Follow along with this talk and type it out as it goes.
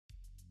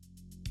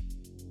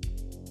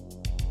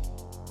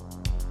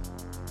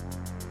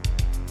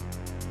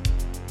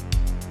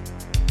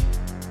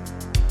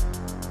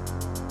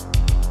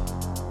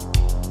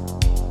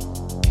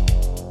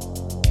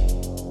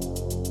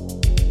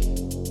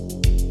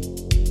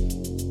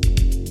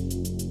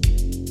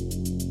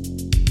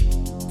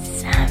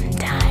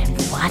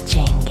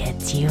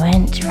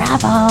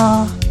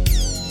travel.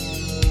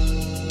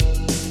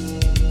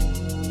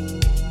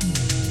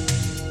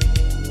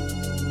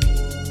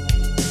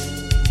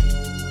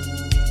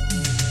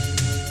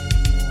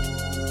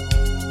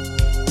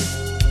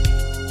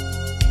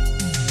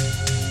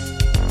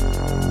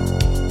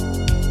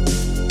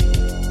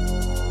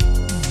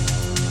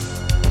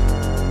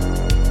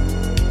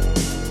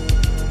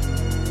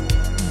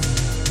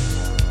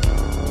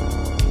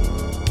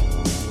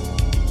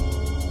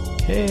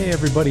 Hey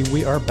everybody,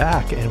 we are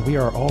back and we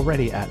are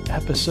already at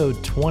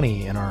episode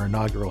 20 in our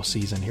inaugural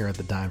season here at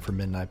the Dime for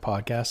Midnight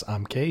podcast.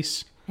 I'm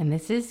Case. And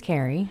this is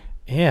Carrie.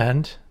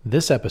 And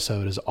this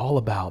episode is all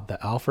about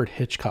the Alfred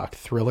Hitchcock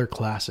thriller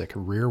classic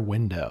Rear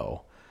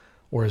Window,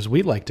 or as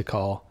we like to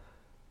call,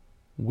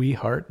 We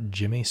Heart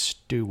Jimmy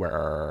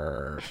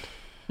Stewart.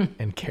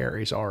 And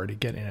Carrie's already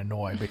getting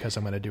annoyed because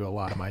I'm going to do a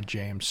lot of my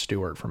James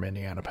Stewart from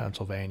Indiana,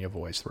 Pennsylvania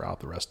voice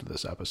throughout the rest of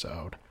this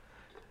episode.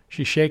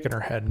 She's shaking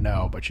her head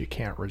no, but she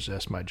can't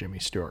resist my Jimmy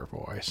Stewart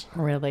voice.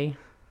 Really?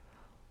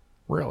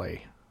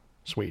 Really?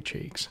 Sweet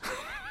cheeks.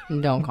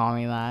 Don't call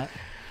me that.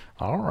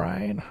 All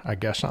right. I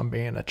guess I'm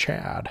being a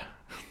Chad.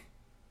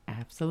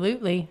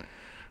 Absolutely.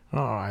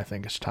 Oh, I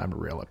think it's time to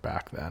reel it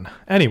back then.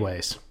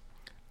 Anyways,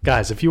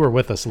 guys, if you were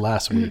with us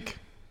last week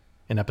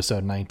in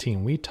episode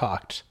 19, we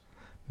talked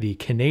the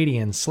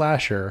Canadian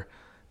slasher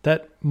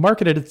that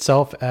marketed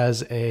itself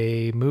as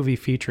a movie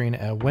featuring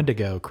a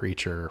Wendigo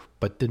creature,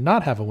 but did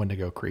not have a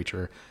Wendigo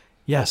creature.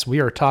 Yes, we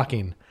are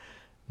talking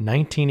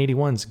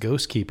 1981's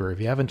Ghost Keeper. If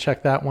you haven't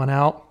checked that one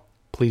out,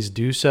 please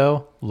do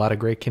so. A lot of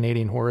great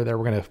Canadian horror there.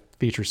 We're going to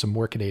feature some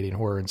more Canadian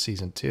horror in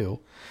season 2.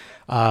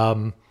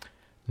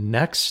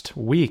 Next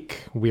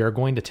week, we are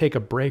going to take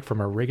a break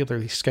from our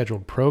regularly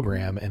scheduled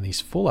program and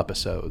these full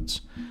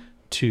episodes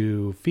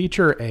to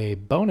feature a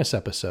bonus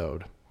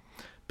episode.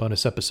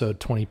 Bonus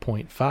episode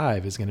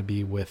 20.5 is going to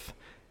be with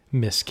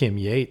Miss Kim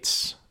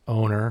Yates,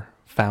 owner,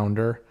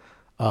 founder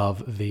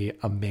of the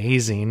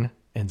amazing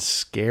and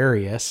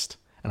scariest,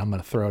 and I'm going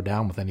to throw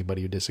down with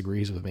anybody who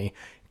disagrees with me,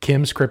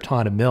 Kim's Crypt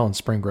Haunted Mill in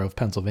Spring Grove,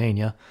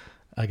 Pennsylvania.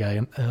 I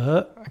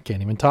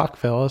can't even talk,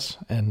 fellas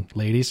and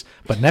ladies.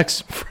 But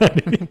next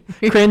Friday,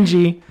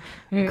 cringy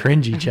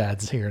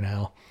Chad's here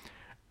now.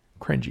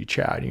 Cringy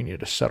Chad, you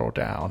need to settle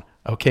down.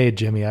 Okay,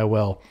 Jimmy, I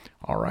will.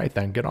 All right,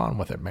 then get on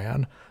with it,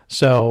 man.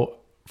 So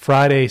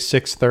Friday,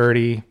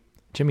 6:30.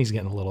 Jimmy's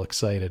getting a little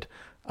excited.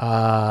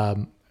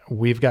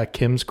 We've got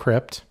Kim's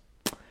Crypt,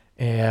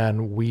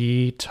 and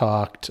we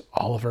talked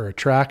all of our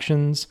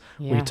attractions.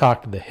 Yeah. We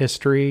talked the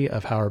history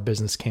of how our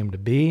business came to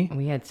be.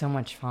 We had so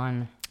much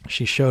fun.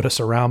 She showed us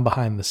around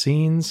behind the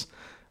scenes.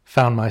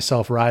 Found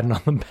myself riding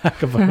on the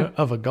back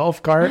of a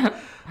golf cart.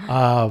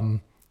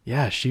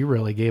 Yeah, she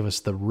really gave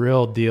us the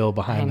real deal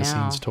behind the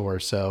scenes tour.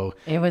 So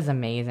it was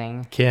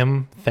amazing.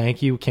 Kim,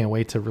 thank you. Can't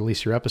wait to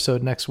release your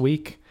episode next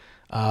week.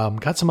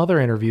 Got some other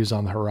interviews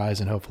on the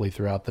horizon, hopefully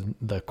throughout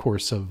the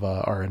course of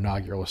our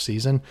inaugural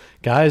season.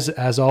 Guys,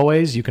 as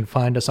always, you can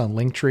find us on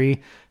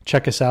Linktree.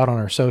 Check us out on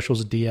our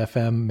socials,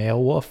 DFM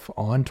Mailwolf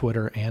on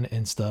Twitter and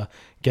Insta.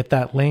 Get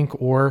that link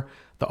or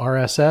the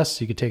RSS.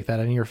 You can take that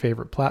on your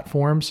favorite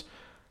platforms.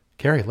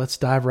 Carrie, let's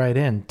dive right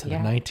into the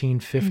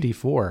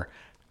 1954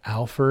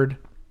 Alfred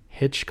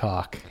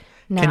Hitchcock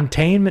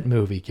containment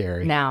movie,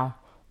 Carrie. Now,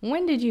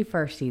 when did you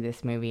first see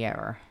this movie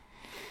ever?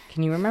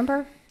 Can you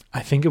remember? I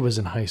think it was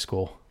in high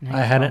school.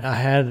 I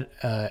had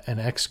an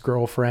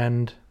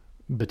ex-girlfriend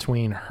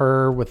between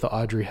her with the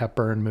Audrey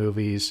Hepburn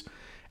movies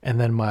and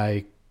then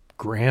my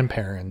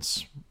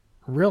grandparents,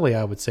 really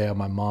I would say on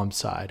my mom's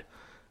side,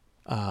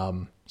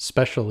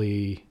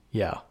 especially,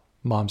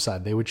 mom's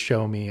side. They would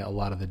show me a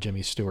lot of the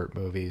Jimmy Stewart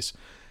movies.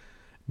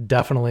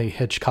 Definitely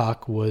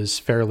Hitchcock was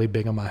fairly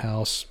big in my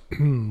house.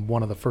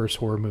 One of the first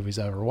horror movies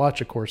I ever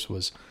watched, of course,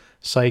 was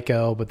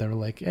Psycho, but they were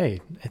like,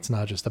 hey, it's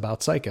not just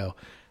about Psycho.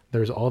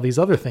 There's all these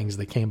other things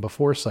that came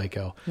before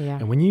Psycho. Yeah.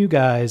 And when you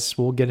guys,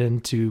 we'll get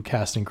into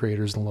casting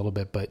creators in a little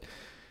bit, but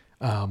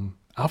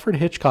Alfred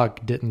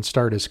Hitchcock didn't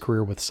start his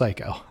career with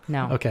Psycho.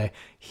 No. Okay.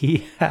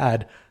 He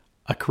had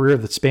a career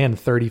that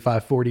spanned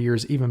 35, 40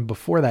 years, even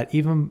before that,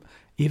 even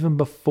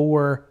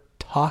before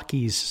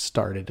talkies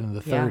started in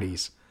the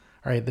 30s.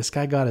 All right. This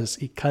guy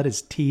he cut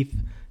his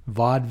teeth,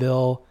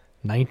 vaudeville,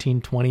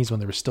 1920s when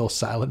there were still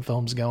silent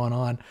films going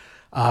on.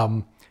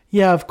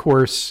 Of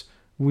course,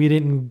 we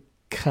didn't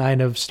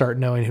kind of start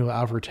knowing who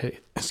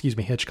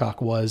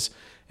Hitchcock was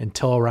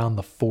until around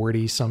the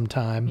 40s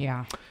sometime.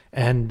 Yeah.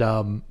 And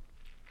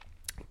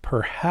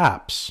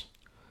perhaps,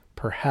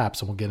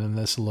 and we'll get into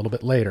this a little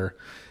bit later,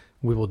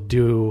 we will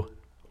do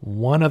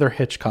one other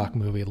Hitchcock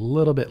movie a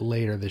little bit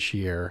later this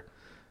year.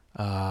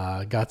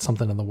 Got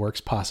something in the works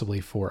possibly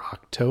for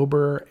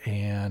October.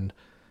 And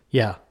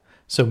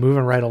so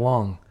moving right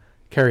along,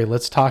 Carrie,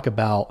 let's talk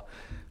about,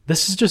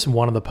 this is just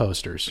one of the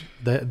posters.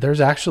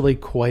 There's actually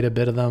quite a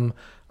bit of them.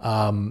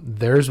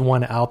 There's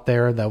one out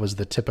there that was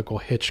the typical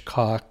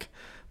Hitchcock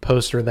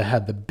poster that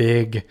had the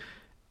big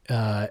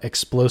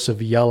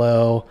explosive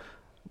yellow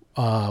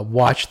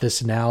watch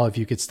this now if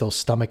you could still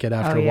stomach it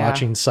after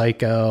watching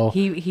Psycho.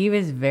 He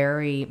was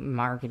very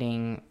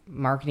marketing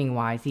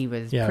wise. He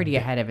was pretty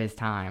ahead of his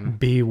time.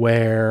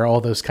 Beware,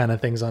 all those kind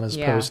of things on his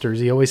posters.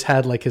 He always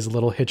had like his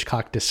little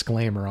Hitchcock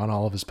disclaimer on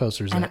all of his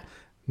posters. And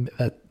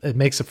that it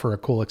makes it for a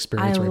cool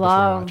experience. I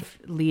love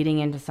leading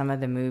into some of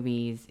the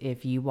movies.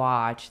 If you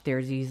watch,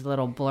 there's these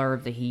little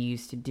blurbs that he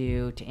used to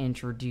do to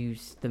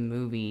introduce the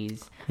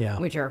movies,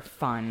 which are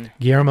fun.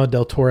 Guillermo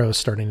del Toro is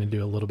starting to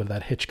do a little bit of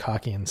that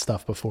Hitchcockian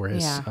stuff before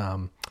his.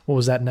 What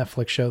was that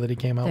Netflix show that he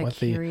came out with?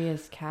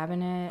 Curious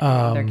Cabinet.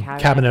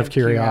 Cabinet of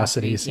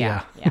Curiosities.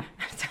 Yeah.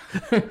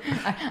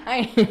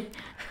 I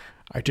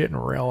didn't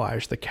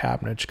realize the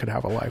cabinets could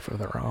have a life of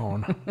their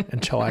own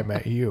until I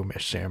met you,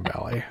 Miss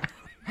Zambelli.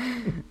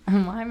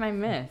 Why am I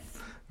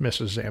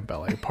Mrs.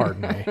 Zambelli,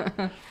 pardon me.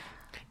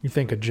 You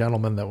think a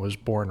gentleman that was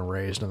born and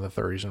raised in the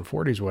 30s and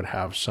 40s would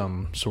have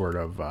some sort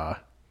of,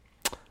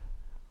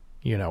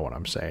 you know what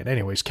I'm saying.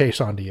 Anyways,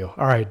 case on to you.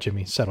 All right,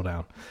 Jimmy, settle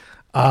down.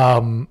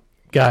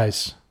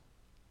 Guys,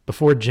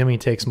 before Jimmy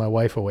takes my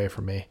wife away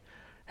from me,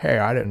 hey,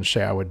 I didn't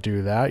say I would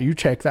do that. You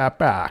take that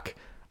back.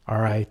 All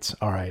right,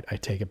 I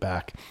take it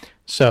back.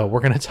 So we're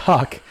going to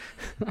talk.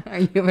 Are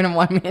you having a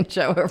one-man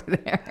show over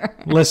there?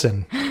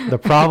 Listen, the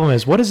problem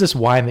is, what is this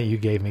wine that you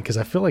gave me? Because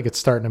I feel like it's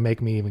starting to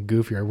make me even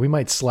goofier. We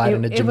might slide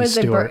into Jimmy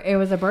Stewart. It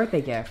was a birthday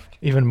gift.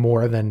 Even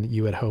more than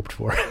you had hoped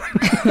for.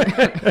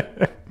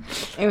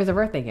 It was a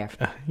birthday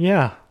gift.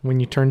 Yeah, when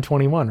you turned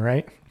 21,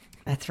 right?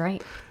 That's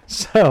right.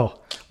 So,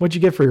 what'd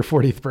you get for your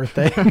 40th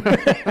birthday?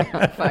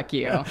 Fuck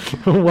you.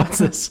 What's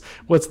this?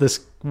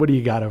 What do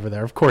you got over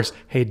there? Of course,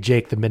 hey,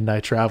 Jake, the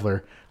Midnight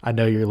Traveler. I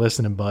know you're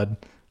listening, bud.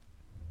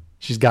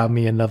 She's got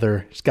me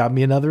another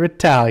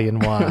Italian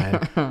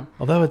wine.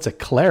 Although it's a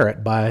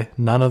claret by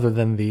none other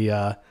than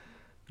the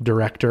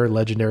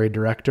legendary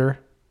director.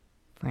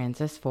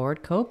 Francis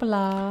Ford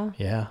Coppola.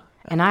 Yeah.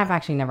 And I've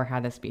actually never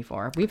had this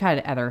before. We've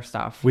had other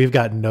stuff. We've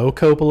got no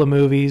Coppola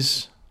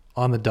movies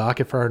on the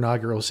docket for our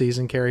inaugural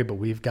season, Carrie, but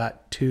we've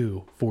got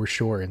 2 for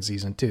sure in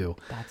season 2.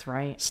 That's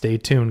right. Stay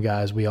tuned,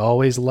 guys. We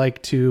always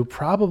like to,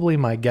 probably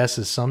my guess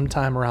is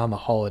sometime around the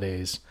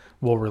holidays,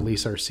 we'll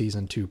release our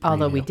season 2 preview.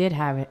 Although we did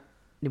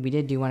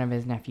do one of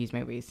his nephew's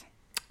movies.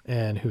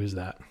 And who is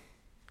that?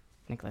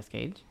 Nicolas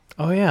Cage.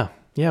 Oh, yeah.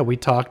 Yeah, we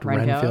talked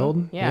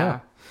Renfield.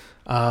 Yeah.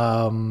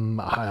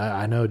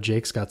 I know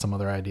Jake's got some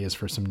other ideas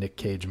for some Nick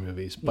Cage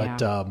movies.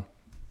 But,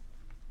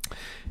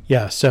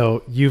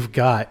 so you've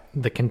got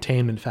the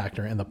containment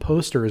factor, and the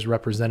poster is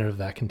representative of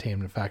that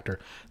containment factor.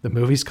 The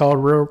movie's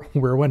called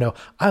Rear Window.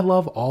 I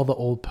love all the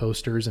old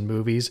posters and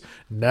movies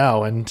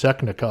now in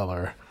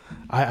Technicolor.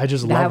 I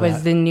just love that. That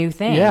was the new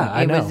thing. Yeah,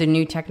 I know. It was the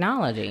new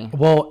technology.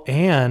 Well,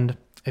 and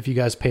if you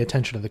guys pay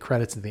attention to the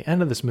credits at the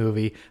end of this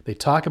movie, they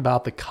talk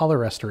about the color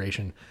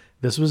restoration.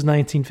 This was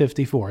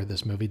 1954.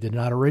 This movie did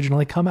not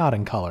originally come out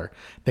in color.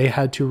 They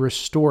had to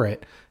restore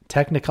it.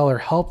 Technicolor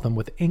helped them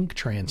with ink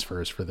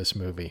transfers for this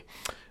movie.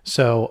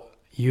 So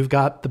you've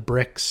got the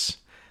bricks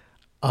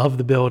of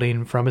the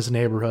building from his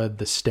neighborhood,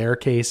 the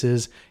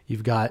staircases.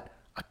 You've got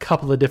a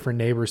couple of different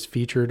neighbors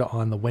featured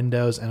on the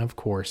windows. And of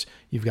course,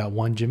 you've got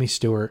one Jimmy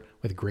Stewart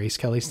with Grace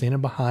Kelly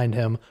standing behind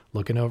him,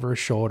 looking over his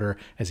shoulder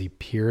as he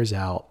peers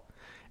out,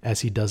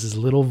 as he does his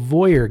little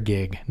voyeur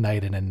gig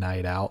night in and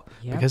night out,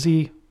 because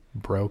he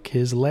broke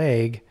his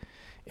leg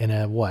in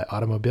a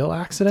automobile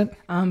accident?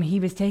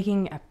 He was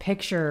taking a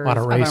picture on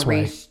a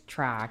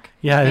racetrack.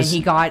 Yeah, and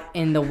he got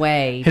in the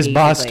way. His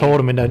boss told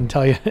him and didn't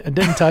tell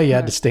you you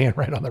had to stand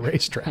right on the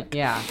racetrack.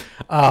 Yeah.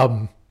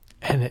 And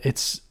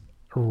it's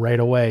right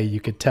away you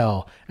could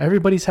tell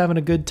everybody's having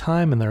a good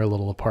time in their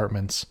little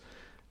apartments.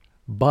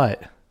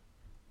 But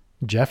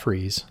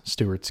Jeffries,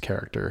 Stewart's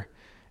character,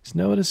 is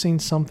noticing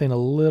something a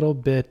little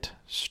bit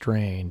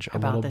strange,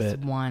 about this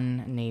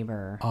one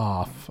neighbor.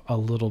 Off, a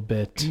little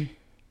bit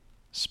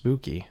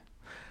spooky.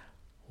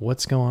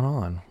 What's going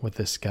on with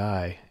this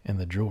guy and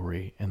the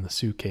jewelry and the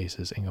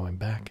suitcases and going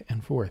back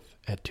and forth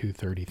at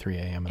 2:33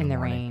 a.m. in the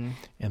morning?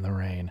 In the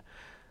rain.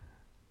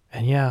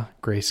 And yeah,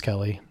 Grace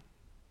Kelly,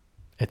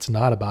 it's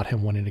not about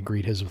him wanting to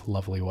greet his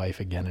lovely wife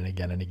again and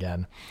again and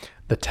again.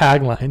 The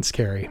taglines,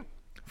 Carrie,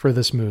 for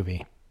this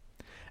movie,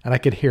 and I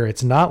could hear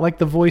it's not like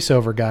the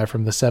voiceover guy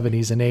from the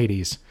 70s and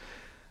 80s.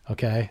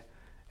 Okay?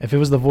 If it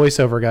was the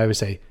voiceover guy, he would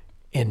say,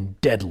 "In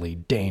deadly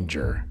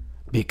danger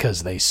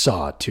because they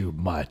saw too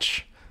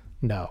much."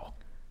 No.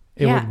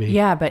 It would be.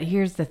 Yeah, but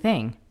here's the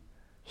thing.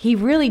 He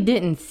really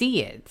didn't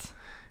see it.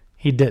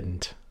 He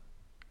didn't.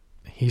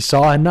 He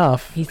saw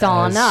enough. He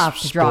saw enough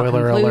to draw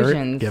conclusions. Spoiler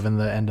alert, given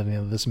the ending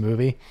of this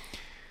movie.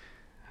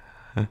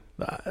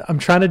 I'm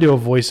trying to do a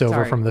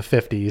voiceover from the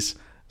 50s.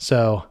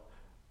 So,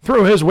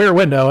 through his rear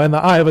window and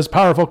the eye of his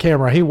powerful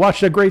camera, he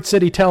watched a great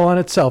city tell on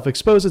itself,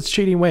 expose its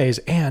cheating ways,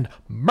 and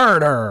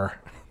murder.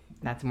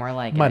 That's more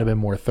like Might have been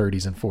more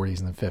 30s and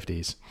 40s than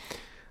 50s.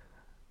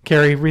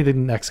 Carrie, read the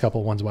next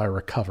couple ones while I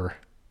recover.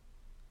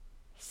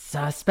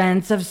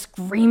 Suspense of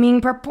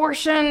screaming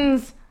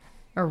proportions.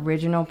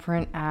 Original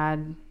print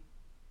ad.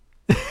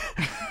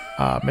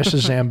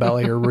 Mrs.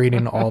 Zambelli, you're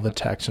reading all the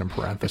text in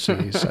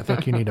parentheses. I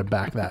think you need to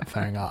back that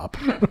thing up.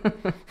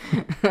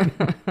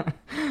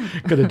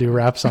 Gonna do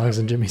rap songs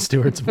in Jimmy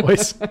Stewart's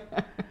voice.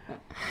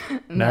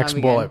 Next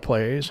bullet,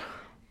 please.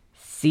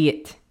 See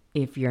it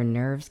if your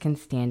nerves can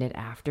stand it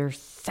after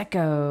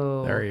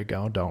Sicko. There you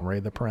go. Don't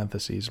read the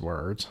parentheses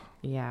words.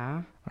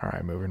 Yeah. All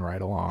right, moving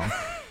right along.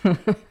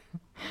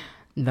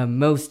 The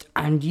most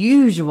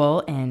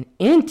unusual and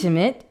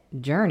intimate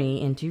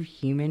journey into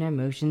human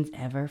emotions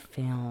ever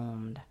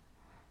filmed.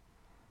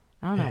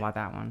 I don't know about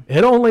that one.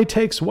 It only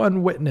takes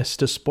one witness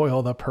to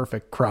spoil the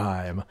perfect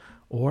crime.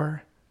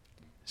 Or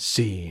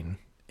seeing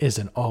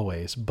isn't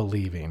always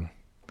believing.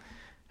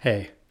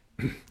 Hey,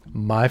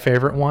 my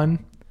favorite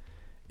one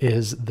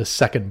is the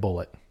second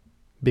bullet.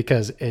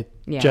 Because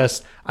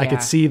I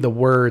could see the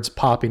words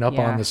popping up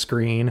on the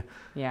screen.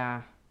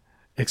 Yeah.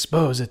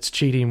 Expose its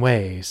cheating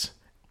ways.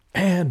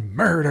 And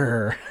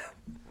murder.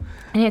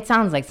 And it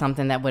sounds like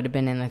something that would have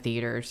been in the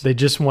theaters. They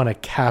just want to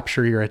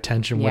capture your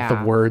attention with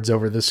the words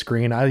over the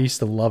screen. I used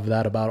to love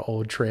that about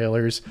old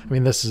trailers. I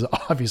mean, this is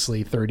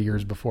obviously 30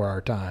 years before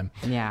our time.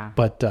 Yeah.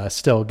 But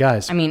still,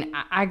 guys. I mean,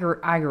 I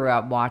grew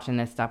up watching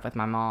this stuff with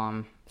my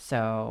mom.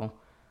 So,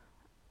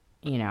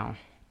 you know.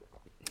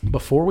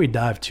 Before we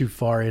dive too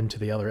far into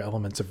the other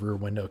elements of Rear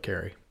Window,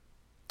 Carrie,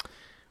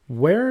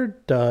 where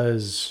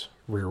does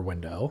Rear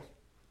Window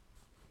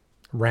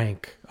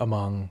rank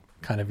among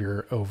kind of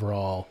your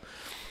overall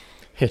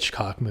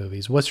Hitchcock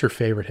movies? What's your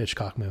favorite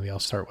Hitchcock movie? I'll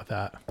start with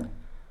that.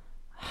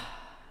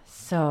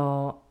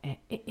 So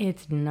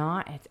it's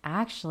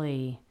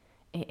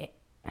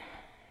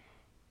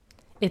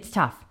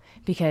tough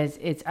because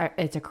it's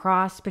a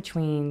cross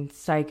between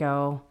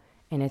Psycho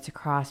and it's a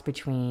cross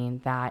between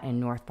that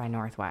and North by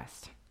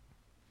Northwest.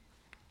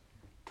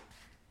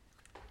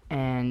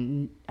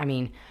 And I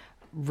mean,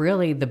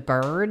 really, the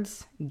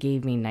birds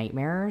gave me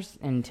nightmares.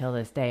 Until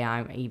this day,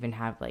 I even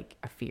have like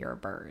a fear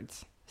of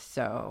birds.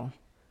 So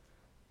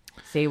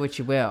say what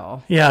you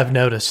will. Yeah, I've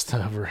noticed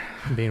over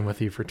being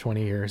with you for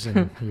 20 years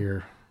and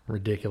your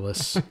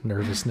ridiculous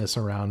nervousness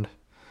around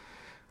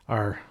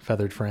our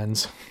feathered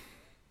friends.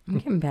 I'm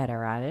getting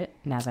better at it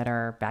now that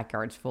our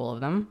backyard's full of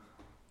them.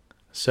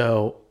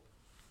 So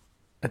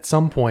at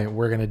some point,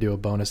 we're going to do a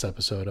bonus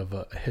episode of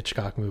a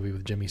Hitchcock movie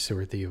with Jimmy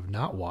Stewart that you have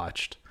not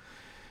watched.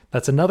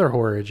 That's another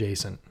horror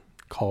adjacent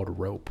called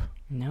Rope.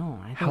 No,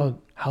 I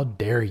think... How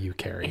dare you,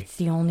 Carrie? It's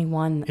the only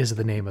one... Is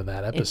the name of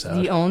that episode.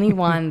 It's the only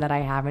one that I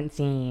haven't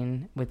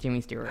seen with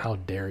Jimmy Stewart. How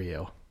dare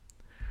you?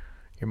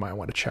 You might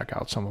want to check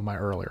out some of my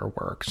earlier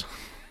works.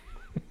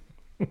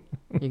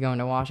 You going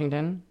to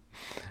Washington?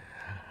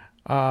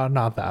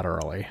 Not that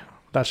early.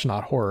 That's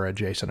not horror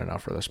adjacent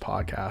enough for this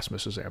podcast,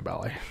 Mrs.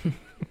 Zambelli.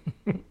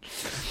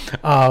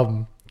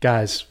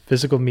 Guys,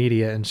 physical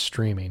media and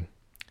streaming.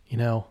 You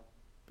know,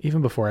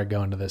 even before I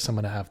go into this, I'm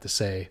going to have to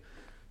say,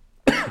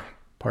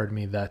 pardon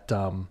me, that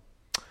I'm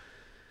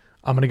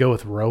going to go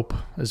with Rope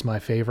as my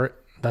favorite.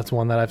 That's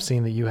one that I've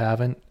seen that you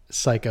haven't.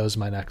 Psycho's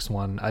my next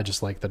one. I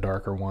just like the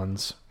darker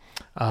ones.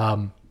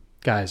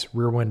 Guys,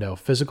 Rear Window,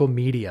 physical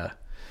media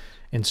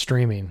and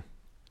streaming.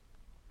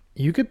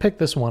 You could pick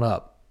this one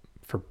up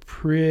for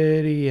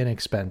pretty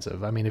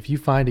inexpensive. I mean, if you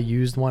find a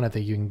used one, I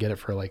think you can get it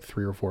for like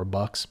 $3 or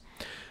 $4.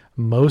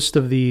 Most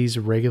of these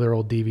regular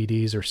old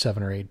DVDs are $7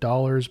 or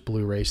 $8.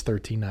 Blu-ray's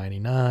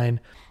 $13.99.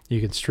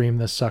 You can stream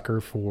this sucker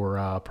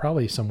for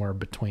probably somewhere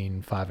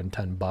between $5 and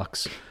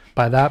 $10.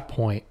 By that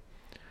point,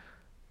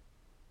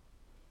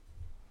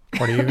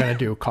 what are you going to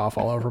do? Cough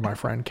all over my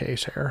friend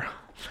Case here.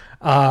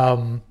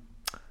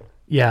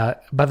 Yeah,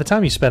 by the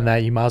time you spend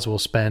that, you might as well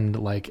spend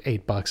like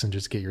 $8 and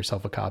just get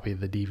yourself a copy of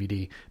the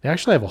DVD. They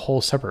actually have a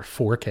whole separate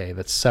 4K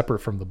that's separate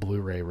from the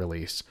Blu-ray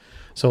release.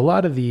 So a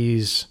lot of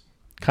these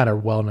kind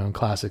of well-known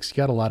classics, you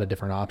got a lot of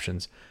different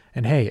options.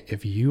 And hey,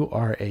 if you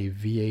are a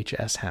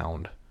VHS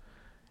hound,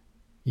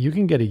 you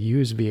can get a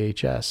used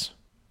VHS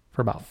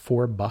for about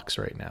 $4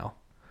 right now.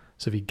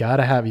 So if you got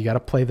to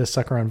play this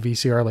sucker on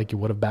VCR like you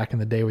would have back in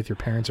the day with your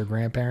parents or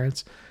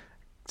grandparents,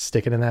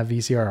 stick it in that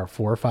VCR, $4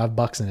 or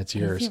 $5 and it's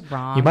yours. Is it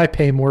wrong? You might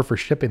pay more for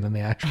shipping than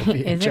the actual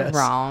VHS. Is it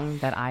wrong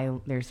that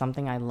there's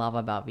something I love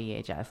about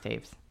VHS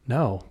tapes?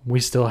 No, we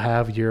still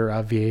have your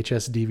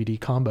VHS DVD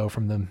combo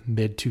from the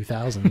mid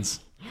 2000s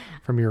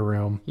from your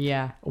room.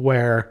 Yeah.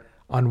 Where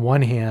on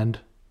one hand,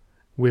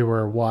 we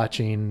were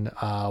watching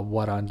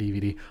what on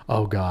DVD?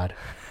 Oh God.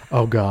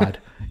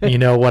 You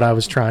know what I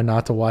was trying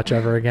not to watch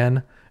ever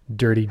again?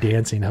 Dirty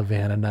Dancing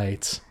Havana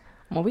Nights.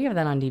 Well, we have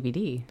that on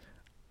DVD.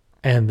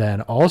 And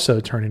then also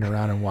turning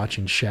around and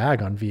watching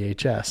Shag on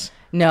VHS.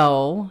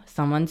 No,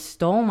 someone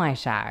stole my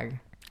Shag.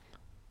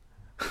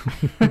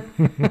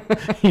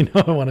 You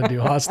know I want to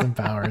do Austin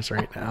Powers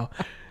right now.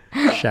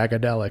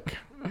 Shagadelic.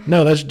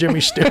 No, that's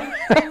Jimmy Stewart.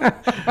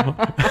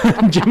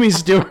 Jimmy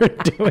Stewart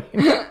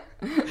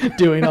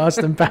doing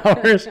Austin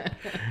Powers.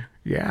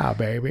 Yeah,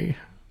 baby.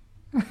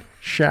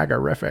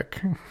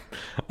 Shagarific.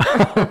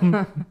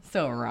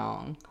 So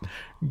wrong.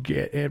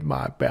 Get in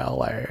my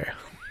belly.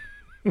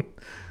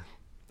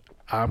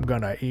 I'm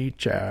gonna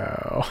eat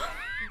you.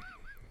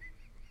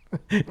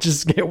 It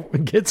just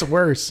gets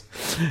worse.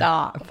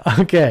 Stop.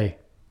 Okay.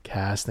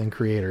 Cast and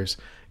creators.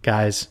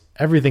 Guys,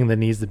 everything that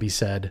needs to be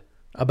said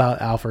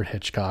about Alfred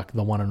Hitchcock,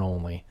 the one and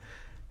only,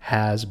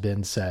 has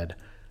been said.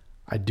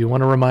 I do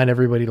want to remind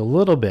everybody a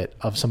little bit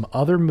of some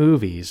other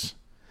movies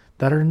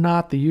that are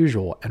not the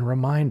usual. And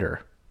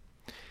reminder,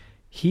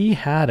 he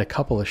had a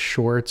couple of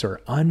shorts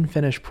or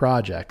unfinished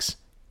projects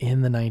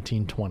in the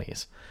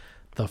 1920s.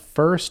 The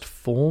first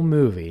full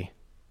movie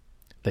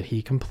that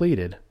he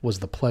completed was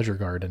The Pleasure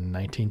Garden in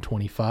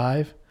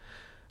 1925.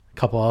 A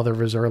couple other of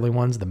his early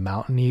ones, The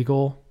Mountain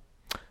Eagle,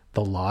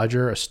 The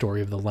Lodger, A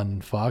Story of the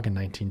London Fog in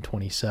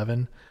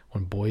 1927,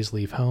 When Boys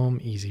Leave Home,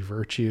 Easy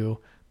Virtue,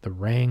 The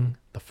Ring,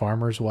 The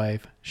Farmer's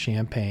Wife,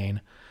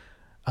 Champagne,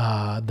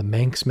 The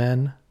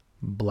Manxmen,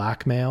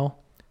 Blackmail,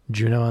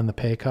 Juno and the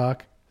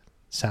Paycock,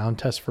 Sound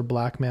Test for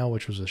Blackmail,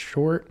 which was a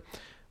short.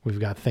 We've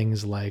got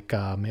things like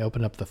May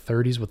Open Up the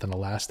 30s with an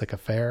Elastic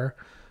Affair,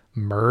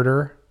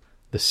 Murder,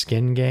 The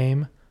Skin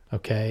Game,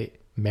 okay,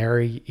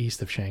 Mary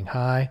East of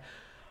Shanghai.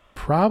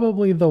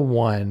 Probably the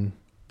one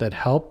that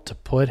helped to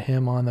put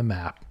him on the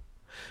map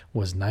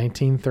was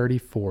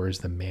 1934's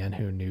The Man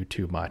Who Knew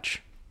Too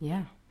Much.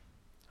 Yeah.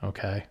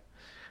 Okay.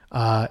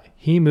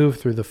 He moved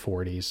through the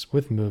 40s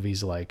with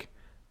movies like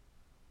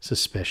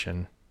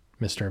Suspicion,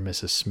 Mr. and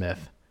Mrs.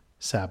 Smith,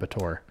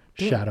 Saboteur,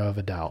 Shadow of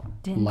a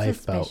Doubt, Didn't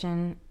Lifeboat.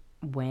 Suspicion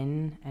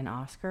win an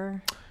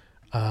Oscar?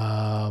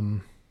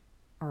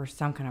 Or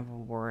some kind of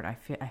award. I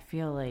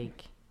feel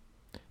like...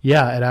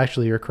 Yeah, it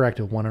actually, you're correct.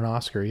 It won an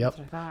Oscar. Yep.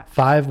 That's what I thought.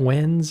 5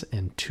 wins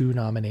and 2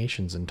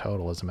 nominations in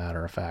total, as a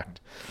matter of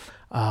fact,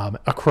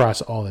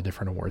 across all the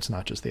different awards,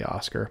 not just the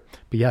Oscar.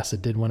 But yes,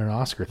 it did win an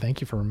Oscar. Thank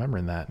you for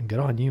remembering that. And good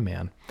on you,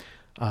 man.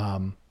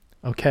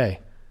 Okay.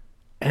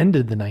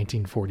 Ended the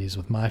 1940s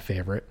with my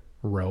favorite,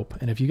 Rope.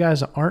 And if you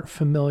guys aren't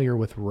familiar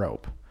with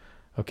Rope,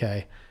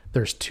 okay,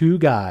 there's 2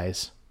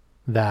 guys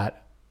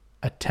that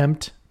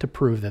attempt to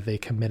prove that they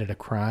committed a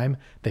crime.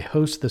 They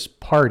host this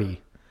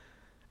party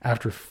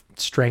after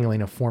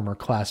strangling a former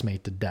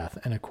classmate to death.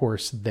 And of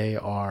course, they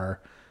are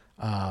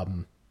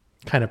kind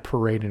of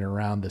parading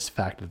around this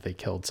fact that they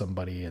killed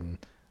somebody, and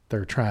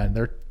they're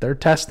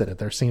testing it.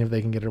 They're seeing if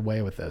they can get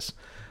away with this.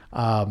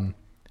 And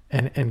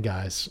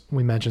guys,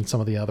 we mentioned some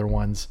of the other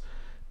ones.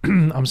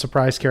 I'm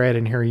surprised, Carrie, I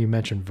didn't hear you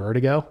mention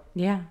Vertigo.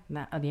 Yeah.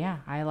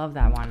 I love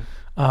that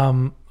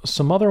one.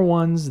 Some other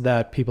ones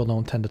that people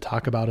don't tend to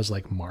talk about is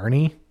like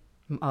Marnie.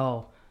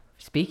 Oh,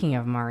 speaking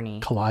of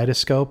Marnie.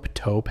 Kaleidoscope,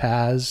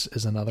 Topaz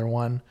is another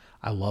one.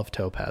 I love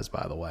Topaz,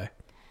 by the way.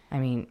 I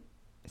mean,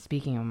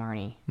 speaking of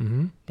Marnie,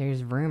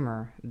 there's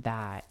rumor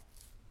that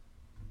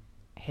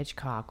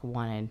Hitchcock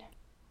wanted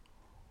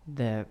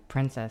the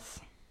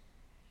Princess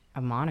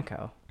of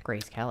Monaco,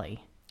 Grace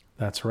Kelly,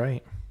 That's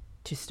right.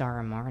 to star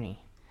in Marnie.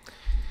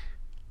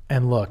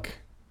 And look,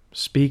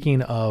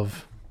 speaking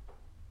of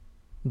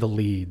the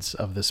leads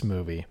of this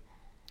movie,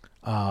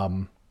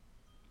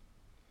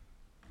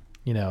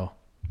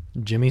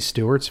 Jimmy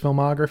Stewart's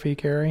filmography,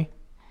 Carrie,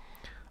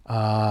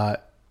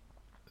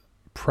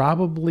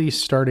 probably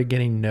started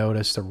getting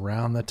noticed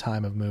around the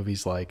time of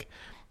movies like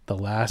The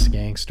Last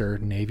Gangster,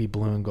 Navy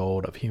Blue and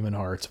Gold, Of Human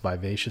Hearts,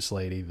 Vivacious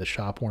Lady, The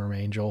Shopworn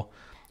Angel,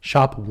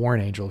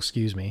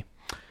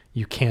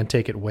 You Can't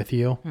Take It With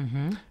You,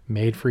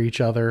 Made for Each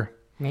Other.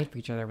 Made for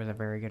Each Other was a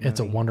very good It's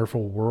a movie.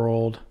 Wonderful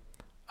World.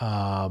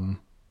 I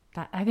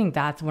think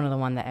that's one of the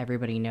one that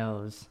everybody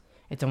knows.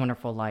 It's a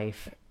Wonderful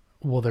Life.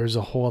 Well, there's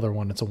a whole other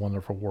one. It's a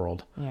Wonderful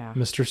World. Yeah.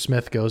 Mr.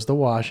 Smith Goes to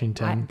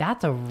Washington.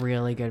 That's a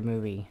really good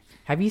movie.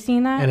 Have you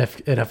seen that? And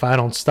if I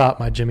don't stop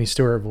my Jimmy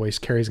Stewart voice,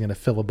 Carrie's going to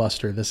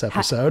filibuster this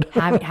episode.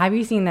 Have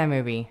you seen that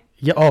movie?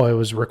 Yeah. Oh, it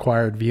was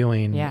required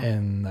viewing Yeah.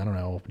 in, I don't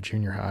know,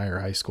 junior high or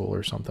high school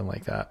or something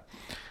like that.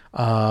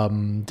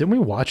 Didn't we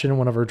watch it in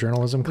one of our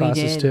journalism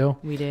classes too?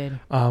 We did.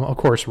 Of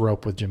course,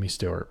 Rope with Jimmy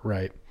Stewart,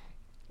 right?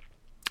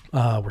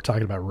 We're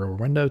talking about Rear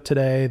Window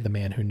today, The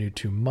Man Who Knew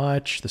Too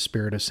Much, The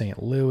Spirit of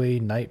St. Louis,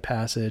 Night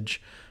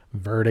Passage,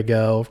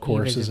 Vertigo, of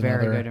course, is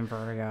very another. good in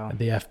Vertigo.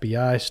 The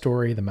FBI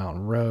Story, The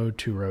Mountain Road,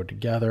 Two Rode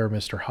Together,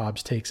 Mr.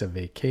 Hobbs Takes a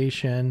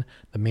Vacation,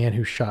 The Man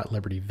Who Shot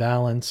Liberty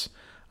Valance,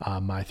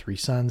 My Three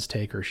Sons,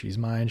 Take Her, She's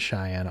Mine,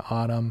 Cheyenne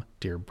Autumn,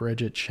 Dear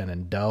Bridget,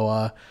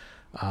 Shenandoah,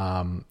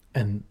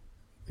 and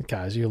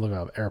guys, you look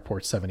up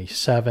Airport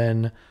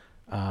 77.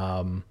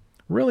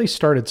 Really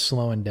started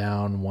slowing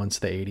down once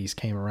the 80s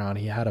came around.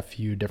 He had a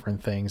few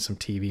different things, some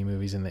TV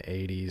movies in the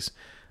 80s.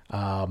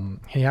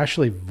 He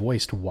actually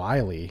voiced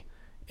Wiley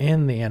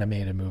in the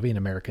animated movie, An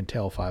American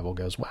Tail, 5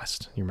 Goes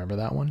West. You remember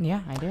that one? Yeah,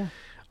 I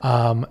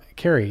do.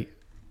 Carrie,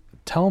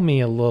 tell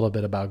me a little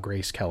bit about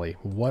Grace Kelly.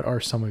 What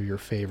are some of your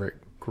favorite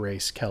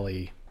Grace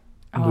Kelly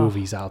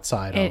movies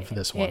outside of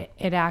this one?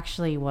 It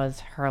actually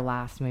was her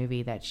last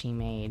movie that she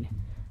made.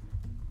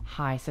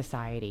 High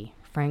Society.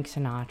 Frank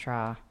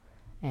Sinatra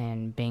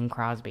and Bing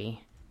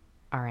Crosby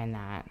are in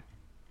that.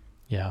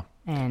 Yeah.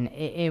 And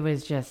it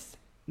was just,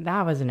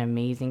 that was an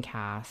amazing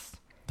cast.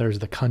 There's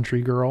The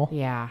Country Girl,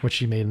 Yeah. which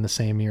she made in the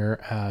same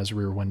year as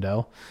Rear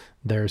Window.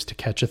 There's To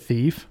Catch a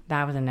Thief.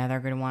 That was another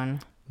good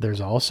one.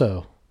 There's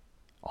also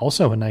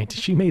Also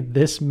she made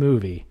this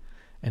movie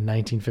in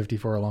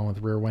 1954 along with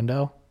Rear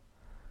Window.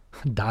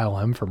 Dial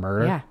M for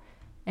Murder. Yeah.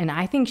 And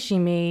I think she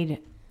made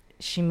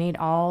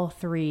all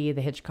three of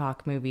the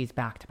Hitchcock movies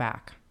back to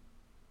back.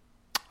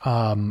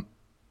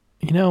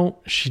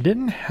 She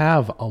didn't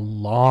have a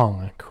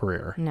long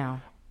career.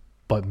 No.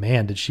 But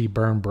man, did she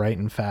burn bright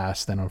and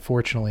fast. And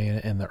unfortunately,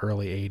 in the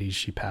early 80s,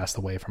 she passed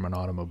away from an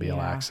automobile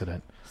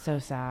accident. So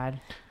sad.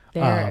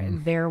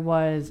 There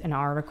was an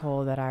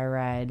article that I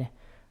read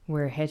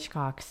where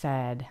Hitchcock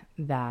said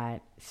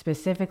that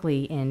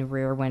specifically in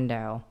Rear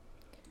Window,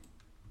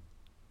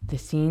 the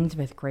scenes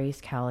with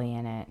Grace Kelly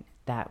in it,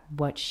 that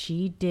what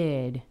she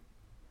did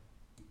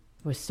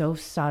was so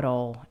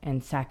subtle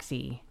and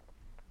sexy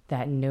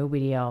that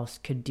nobody else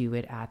could do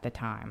it at the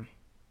time.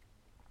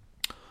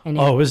 And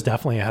it was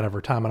definitely ahead of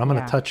her time. And I'm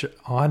going to touch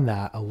on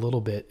that a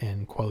little bit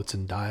in quotes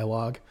and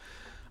dialogue.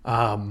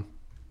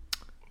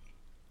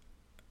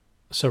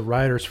 So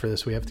writers for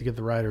this, we have to give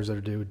the writers that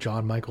are due.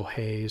 John Michael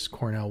Hayes,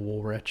 Cornell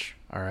Woolrich.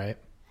 All right.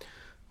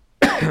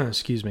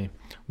 Excuse me.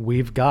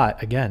 We've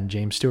got, again,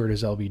 James Stewart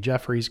as L.B.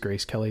 Jeffries.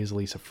 Grace Kelly as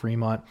Lisa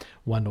Fremont.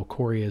 Wendell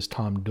Corey as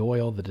Tom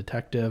Doyle, the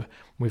detective.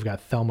 We've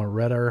got Thelma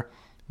Ritter,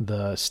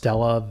 the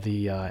Stella,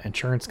 the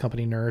insurance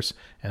company nurse.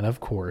 And, of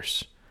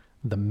course,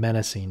 the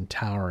menacing,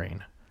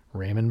 towering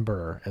Raymond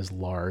Burr as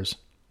Lars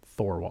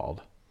Thorwald.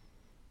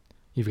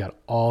 You've got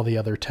all the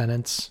other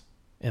tenants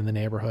in the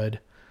neighborhood.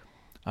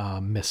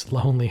 Miss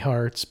Lonely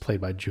Hearts,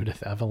 played by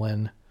Judith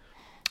Evelyn.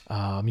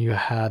 You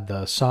had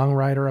the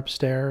songwriter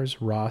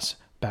upstairs, Ross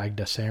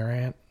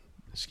Bagdasarian.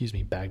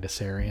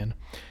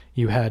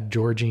 You had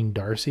Georgine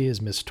Darcy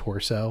as Miss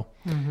Torso.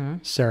 Mm-hmm.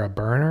 Sarah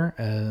Berner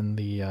and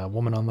the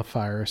woman on the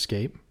fire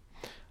escape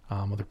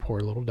with her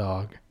poor little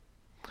dog.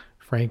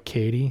 Frank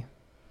Cady,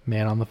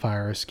 man on the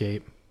fire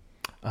escape.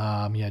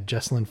 You had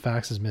Jessalyn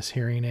Fax as Miss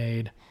Hearing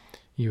Aid.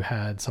 You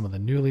had some of the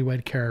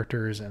newlywed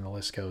characters, and the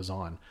list goes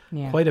on.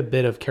 Yeah. Quite a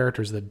bit of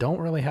characters that don't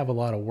really have a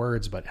lot of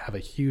words, but have a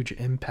huge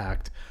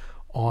impact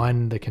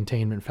on the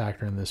containment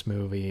factor in this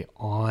movie,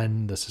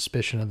 on the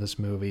suspicion of this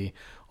movie,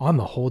 on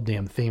the whole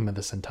damn theme of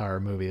this entire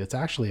movie. It's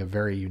actually a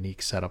very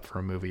unique setup for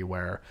a movie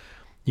where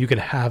you can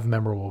have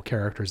memorable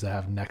characters that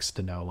have next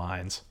to no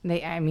lines.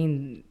 Most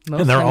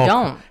of them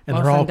don't. And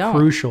they're all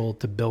crucial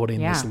to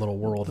building this little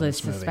world in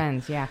this movie.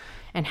 Suspense, yeah.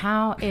 And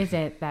how is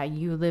it that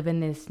you live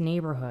in this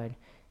neighborhood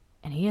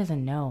and he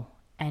doesn't know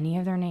any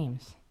of their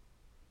names?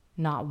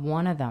 Not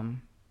one of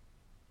them.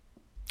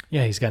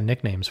 Yeah, he's got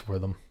nicknames for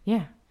them.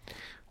 Yeah.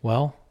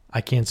 Well,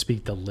 I can't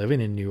speak to living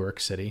in New York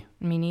City.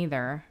 Me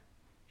neither.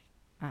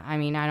 I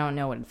don't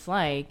know what it's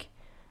like,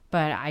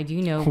 but I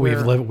do know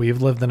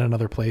we've lived in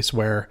another place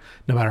where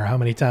no matter how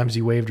many times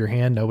you waved your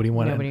hand, nobody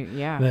wanted.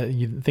 Yeah.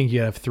 You think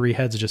you have three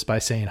heads just by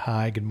saying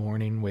hi, good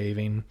morning,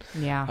 waving.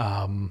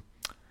 Yeah.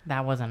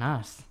 That wasn't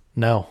us.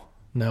 No,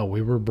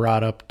 we were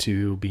brought up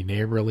to be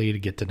neighborly, to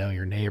get to know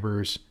your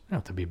neighbors. You don't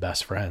have to be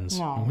best friends.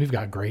 No. And we've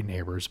got great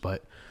neighbors,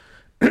 but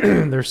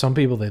there's some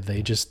people that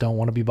they just don't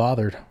want to be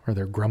bothered, or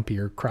they're grumpy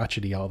or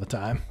crotchety all the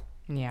time.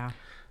 Yeah.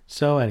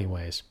 So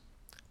anyways,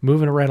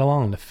 moving right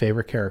along to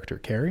favorite character.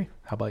 Carrie,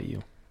 how about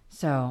you?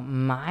 So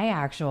my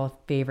actual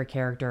favorite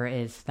character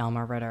is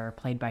Thelma Ritter,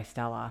 played by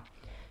Stella.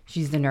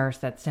 She's the nurse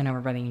that's sent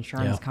over by the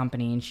insurance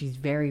company, and she's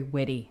very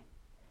witty,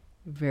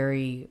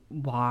 very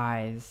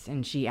wise,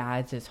 and she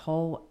adds this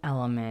whole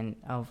element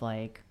of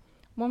like,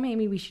 well,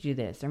 maybe we should do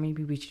this, or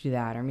maybe we should do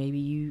that, or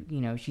maybe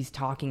she's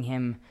talking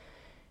him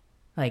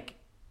like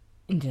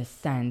into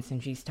sense,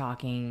 and she's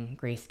talking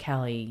Grace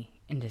Kelly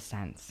into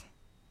sense,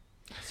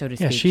 so to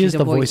speak. Yeah, she is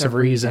the voice of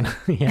reason.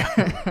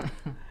 Yeah.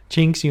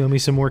 Jinx, you owe me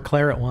some more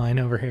claret wine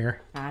over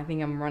here. I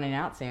think I'm running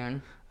out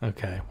soon.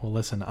 Okay, well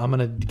listen, I'm going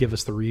to give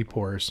us the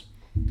re-pours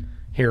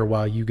here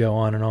while you go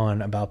on and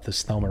on about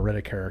this Thelma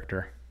Ritter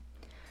character.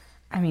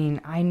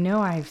 I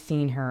know I've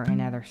seen her in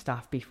other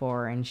stuff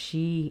before, and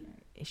she's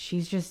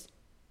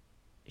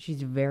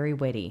very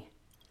witty.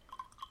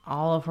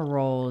 All of her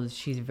roles,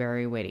 she's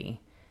very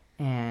witty.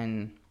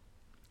 And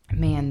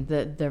man,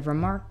 the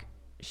remark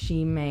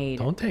she made.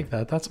 Don't take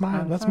that. That's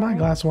my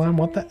glass of wine.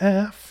 What the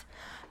F?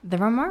 The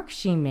remark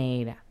she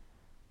made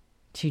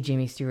to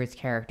Jimmy Stewart's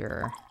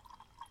character,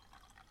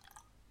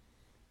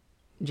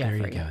 Jeffrey.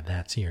 There you go.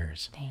 That's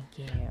yours. Thank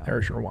you.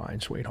 There's your wine,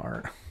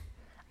 sweetheart.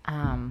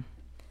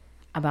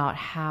 About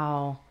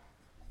how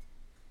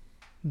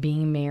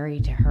being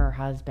married to her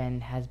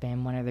husband has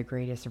been one of the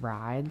greatest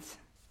rides.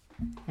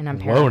 And I'm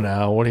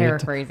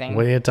paraphrasing.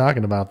 What are you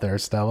talking about there,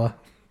 Stella?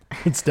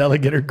 Did Stella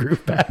get her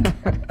groove back?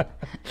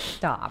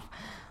 Stop.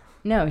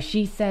 No,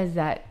 she says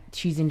that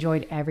she's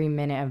enjoyed every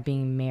minute of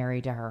being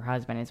married to her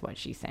husband, is what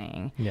she's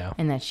saying. Yeah.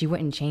 And that she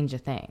wouldn't change a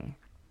thing.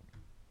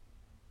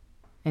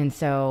 And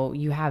so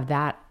you have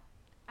that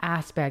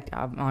aspect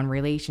on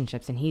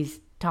relationships, and he's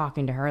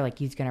talking to her like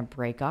he's going to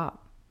break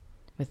up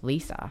with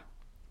Lisa,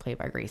 played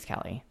by Grace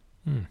Kelly.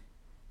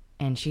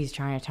 And she's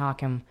trying to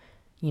talk him,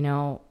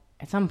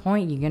 at some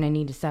point you're going to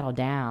need to settle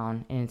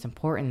down, and it's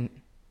important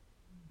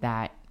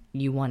that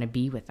you want to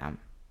be with them.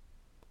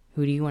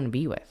 Who do you want to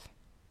be with?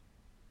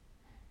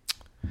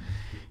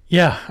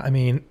 Yeah, I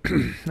mean,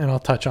 and I'll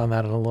touch on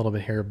that in a little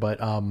bit here,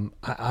 but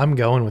I'm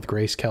going with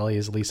Grace Kelly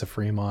as Lisa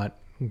Fremont,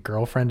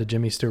 girlfriend of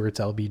Jimmy Stewart's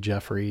L.B.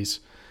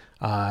 Jeffries.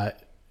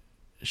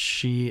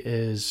 She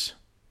is,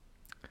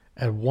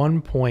 at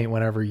one point,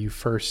 whenever you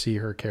first see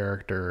her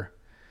character,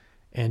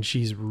 and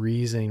she's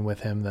reasoning with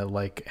him that,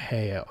 like,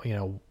 hey, you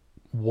know,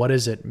 what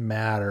does it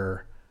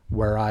matter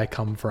where I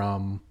come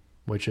from,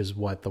 which is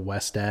what, the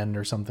West End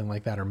or something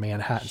like that, or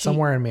Manhattan,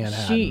 somewhere in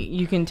Manhattan.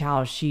 You can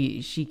tell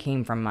she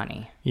came from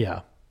money.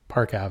 Yeah,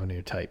 Park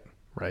Avenue type,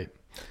 right?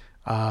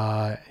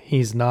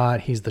 He's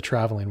not. He's the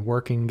traveling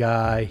working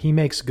guy. He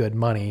makes good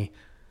money.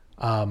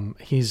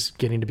 He's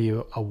getting to be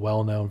a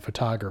well-known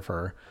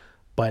photographer,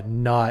 but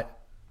not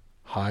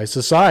high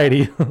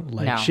society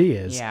like she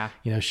is. Yeah.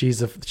 You know,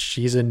 she's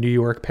a New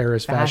York,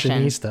 Paris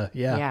fashionista.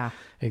 Yeah,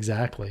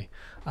 exactly.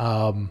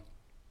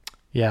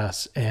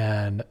 Yes.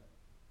 And,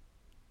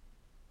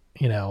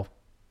 you know,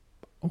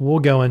 we'll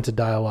go into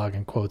dialogue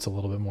and quotes a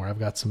little bit more. I've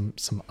got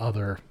some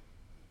other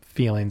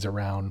feelings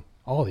around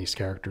all these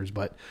characters,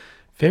 but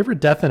favorite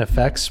death and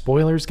effects,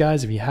 spoilers,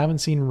 guys. If you haven't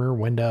seen Rear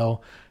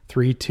Window,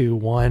 3, 2,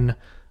 1,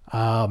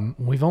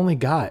 we've only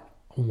got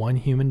one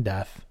human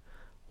death,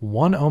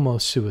 one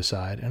almost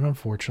suicide, and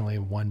unfortunately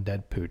one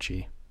dead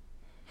poochie.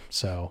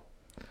 So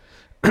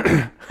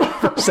for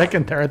a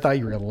second there, I thought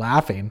you were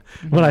laughing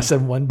when I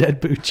said one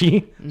dead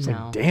poochie. It's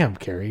like, damn,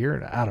 Carrie,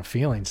 you're out of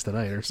feelings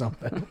tonight or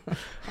something.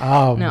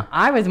 No,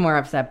 I was more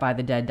upset by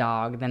the dead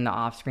dog than the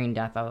off-screen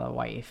death of the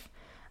wife.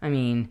 I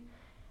mean,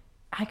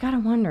 I gotta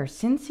wonder,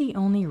 since he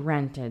only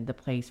rented the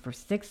place for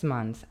 6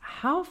 months,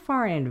 how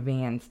far in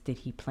advance did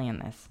he plan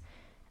this?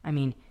 I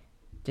mean,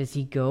 does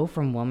he go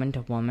from woman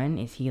to woman?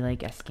 Is he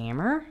like a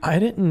scammer? I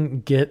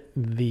didn't get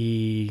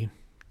the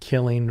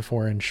killing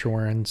for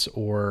insurance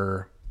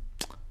or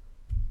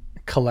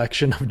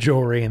collection of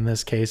jewelry in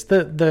this case,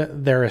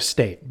 their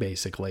estate,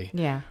 basically.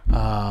 Yeah.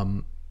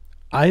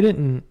 I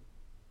didn't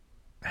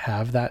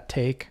have that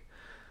take.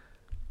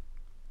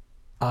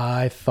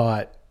 I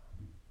thought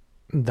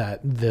that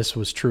this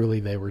was truly,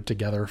 they were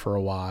together for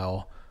a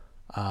while.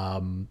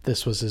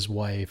 This was his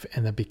wife,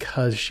 and that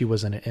because she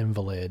was an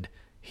invalid,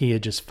 he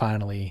had just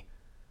finally,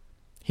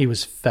 he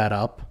was fed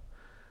up.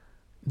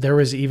 There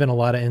was even a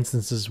lot of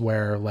instances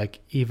where, like,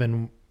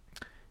 even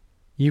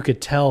you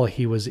could tell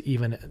he was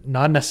even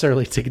not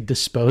necessarily to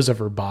dispose of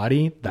her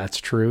body. That's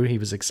true. He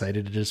was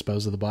excited to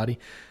dispose of the body,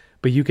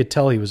 but you could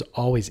tell he was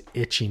always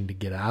itching to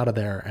get out of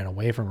there and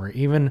away from her.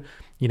 Even,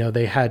 you know,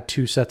 they had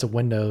 2 sets of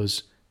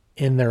windows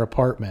in their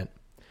apartment,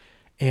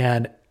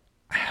 and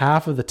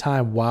half of the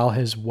time while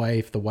his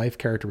wife, the wife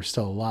character, was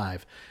still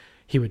alive,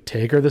 he would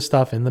take her the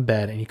stuff in the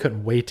bed, and he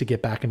couldn't wait to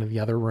get back into the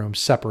other room,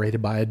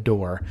 separated by a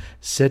door,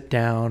 sit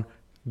down,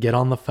 get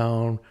on the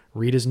phone,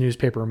 read his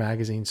newspaper or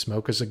magazine,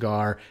 smoke a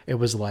cigar. It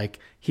was like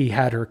he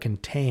had her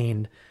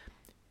contained.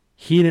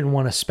 He didn't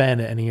want to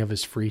spend any of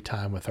his free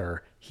time with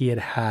her. He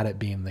had it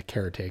being the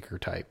caretaker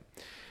type.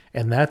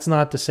 And that's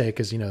not to say,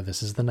 because, you know,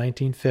 this is the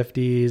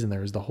 1950s, and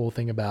there was the whole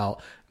thing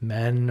about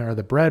men are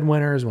the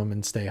breadwinners,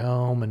 women stay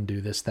home and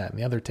do this, that, and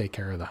the other, take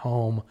care of the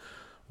home,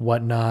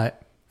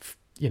 whatnot.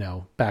 You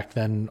know, back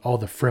then, all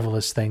the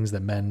frivolous things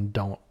that men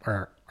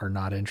are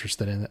not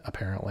interested in,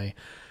 apparently.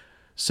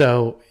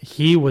 So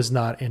he was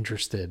not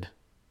interested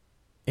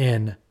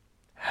in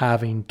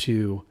having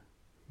to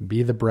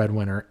be the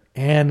breadwinner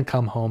and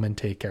come home and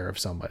take care of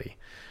somebody.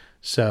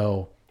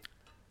 So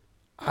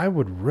I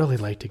would really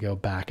like to go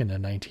back into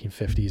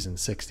 1950s and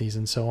 60s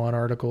and so on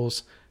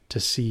articles to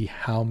see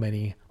how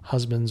many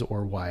husbands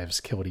or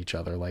wives killed each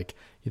other. Like,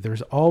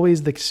 there's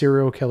always the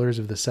serial killers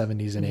of the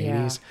 70s and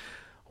 80s.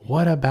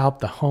 What about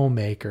the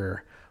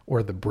homemaker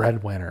or the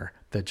breadwinner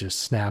that just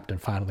snapped and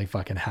finally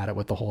fucking had it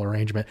with the whole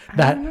arrangement?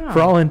 That,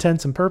 for all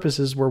intents and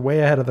purposes, were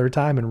way ahead of their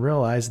time and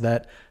realized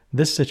that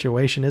this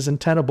situation isn't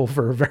tenable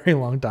for a very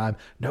long time.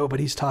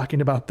 Nobody's talking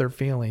about their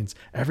feelings.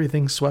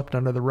 Everything's swept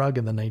under the rug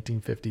in the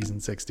 1950s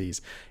and 60s.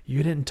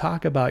 You didn't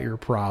talk about your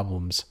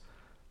problems.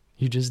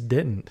 You just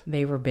didn't.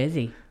 They were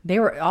busy. They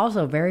were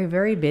also very,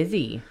 very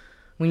busy.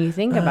 When you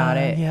think about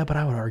it. Yeah, but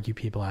I would argue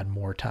people had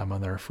more time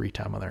on their free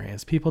time on their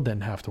hands. People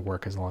didn't have to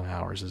work as long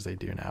hours as they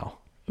do now.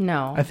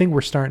 No. I think we're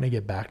starting to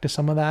get back to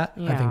some of that.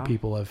 Yeah. I think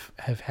people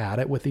have had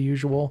it with the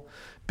usual.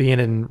 Being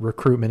in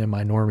recruitment in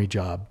my normie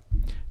job,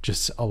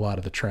 just a lot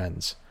of the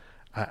trends.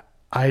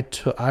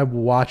 I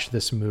watched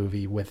this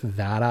movie with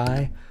that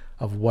eye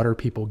of what are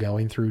people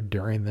going through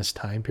during this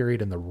time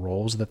period and the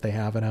roles that they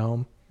have at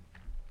home.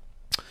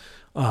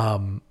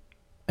 And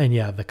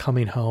yeah, the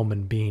coming home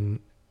and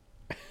being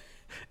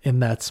in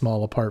that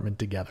small apartment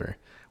together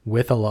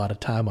with a lot of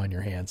time on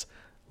your hands.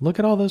 Look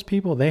at all those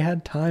people. They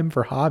had time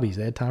for hobbies.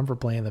 They had time for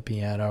playing the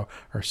piano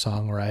or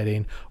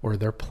songwriting or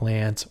their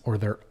plants or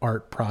their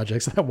art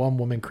projects. That one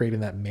woman creating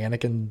that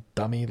mannequin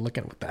dummy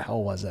looking, what the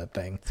hell was that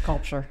thing?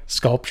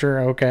 Sculpture.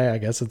 Okay. I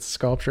guess it's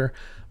sculpture.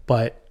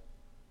 But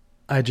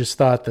I just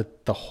thought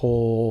that the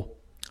whole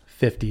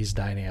 50s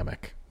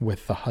dynamic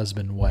with the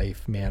husband,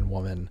 wife, man,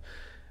 woman,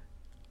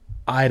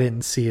 I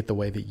didn't see it the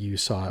way that you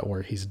saw it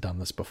where he's done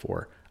this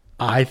before.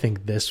 I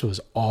think this was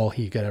all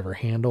he could ever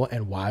handle,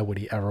 and why would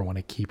he ever want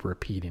to keep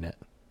repeating it?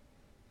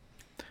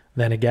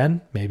 Then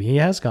again, maybe he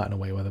has gotten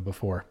away with it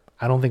before.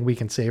 I don't think we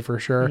can say for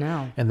sure.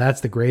 No. And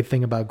that's the great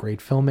thing about great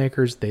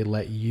filmmakers. They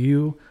let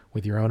you,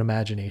 with your own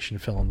imagination,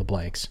 fill in the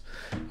blanks,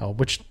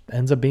 which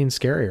ends up being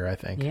scarier, I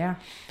think. Yeah.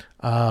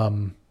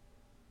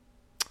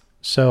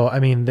 So, I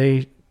mean,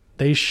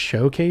 they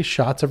showcase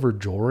shots of her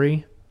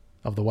jewelry,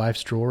 of the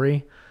wife's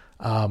jewelry.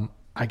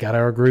 I got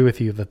to agree with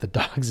you that the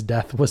dog's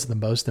death was the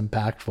most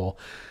impactful.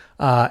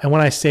 And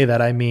when I say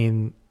that, I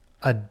mean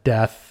a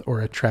death or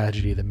a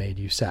tragedy that made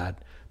you sad.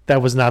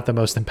 That was not the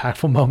most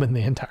impactful moment in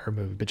the entire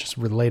movie, but just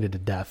related to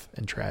death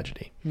and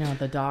tragedy. No,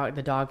 the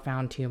dog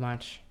found too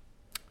much.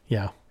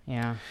 Yeah.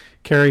 Yeah.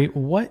 Carrie,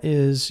 what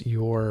is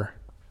your...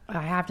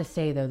 I have to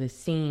say, though, the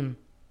scene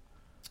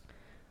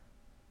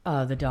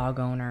of the dog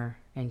owner,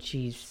 and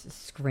she's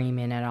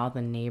screaming at all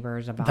the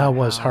neighbors about that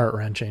was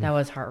heart-wrenching. That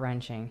was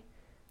heart-wrenching.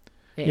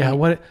 Yeah,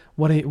 what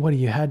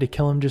you had to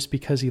kill him just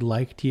because he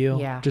liked you?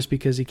 Yeah. Just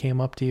because he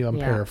came up to you? I'm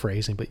Yeah.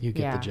 paraphrasing, but you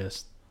get the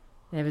gist.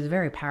 It was a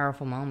very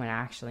powerful moment,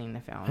 actually, in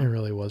the film. It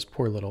really was.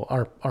 Poor little...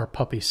 Our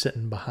puppy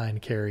sitting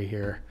behind Carrie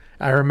here.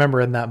 I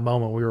remember in that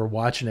moment, we were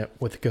watching it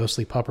with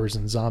ghostly puppers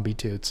and zombie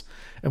toots,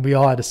 and we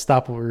all had to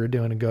stop what we were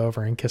doing and go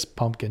over and kiss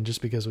Pumpkin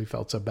just because we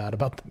felt so bad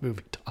about the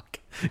movie dog.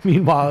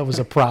 Meanwhile, it was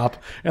a prop,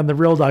 and the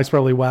real dog's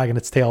probably wagging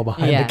its tail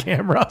behind the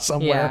camera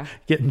somewhere,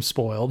 getting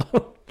spoiled.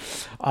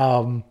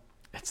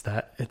 It's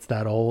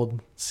that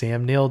old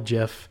Sam Neill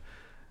gif.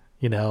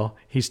 You know,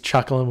 he's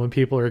chuckling when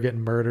people are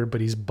getting murdered, but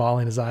he's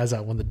bawling his eyes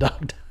out when the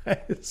dog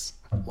dies.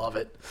 I love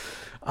it.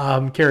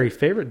 Carrie,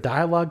 favorite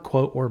dialogue,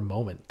 quote, or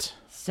moment?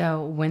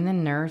 So when the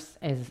nurse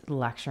is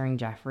lecturing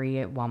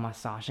Jeffrey while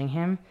massaging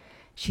him,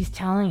 she's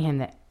telling him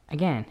that,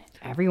 again,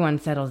 everyone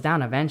settles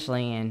down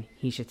eventually and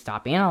he should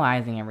stop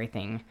analyzing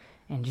everything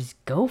and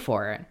just go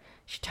for it.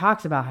 She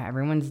talks about how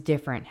everyone's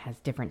different, has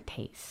different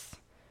tastes.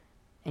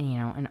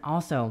 And, and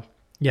also...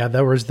 Yeah,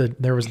 there was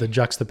the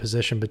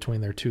juxtaposition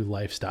between their two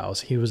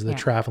lifestyles. He was the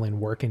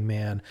traveling working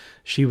man.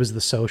 She was the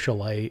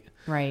socialite.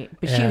 Right.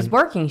 But she was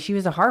working. She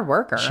was a hard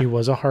worker. She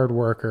was a hard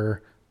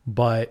worker,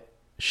 but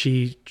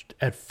she,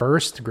 at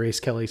first, Grace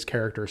Kelly's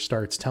character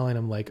starts telling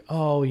him like,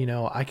 oh,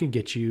 I could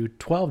get you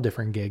 12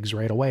 different gigs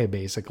right away,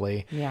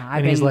 basically. Yeah,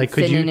 I've been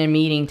sitting in a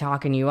meeting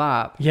talking you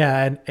up.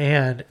 Yeah,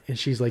 and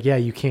she's like, yeah,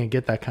 you can't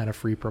get that kind of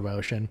free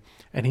promotion.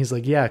 And he's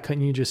like, yeah,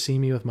 couldn't you just see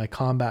me with my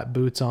combat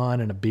boots on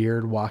and a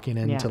beard walking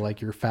into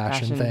like your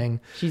fashion thing?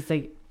 She's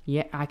like,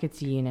 yeah, I could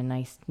see you in a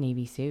nice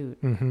navy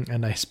suit. Mm-hmm. A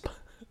nice,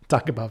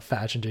 talk about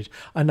fashion change,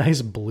 a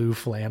nice blue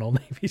flannel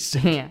navy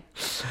suit. Yeah.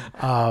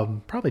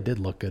 Probably did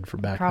look good for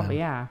back then. Probably,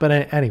 yeah.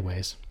 But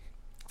anyways.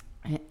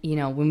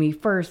 When we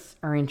first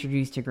are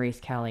introduced to Grace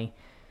Kelly,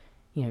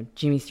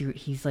 Jimmy Stewart,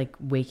 he's like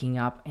waking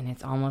up and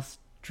it's almost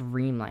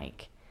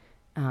dreamlike.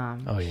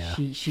 Oh yeah.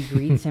 She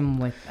greets him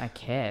with a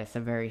kiss, a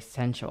very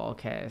sensual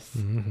kiss.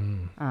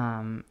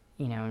 Mm-hmm.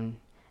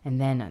 And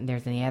then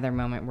there's the other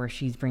moment where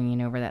she's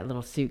bringing over that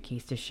little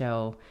suitcase to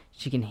show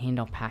she can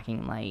handle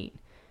packing light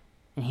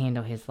and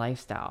handle his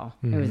lifestyle.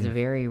 Mm-hmm. It was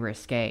very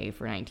risque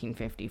for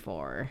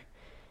 1954.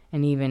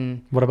 And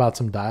even... What about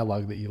some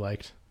dialogue that you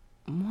liked?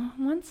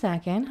 1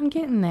 second, I'm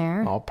getting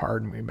there. Oh,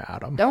 pardon me,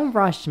 madam. Don't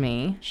rush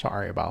me.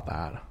 Sorry about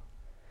that.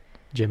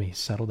 Jimmy,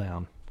 settle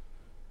down.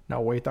 No,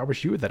 wait, that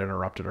was you that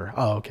interrupted her.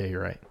 Oh, okay,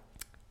 you're right.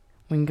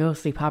 When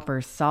Ghostly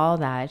Pupper saw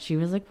that, she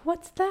was like,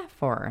 what's that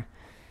for?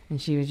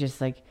 And she was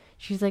just like,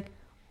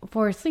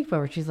 for a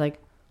sleepover. She's like,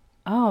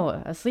 oh,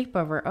 a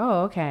sleepover.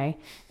 Oh, okay.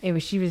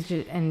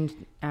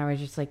 And I was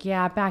just like,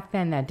 yeah, back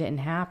then that didn't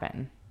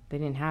happen. They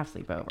didn't have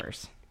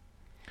sleepovers.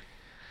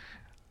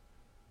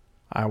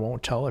 I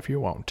won't tell if you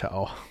won't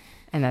tell.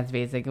 And that's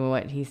basically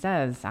what he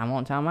says. I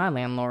won't tell my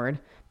landlord.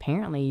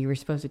 Apparently, you were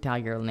supposed to tell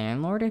your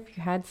landlord if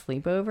you had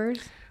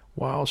sleepovers.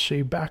 Well,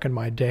 see, back in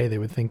my day, they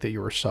would think that you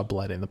were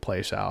subletting the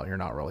place out. You're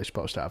not really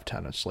supposed to have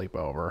tenants sleep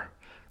over.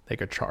 They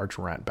could charge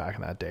rent back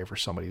in that day for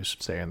somebody who's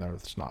staying there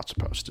that's not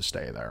supposed to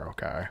stay there,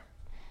 okay?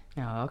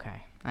 Oh,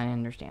 okay. I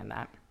understand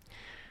that.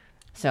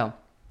 So,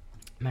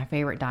 my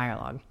favorite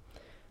dialogue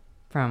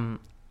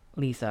from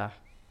Lisa.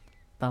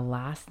 The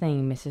last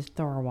thing Mrs.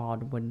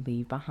 Thorwald would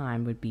leave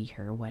behind would be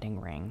her wedding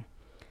ring.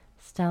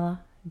 Stella,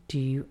 do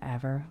you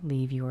ever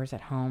leave yours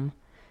at home?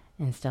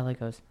 And Stella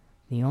goes,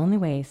 the only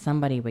way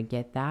somebody would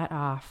get that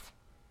off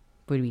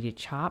would be to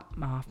chop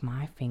off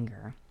my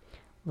finger.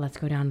 Let's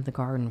go down to the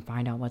garden and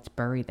find out what's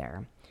buried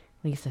there.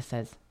 Lisa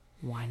says,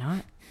 why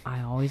not?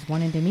 I always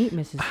wanted to meet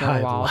Mrs.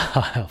 Thorwald.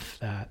 I love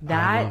that.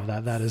 I love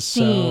that. That is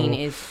scene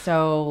is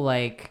so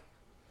like...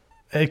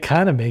 It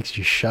kind of makes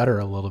you shudder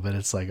a little bit.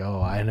 It's like,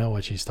 oh, I know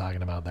what she's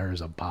talking about.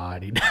 There's a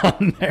body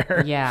down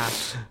there. Yeah.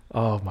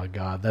 Oh my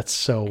God. That's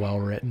so well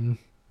written.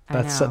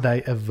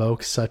 That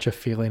evokes such a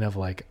feeling of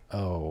like,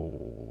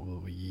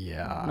 oh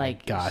yeah,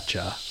 like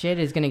gotcha. Shit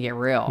is gonna get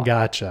real.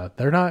 Gotcha.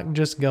 They're not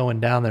just going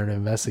down there to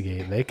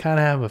investigate. They kind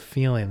of have a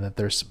feeling that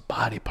there's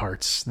body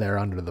parts there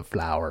under the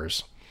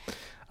flowers.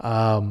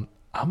 I'm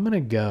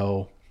gonna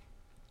go.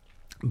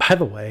 By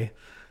the way,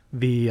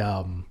 the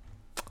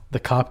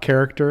cop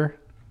character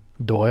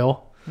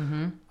Doyle.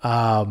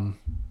 I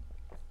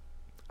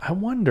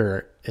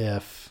wonder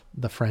if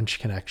the French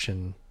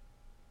Connection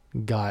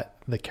got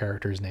the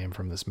character's name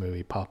from this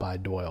movie,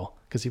 Popeye Doyle,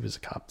 because he was a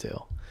cop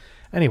too.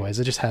 Anyways,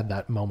 I just had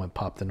that moment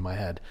popped into my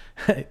head.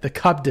 The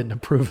cop didn't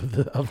approve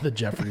of the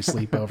Jeffrey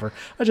sleepover.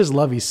 I just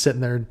love he's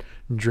sitting there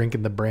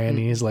drinking the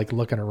brandy. He's like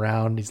looking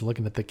around. He's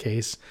looking at the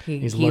case.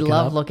 He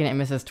loved looking at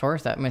Miss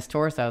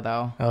Torso,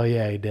 though. Oh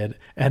yeah, he did.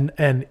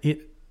 And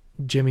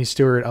Jimmy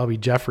Stewart, Albie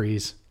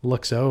Jeffries,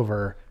 looks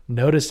over,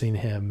 noticing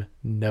the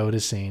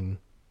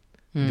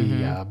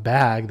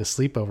bag, the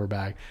sleepover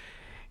bag.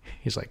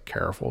 He's like,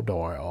 "Careful,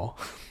 Doyle."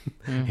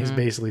 He's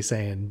basically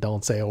saying,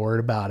 "Don't say a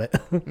word about it."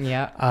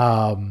 Yeah.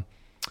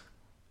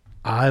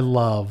 I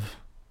love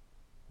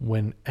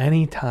when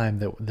any time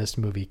that this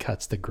movie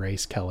cuts to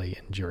Grace Kelly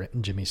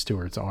in Jimmy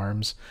Stewart's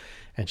arms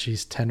and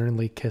she's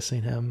tenderly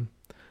kissing him,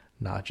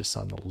 not just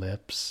on the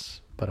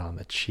lips, but on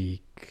the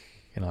cheek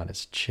and on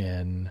his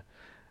chin.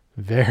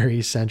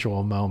 Very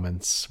sensual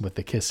moments with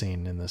the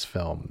kissing in this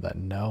film that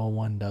no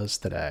one does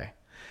today.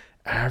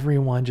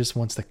 Everyone just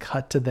wants to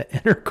cut to the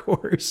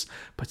intercourse,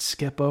 but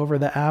skip over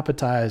the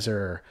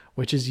appetizer,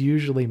 which is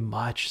usually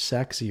much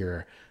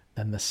sexier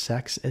than the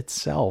sex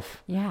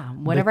itself. Yeah.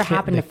 Whatever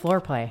happened to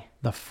foreplay?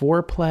 The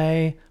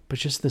foreplay, but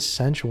just the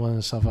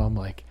sensualness of them.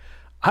 Like,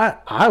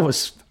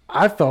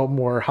 I felt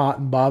more hot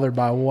and bothered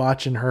by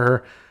watching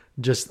her,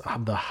 just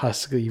the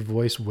husky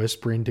voice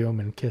whispering to him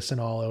and kissing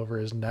all over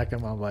his neck.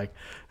 And I'm like,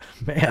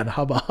 man,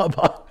 hubba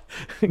hubba,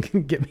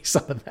 get me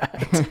some of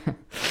that.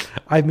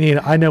 I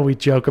mean, I know we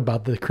joke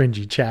about the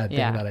cringy Chad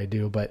thing that I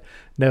do, but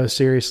no,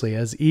 seriously,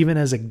 even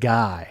as a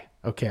guy,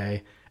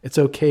 okay, it's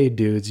okay,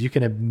 dudes. You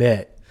can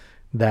admit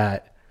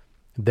that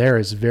there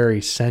is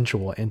very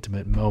sensual,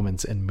 intimate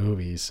moments in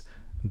movies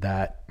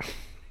that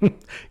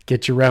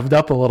get you revved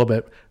up a little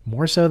bit,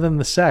 more so than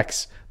the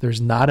sex. There's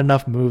not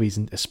enough movies,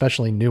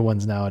 especially new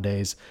ones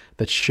nowadays,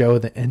 that show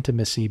the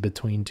intimacy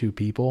between two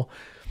people.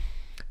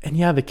 And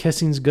yeah, the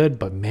kissing's good,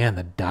 but man,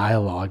 the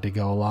dialogue to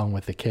go along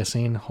with the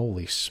kissing,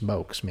 holy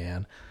smokes,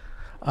 man.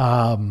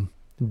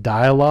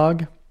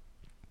 Dialogue,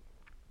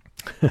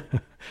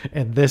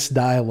 and this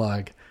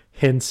dialogue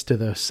hints to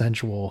those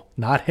sensual,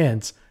 not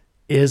hints,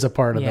 is a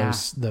part of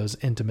those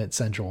intimate,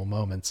 sensual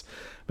moments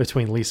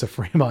between Lisa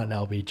Fremont and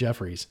Albie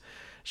Jeffries.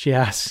 She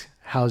asks,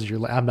 "How's your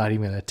leg?" I'm not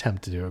even going to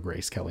attempt to do a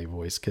Grace Kelly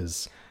voice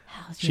because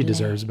she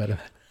deserves better.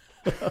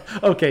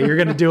 Okay, you're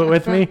going to do it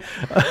with me?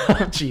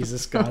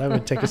 Jesus God, I'm going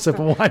to take a sip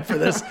of wine for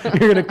this.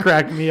 You're going to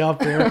crack me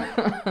up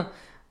here.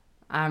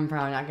 I'm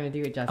probably not going to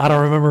do it justice. I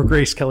don't remember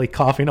Grace Kelly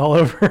coughing all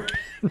over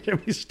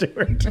Jimmy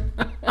Stewart.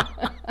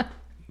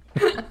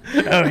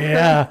 Oh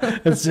yeah,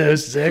 it's so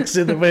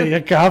sexy the way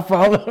you cough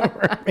all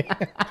over me.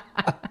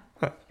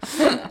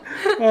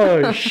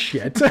 Oh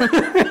shit. Now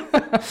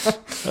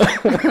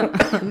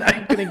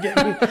you're gonna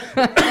get me.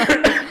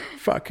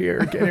 Fuck you,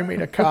 you're getting me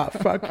to cough.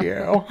 Fuck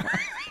you.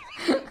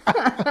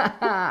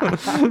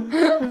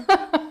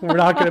 We're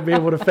not gonna be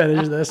able to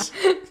finish this.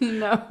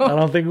 No. I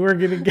don't think we're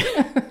gonna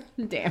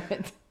get. Damn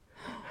it.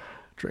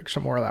 Drink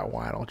some more of that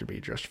wine, it'll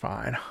be just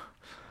fine.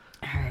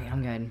 All right,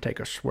 I'm good. Take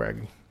a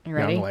swig. You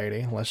ready? Young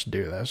lady, let's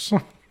do this.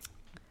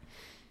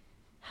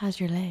 How's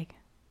your leg?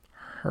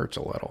 Hurts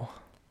a little.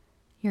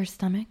 Your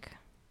stomach?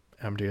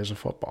 Empty as a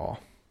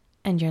football.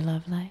 And your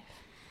love life?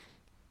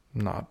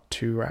 Not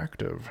too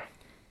active.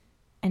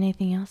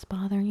 Anything else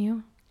bothering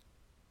you?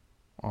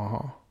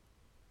 Uh-huh.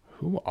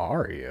 Who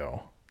are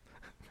you?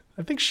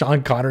 I think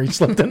Sean Connery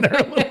slipped in there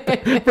a little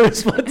bit for a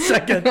split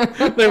second.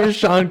 There was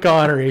Sean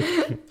Connery.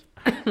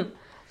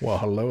 Well,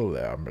 hello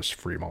there, Miss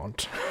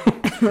Fremont.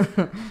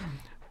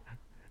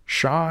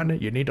 Sean,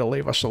 you need to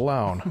leave us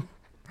alone.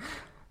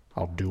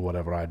 I'll do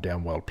whatever I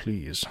damn well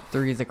please.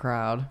 Three's a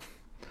crowd.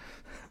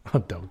 Oh,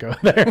 don't go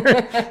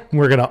there.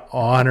 We're going to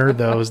honor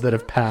those that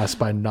have passed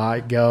by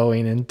not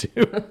going into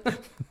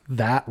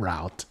that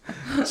route.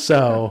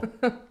 So,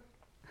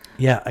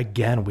 yeah,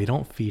 again, we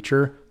don't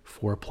feature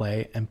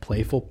foreplay and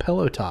playful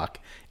pillow talk.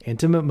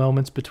 Intimate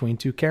moments between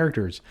two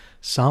characters.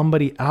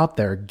 Somebody out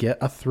there get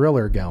a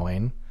thriller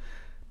going.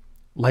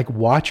 Like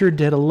Watcher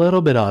did a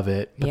little bit of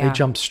it, but they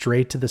jumped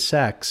straight to the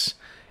sex.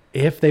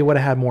 If they would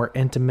have had more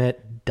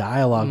intimate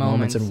dialogue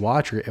moments in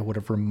Watcher, it would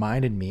have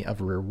reminded me of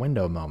Rear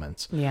Window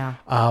moments. Yeah.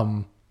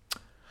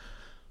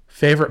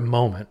 Favorite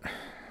moment,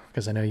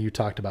 because I know you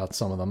talked about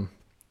some of them.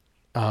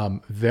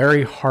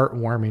 Very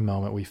heartwarming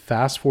moment. We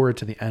fast forward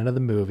to the end of the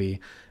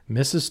movie.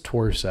 Mrs.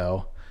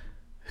 Torso,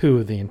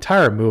 who the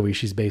entire movie,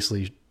 she's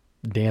basically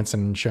dancing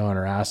and showing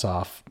her ass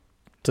off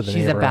to the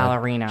neighborhood. She's a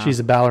ballerina. She's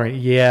a ballerina.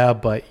 Yeah,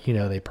 but you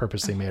know, they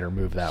purposely made her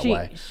move that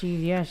way.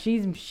 She's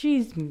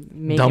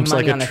making Dumps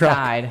money like a on the truck.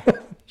 side.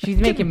 She's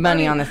making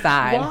money on the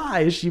side.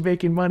 Why is she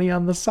making money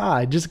on the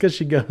side? Just because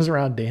she goes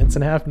around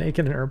dancing half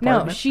naked in her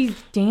apartment? No, she's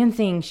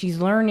dancing. She's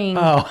learning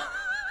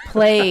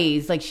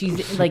plays. Like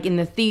she's like in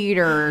the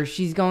theater.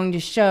 She's going to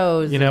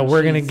shows. You know,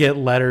 we're going to get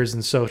letters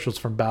and socials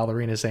from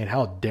ballerinas saying,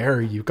 "How dare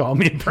you call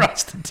me a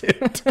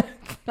prostitute?"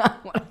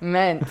 not what I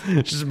meant.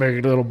 Just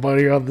making a little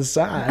money on the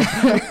side.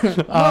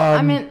 Well,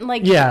 I meant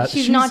like, yeah,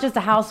 she's not just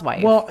a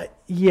housewife. Well,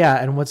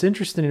 yeah, and what's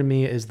interesting to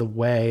me is the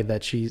way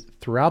that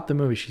throughout the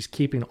movie, she's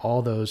keeping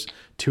all those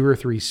 2 or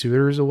 3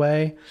 suitors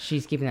away.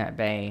 She's keeping that at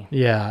bay.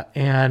 Yeah,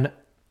 and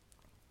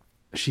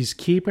she's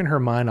keeping her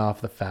mind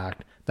off the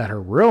fact that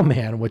her real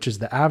man, which is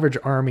the average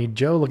army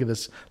Joe, look at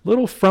this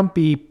little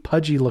frumpy,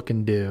 pudgy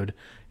looking dude.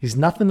 He's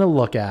nothing to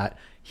look at.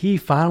 He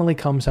finally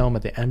comes home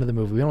at the end of the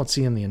movie. We don't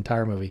see him the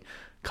entire movie.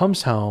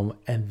 Comes home,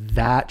 and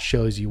that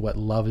shows you what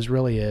love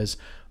really is.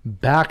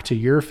 Back to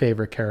your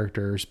favorite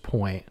character's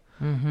point.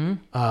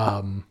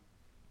 Mm-hmm.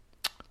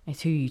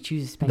 It's who you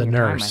choose to spend your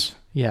time with. The nurse.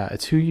 Yeah,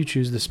 it's who you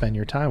choose to spend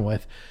your time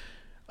with.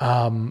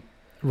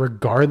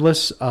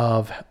 Regardless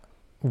of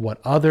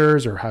what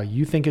others or how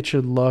you think it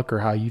should look or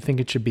how you think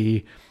it should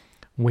be,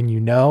 when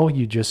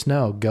you just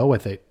know. Go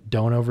with it.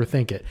 Don't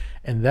overthink it.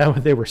 And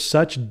that they were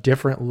such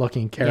different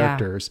looking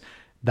characters. Yeah.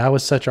 That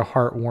was such a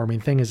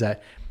heartwarming thing, is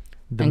that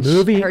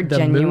her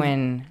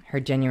genuine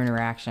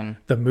reaction.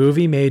 The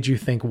movie made you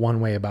think one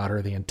way about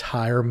her the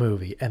entire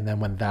movie. And then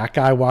when that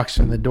guy walks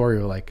in the door,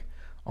 you're like,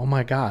 oh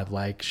my God,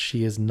 like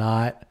she is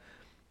not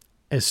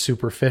as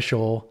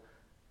superficial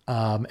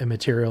and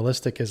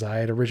materialistic as I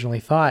had originally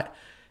thought.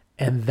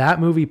 And that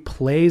movie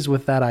plays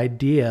with that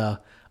idea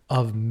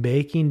of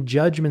making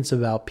judgments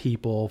about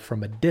people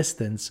from a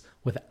distance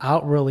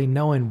without really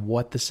knowing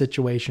what the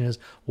situation is,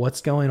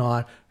 what's going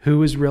on,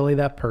 who is really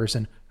that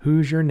person,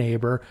 who's your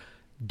neighbor.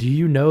 Do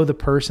you know the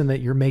person that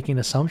you're making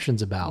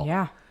assumptions about?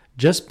 Yeah.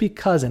 Just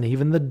because, and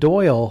even the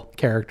Doyle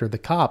character, the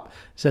cop,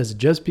 says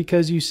just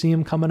because you see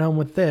him coming home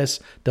with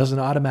this doesn't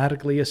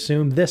automatically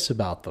assume this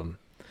about them.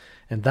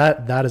 And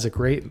that is a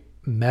great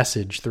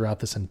message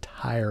throughout this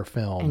entire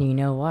film. And you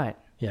know what?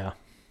 Yeah.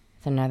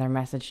 It's another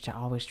message to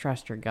always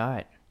trust your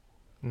gut.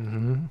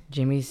 Mm-hmm.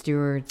 Jimmy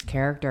Stewart's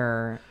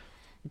character,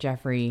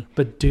 Jeffrey.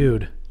 But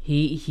dude.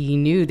 He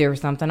knew there was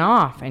something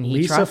off, and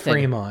he trusted. Lisa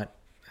Fremont.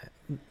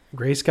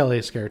 Grace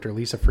Kelly's character,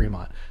 Lisa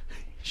Fremont.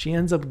 She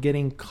ends up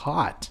getting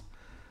caught.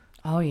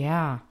 Oh,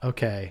 yeah.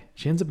 Okay.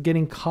 She ends up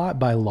getting caught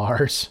by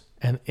Lars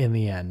and in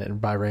the end,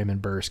 and by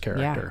Raymond Burr's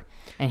character.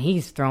 Yeah. And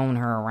he's throwing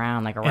her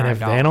around like a rag doll. And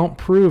if they don't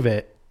prove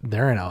it,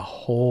 they're in a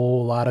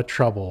whole lot of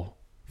trouble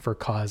for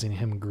causing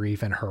him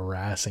grief and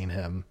harassing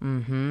him.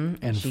 Mm-hmm.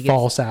 And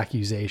false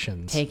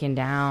accusations. Taken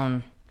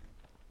down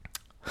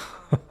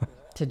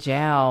to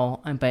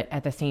jail. But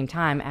at the same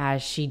time,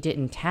 as she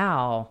didn't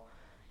tell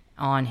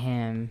on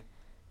him,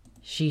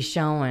 she's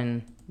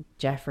showing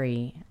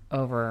Jeffrey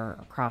over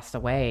across the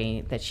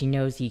way that she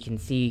knows he can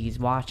see, he's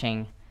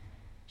watching.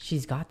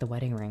 She's got the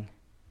wedding ring,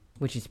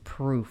 which is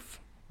proof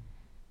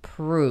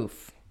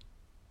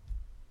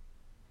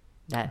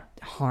that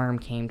harm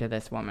came to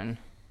this woman.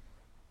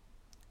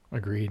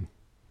 Agreed.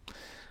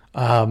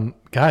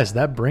 Guys,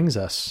 that brings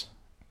us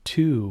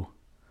to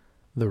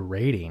the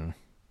rating.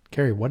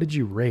 Carrie, what did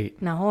you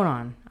rate? Now, hold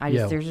on.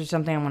 There's just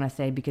something I want to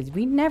say, because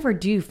we never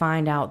do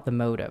find out the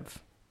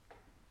motive.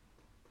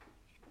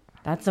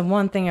 That's the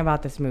one thing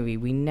about this movie.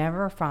 We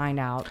never find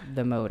out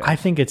the motive. I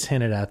think it's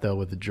hinted at, though,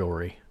 with the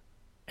jewelry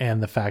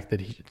and the fact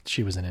that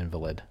she was an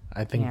invalid.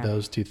 I think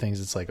those two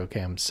things, it's like,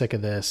 okay, I'm sick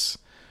of this,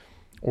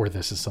 or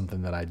this is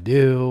something that I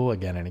do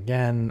again and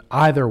again.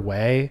 Either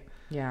way,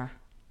 yeah,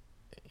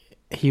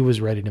 he was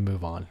ready to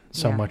move on,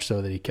 so much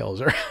so that he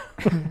kills her.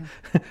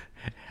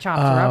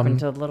 Chops her up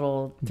into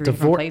little 3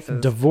 different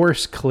places.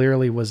 Divorce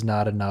clearly was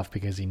not enough,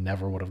 because he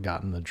never would have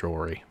gotten the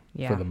jewelry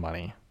for the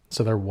money.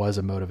 So there was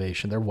a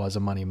motivation. There was a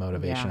money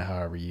motivation,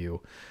 however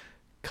you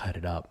cut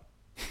it up,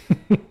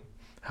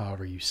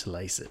 however you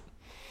slice it.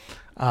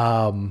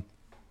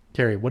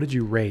 Carrie, what did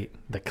you rate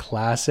the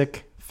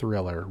classic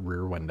thriller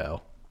Rear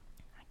Window?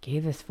 I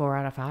gave this 4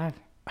 out of 5.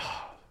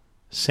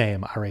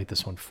 Same. I rate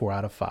this one 4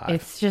 out of 5.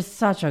 It's just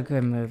such a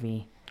good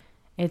movie.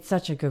 It's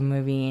such a good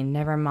movie, and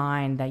never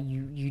mind that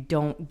you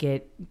don't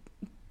get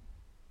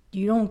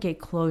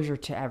closure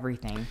to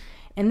everything,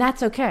 and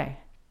that's okay.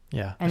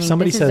 Yeah. I mean,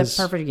 this is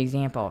a perfect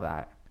example of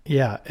that.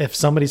 Yeah. If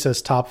somebody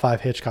says top 5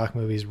 Hitchcock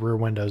movies, Rear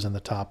Window's in the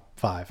top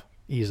 5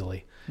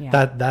 easily.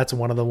 Yeah. That's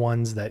one of the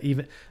ones that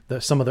even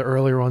some of the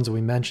earlier ones that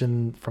we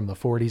mentioned from the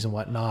 40s and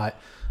whatnot,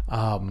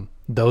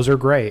 those are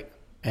great.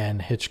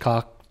 And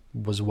Hitchcock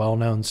was well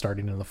known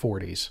starting in the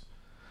 40s.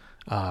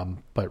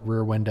 But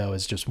Rear Window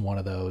is just one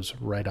of those,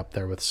 right up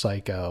there with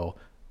Psycho,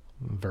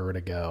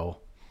 Vertigo,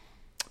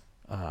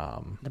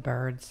 The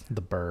Birds,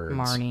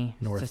 Marnie,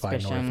 North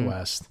Suspicion. by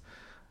Northwest.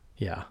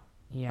 Yeah.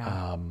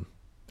 Yeah.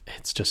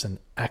 It's just an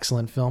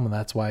excellent film, and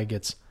that's why it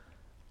gets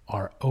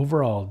our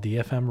overall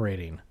DFM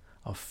rating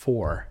of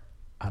 4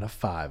 out of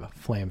 5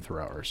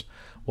 flamethrowers.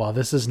 While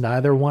this is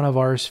neither one of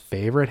ours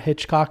favorite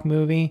Hitchcock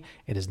movie,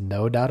 it is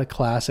no doubt a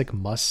classic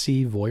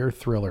must-see voyeur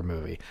thriller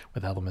movie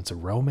with elements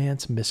of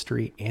romance,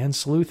 mystery, and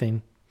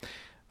sleuthing.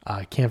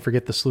 I can't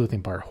forget the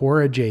sleuthing part.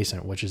 Horror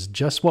adjacent, which is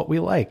just what we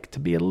like, to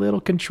be a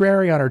little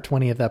contrary on our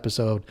 20th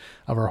episode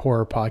of our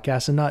horror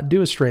podcast and not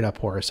do a straight up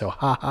horror. So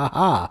ha ha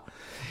ha.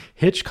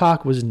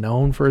 Hitchcock was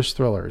known for his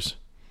thrillers.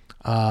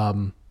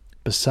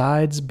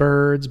 Besides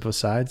Birds,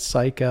 besides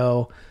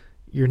Psycho,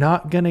 you're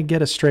not going to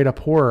get a straight up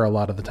horror a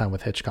lot of the time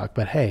with Hitchcock,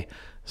 but hey,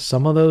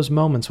 some of those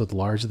moments with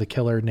Lars the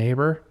Killer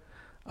Neighbor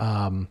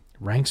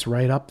ranks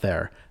right up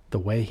there. The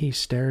way he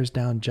stares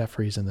down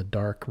Jeffries in the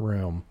dark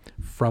room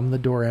from the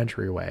door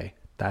entryway,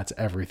 that's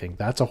everything.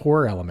 That's a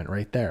horror element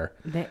right there.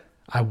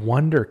 I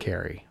wonder,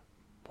 Carrie,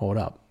 hold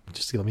up.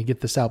 Just let me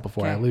get this out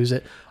before I lose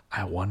it.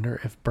 I wonder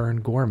if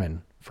Bern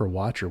Gorman for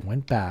Watcher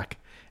went back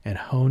and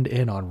honed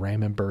in on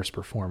Raymond Burr's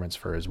performance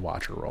for his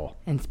Watcher role.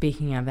 And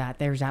speaking of that,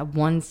 there's that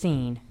one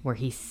scene where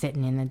he's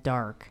sitting in the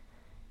dark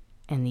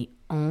and the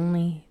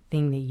only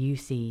thing that you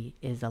see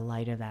is the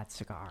light of that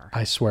cigar.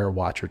 I swear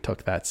Watcher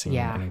took that scene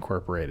and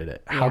incorporated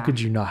it. How could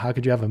you not? How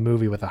could you have a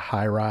movie with a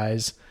high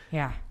rise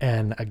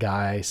and a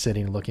guy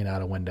sitting looking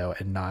out a window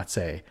and not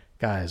say,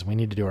 guys, we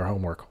need to do our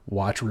homework.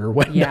 Watch Rear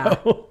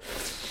Window.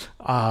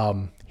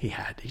 He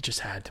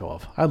just had to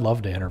have. I'd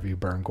love to interview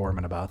Bern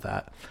Gorman about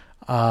that.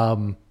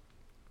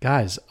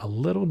 Guys, a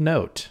little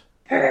note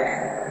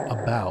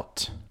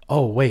about,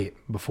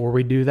 before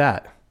we do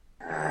that,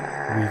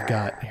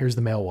 here's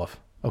the Male Wolf.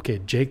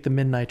 Okay, Jake the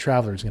Midnight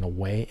Traveler is going to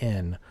weigh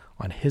in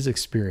on his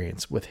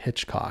experience with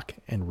Hitchcock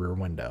and Rear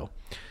Window.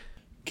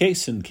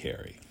 Case and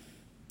Carrie.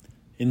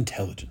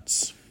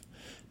 Intelligence.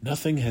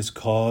 Nothing has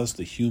caused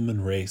the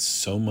human race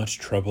so much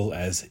trouble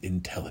as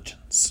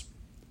intelligence.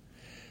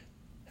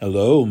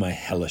 Hello, my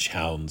hellish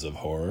hounds of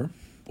horror.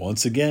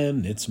 Once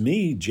again, it's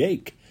me,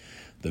 Jake,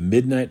 the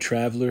Midnight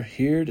Traveler,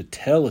 here to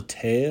tell a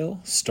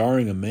tale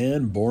starring a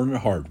man born in a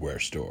hardware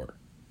store.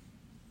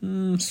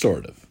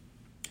 Sort of.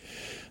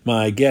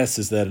 My guess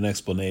is that an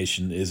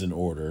explanation is in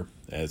order,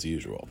 as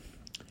usual.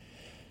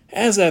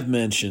 As I've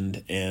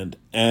mentioned, and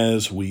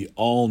as we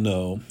all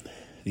know,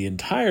 the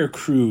entire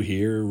crew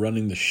here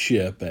running the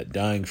ship at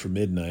Dying for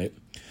Midnight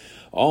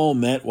all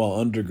met while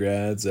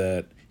undergrads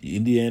at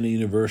Indiana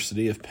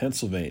University of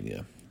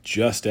Pennsylvania,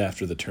 just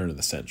after the turn of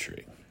the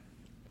century.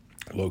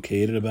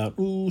 Located about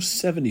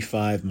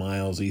 75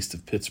 miles east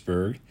of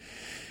Pittsburgh,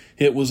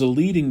 it was a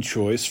leading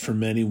choice for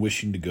many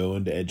wishing to go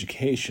into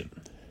education.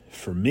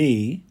 For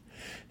me,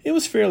 it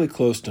was fairly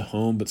close to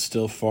home, but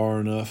still far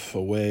enough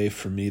away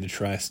for me to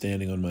try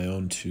standing on my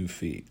own 2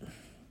 feet.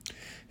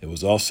 It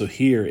was also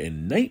here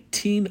in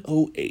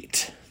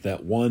 1908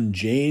 that one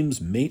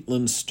James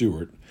Maitland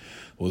Stewart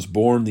was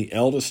born, the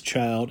eldest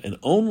child and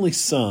only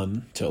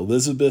son to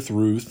Elizabeth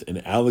Ruth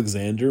and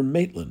Alexander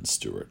Maitland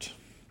Stewart.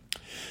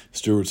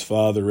 Stewart's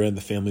father ran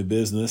the family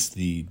business,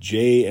 the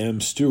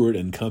J.M. Stewart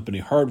and Company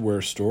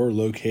hardware store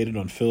located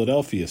on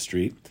Philadelphia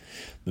Street,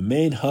 the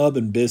main hub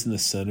and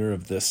business center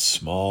of this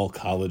small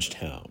college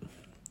town.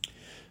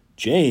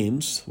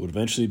 James would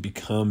eventually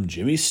become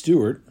Jimmy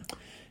Stewart,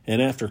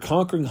 and after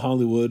conquering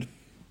Hollywood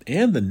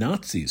and the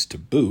Nazis to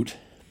boot,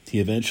 he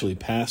eventually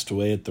passed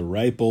away at the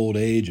ripe old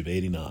age of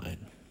 89.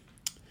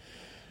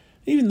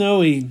 Even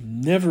though he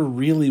never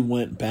really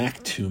went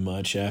back too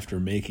much after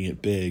making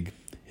it big,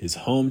 his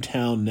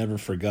hometown never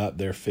forgot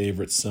their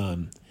favorite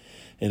son,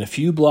 and a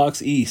few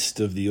blocks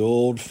east of the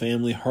old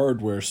family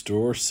hardware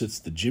store sits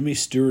the Jimmy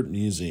Stewart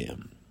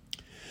Museum.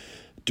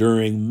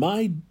 During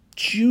my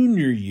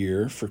junior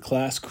year, for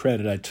class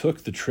credit, I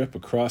took the trip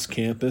across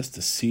campus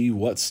to see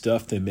what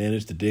stuff they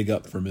managed to dig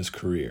up from his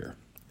career.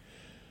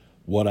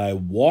 What I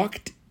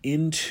walked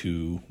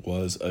into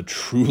was a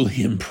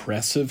truly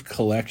impressive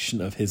collection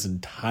of his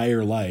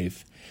entire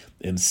life,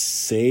 and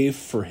save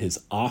for his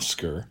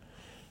Oscar,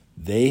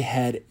 they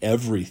had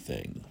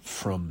everything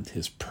from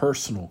his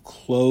personal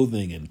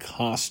clothing and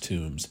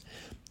costumes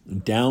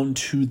down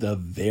to the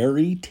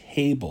very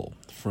table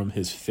from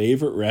his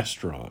favorite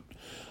restaurant,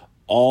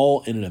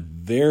 all in a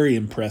very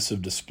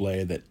impressive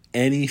display that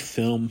any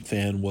film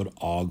fan would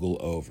ogle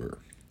over.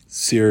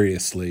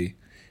 Seriously,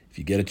 if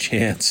you get a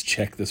chance,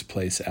 check this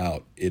place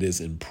out. It is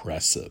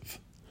impressive.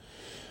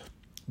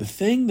 The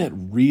thing that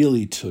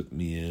really took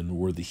me in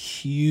were the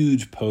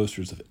huge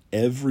posters of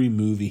every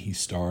movie he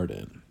starred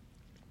in.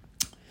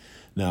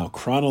 Now,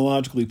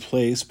 chronologically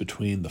placed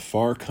between The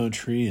Far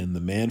Country and The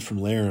Man from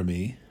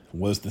Laramie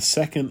was the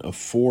second of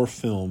 4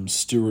 films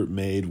Stewart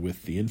made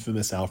with the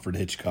infamous Alfred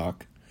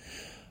Hitchcock,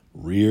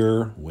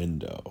 Rear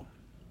Window.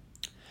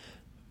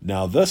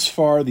 Now, thus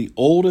far, the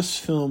oldest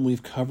film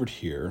we've covered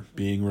here,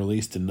 being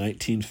released in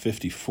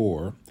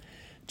 1954,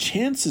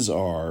 chances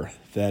are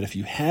that if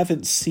you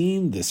haven't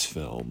seen this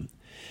film,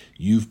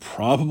 you've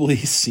probably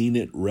seen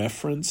it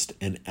referenced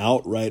and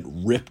outright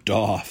ripped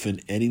off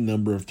in any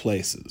number of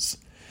places.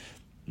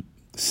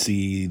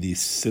 See The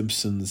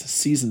Simpsons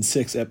Season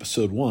 6,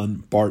 Episode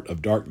 1, Bart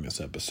of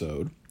Darkness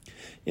episode,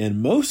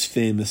 and most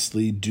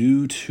famously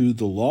due to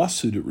the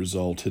lawsuit it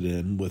resulted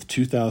in with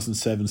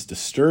 2007's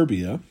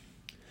Disturbia,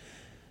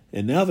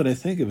 and now that I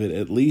think of it,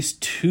 at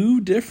least 2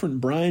 different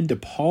Brian De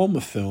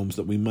Palma films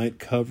that we might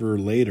cover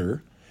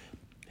later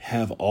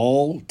have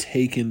all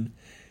taken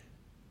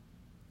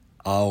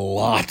a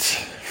lot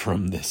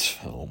from this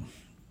film.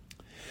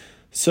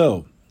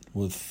 So,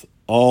 with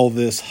all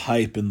this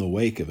hype in the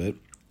wake of it,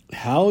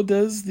 how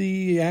does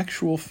the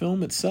actual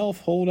film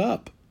itself hold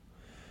up?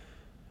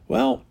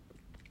 Well,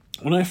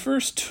 when I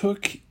first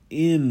took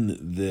in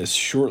this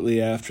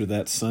shortly after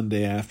that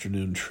Sunday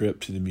afternoon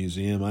trip to the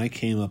museum, I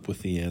came up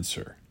with the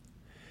answer.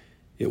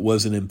 It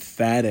was an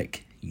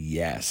emphatic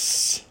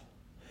yes.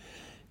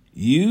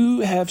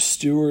 You have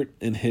Stewart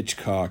and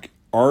Hitchcock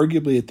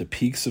arguably at the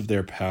peaks of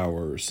their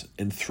powers,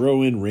 and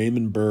throw in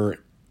Raymond Burr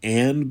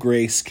and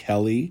Grace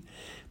Kelly,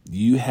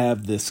 you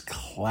have this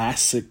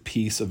classic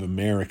piece of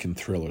American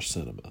thriller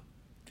cinema.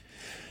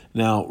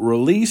 Now,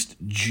 released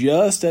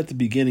just at the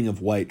beginning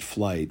of White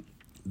Flight,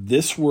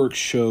 this work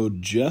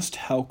showed just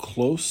how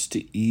close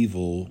to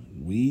evil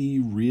we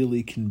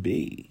really can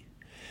be.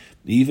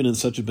 Even in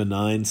such a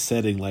benign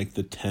setting like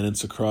the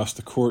tenants across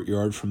the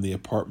courtyard from the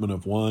apartment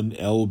of one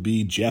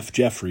L.B. Jeff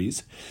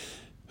Jeffries,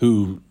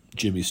 who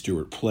Jimmy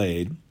Stewart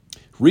played,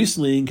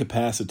 recently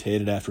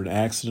incapacitated after an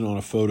accident on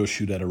a photo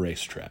shoot at a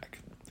racetrack.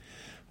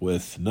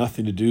 With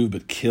nothing to do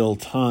but kill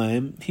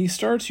time, he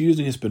starts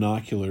using his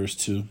binoculars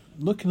to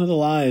look into the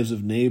lives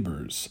of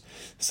neighbors,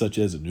 such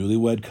as a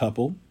newlywed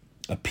couple,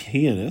 a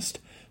pianist,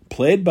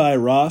 played by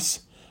Ross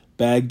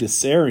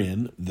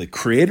Bagdasarian, the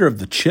creator of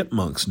the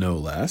Chipmunks, no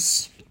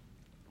less,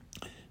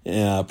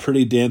 a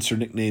pretty dancer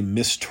nicknamed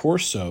Miss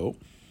Torso,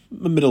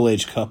 a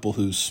middle-aged couple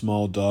whose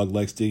small dog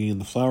likes digging in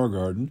the flower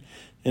garden,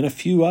 and a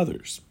few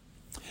others.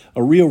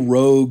 A real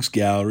rogues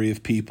gallery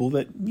of people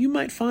that you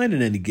might find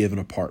in any given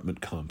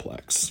apartment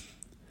complex.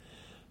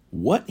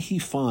 What he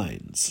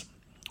finds,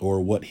 or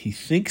what he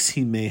thinks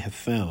he may have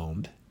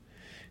found,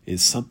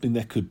 is something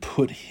that could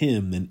put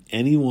him and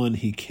anyone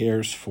he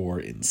cares for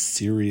in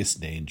serious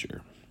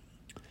danger.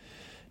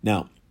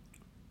 Now,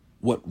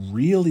 what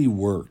really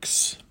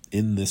works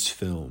in this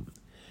film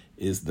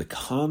is the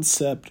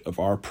concept of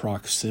our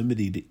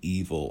proximity to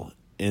evil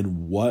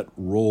and what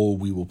role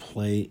we will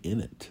play in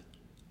it.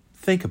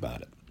 Think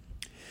about it.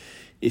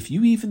 If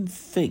you even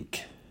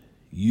think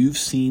you've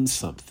seen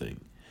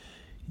something,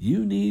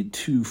 you need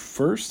to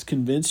first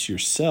convince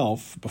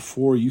yourself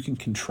before you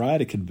can try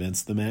to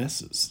convince the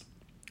masses.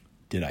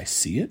 Did I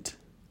see it?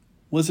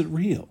 Was it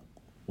real?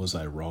 Was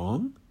I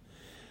wrong?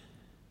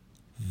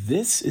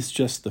 This is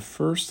just the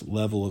first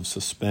level of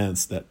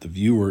suspense that the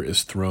viewer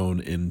is thrown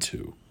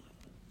into.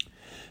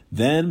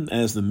 Then,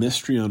 as the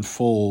mystery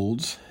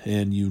unfolds,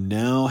 and you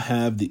now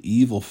have the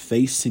evil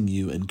facing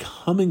you and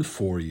coming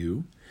for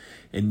you,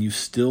 and you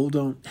still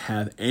don't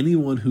have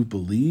anyone who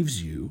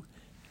believes you,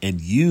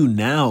 and you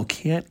now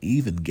can't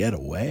even get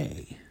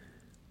away.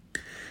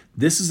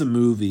 This is a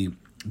movie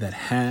that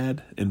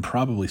had, and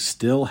probably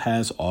still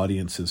has,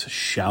 audiences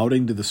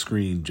shouting to the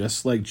screen,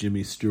 just like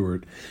Jimmy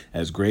Stewart,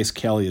 as Grace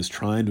Kelly is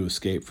trying to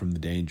escape from the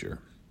danger.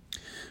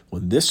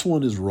 When this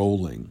one is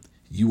rolling,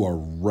 you are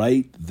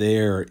right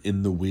there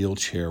in the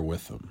wheelchair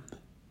with him.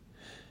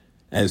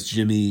 As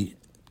Jimmy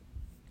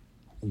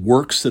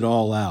works it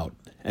all out,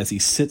 as he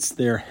sits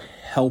there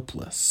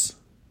helpless.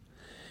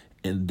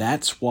 And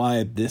that's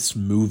why this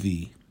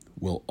movie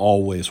will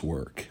always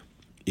work.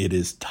 It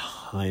is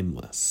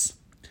timeless.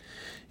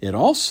 It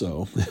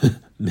also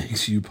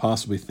makes you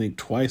possibly think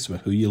twice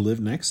about who you live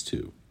next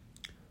to.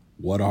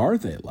 What are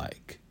they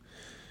like?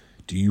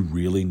 Do you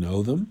really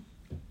know them?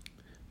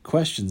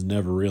 Questions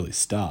never really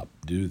stop,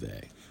 do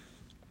they?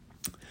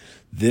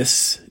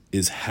 This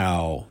is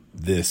how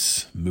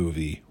this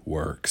movie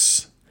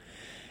works.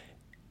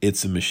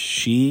 It's a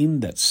machine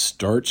that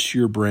starts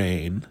your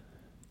brain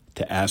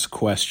to ask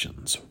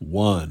questions,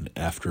 one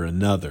after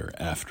another,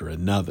 after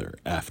another,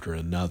 after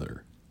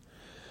another.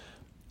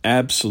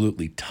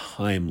 Absolutely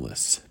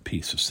timeless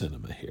piece of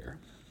cinema here.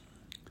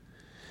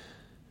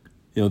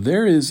 You know,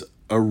 there is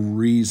a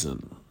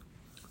reason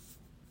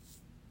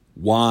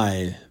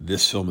why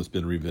this film has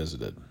been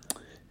revisited.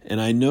 And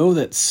I know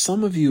that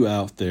some of you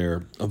out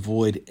there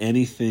avoid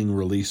anything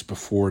released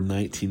before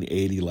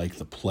 1980 like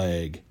The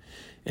Plague.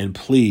 And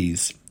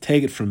please,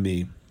 take it from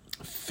me,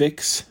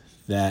 fix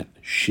that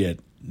shit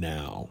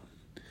now.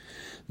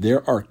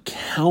 There are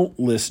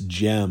countless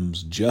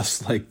gems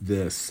just like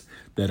this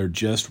that are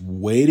just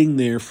waiting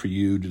there for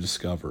you to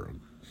discover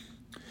them.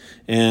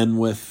 And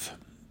with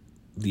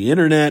the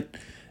internet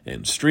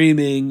and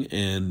streaming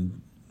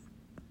and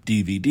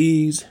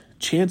DVDs,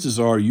 chances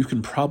are you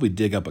can probably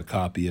dig up a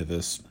copy of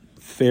this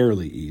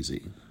fairly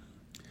easy.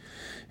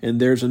 And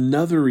there's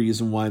another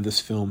reason why this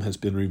film has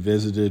been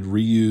revisited,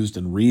 reused,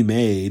 and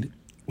remade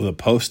with a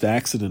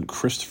post-accident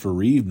Christopher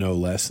Reeve, no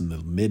less, in the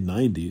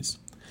mid-90s.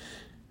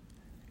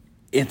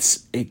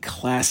 It's a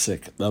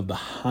classic of the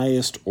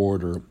highest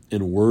order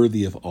and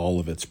worthy of all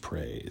of its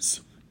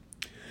praise.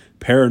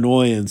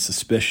 Paranoia and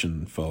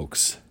suspicion,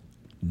 folks,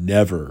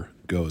 never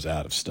goes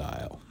out of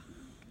style.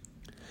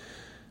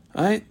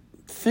 I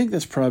think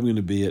that's probably going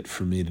to be it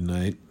for me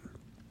tonight.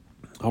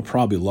 I'll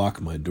probably lock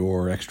my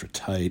door extra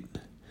tight.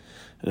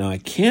 Now, I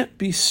can't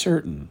be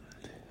certain,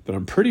 but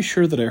I'm pretty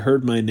sure that I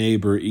heard my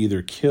neighbor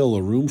either kill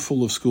a room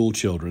full of school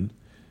children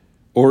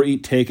or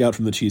eat takeout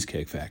from the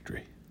Cheesecake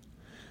Factory.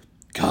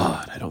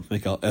 God, I don't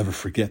think I'll ever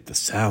forget the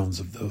sounds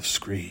of those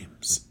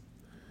screams.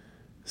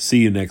 See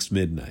you next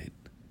midnight,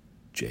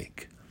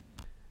 Jake.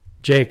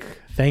 Jake,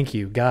 thank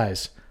you.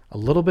 Guys, a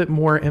little bit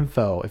more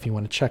info if you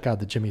want to check out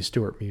the Jimmy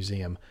Stewart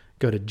Museum.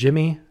 go to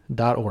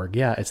jimmy.org.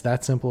 Yeah, it's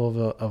that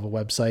simple of a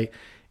website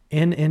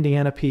in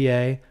Indiana,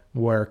 PA,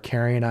 where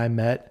Carrie and I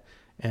met.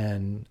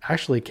 And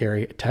actually,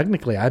 Carrie,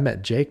 technically, I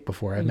met Jake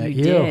before I met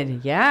you. You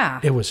did,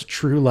 yeah. It was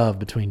true love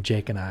between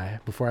Jake and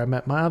I before I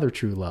met my other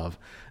true love.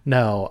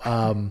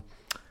 No,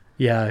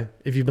 yeah,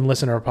 if you've been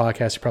listening to our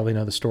podcast, you probably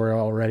know the story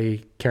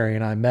already. Carrie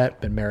and I met,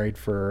 been married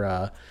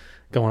for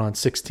going on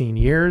 16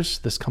 years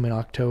this coming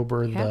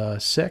October the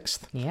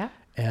 6th. Yeah.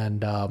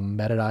 And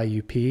met at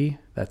IUP.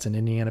 That's in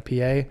Indiana,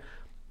 PA.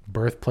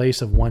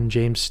 Birthplace of one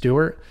James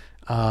Stewart.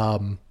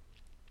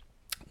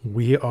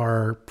 We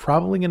are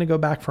probably going to go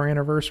back for our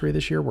anniversary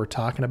this year. We're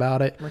talking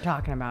about it.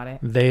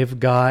 They've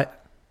got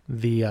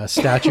the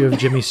statue of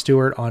Jimmy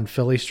Stewart on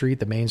Philly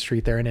Street, the main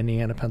street there in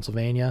Indiana,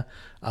 Pennsylvania.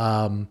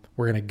 We're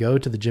going to go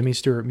to the Jimmy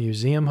Stewart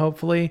Museum,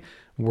 hopefully.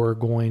 We're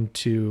going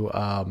to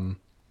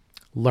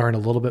learn a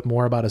little bit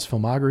more about his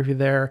filmography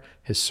there,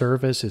 his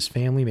service, his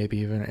family, maybe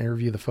even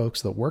interview the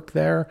folks that work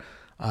there.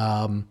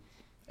 And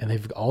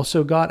they've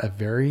also got a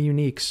very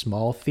unique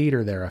small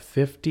theater there, a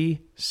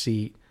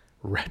 50-seat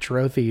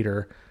retro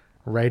theater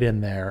right in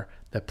there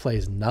that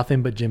plays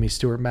nothing but Jimmy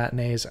Stewart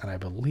matinees. And I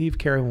believe,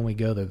 Carrie, when we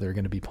go there, they're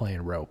going to be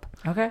playing Rope.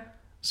 Okay.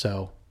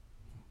 So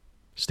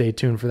stay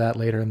tuned for that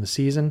later in the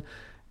season.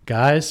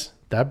 Guys,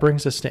 that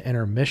brings us to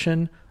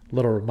intermission.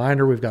 Little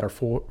reminder, we've got our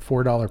 $4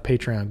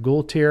 Patreon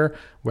Ghoul tier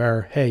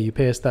where, hey, you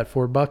pay us that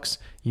 $4,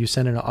 you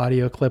send in an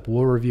audio clip,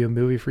 we'll review a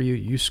movie for you.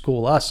 You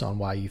school us on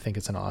why you think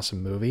it's an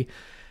awesome movie.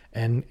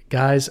 And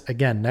guys,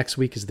 again, next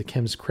week is the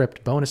Kim's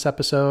Crypt bonus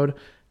episode.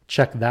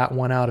 Check that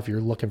one out if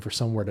you're looking for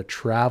somewhere to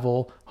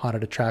travel,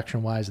 haunted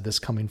attraction-wise, this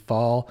coming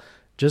fall.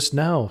 Just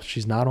know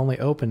she's not only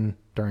open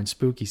during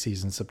spooky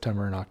season,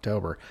 September and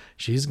October.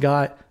 She's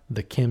got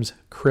the Kim's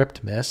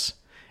Crypt Miss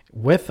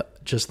with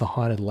just the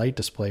haunted light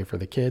display for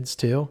the kids,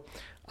 too.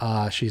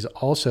 She's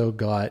also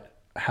got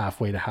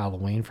Halfway to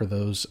Halloween for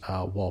those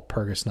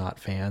Walpurgis Knot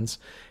fans.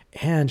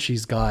 And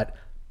she's got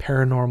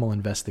Paranormal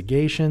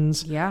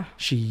Investigations. Yeah.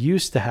 She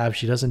used to have,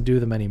 she doesn't do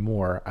them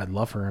anymore. I'd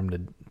love for him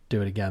to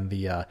do it again.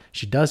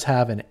 She does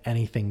have an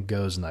Anything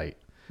Goes night.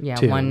 Yeah,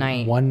 too.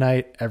 one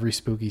night every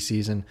spooky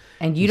season.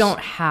 And you don't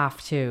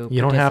have to.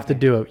 You don't have to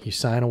do it. You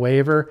sign a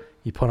waiver,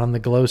 you put on the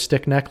glow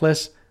stick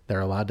necklace, they're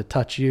allowed to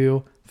touch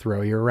you,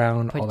 throw you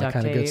around, all that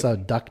kind of good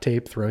stuff. Duct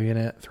tape, throw you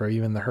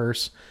in the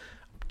hearse.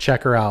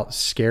 Check her out.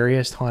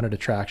 Scariest haunted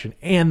attraction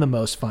and the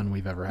most fun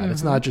we've ever had. Mm-hmm.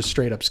 It's not just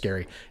straight up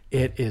scary.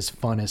 It is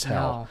fun as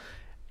hell.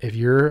 No. If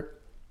you're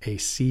a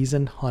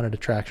seasoned haunted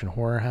attraction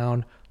horror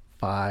hound,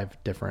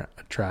 5 different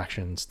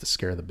attractions to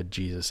scare the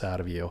bejesus out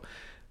of you.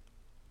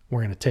 We're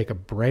going to take a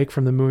break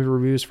from the movie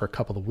reviews for a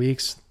couple of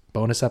weeks.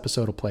 Bonus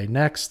episode will play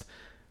next.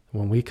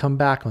 When we come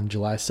back on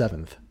July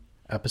 7th,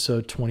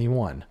 episode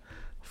 21,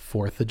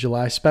 4th of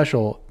July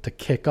special to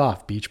kick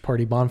off Beach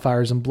Party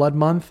Bonfires and Blood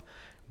Month,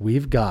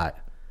 we've got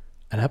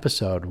an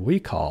episode we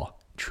call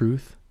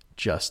Truth,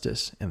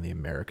 Justice, and the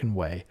American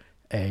Way.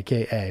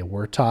 AKA,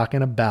 we're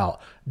talking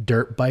about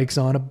dirt bikes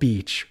on a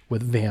beach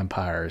with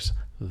vampires.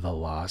 The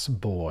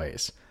Lost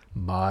Boys,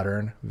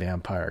 modern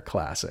vampire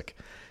classic.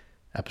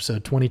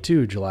 Episode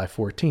 22, July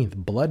 14th,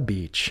 Blood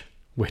Beach,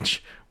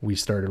 which we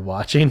started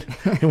watching.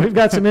 And we've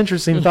got some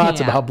interesting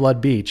thoughts about Blood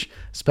Beach,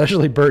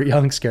 especially Burt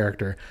Young's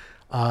character.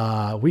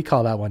 We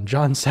call that one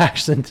John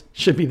Saxon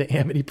should be the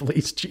Amity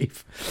Police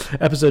Chief.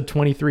 Episode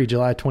 23,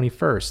 July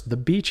 21st, The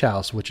Beach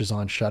House, which is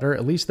on Shudder.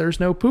 At least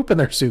there's no poop in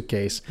their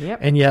suitcase. Yep.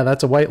 And yeah,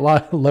 that's a White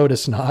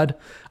Lotus nod.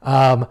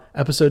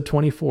 Episode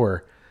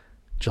 24,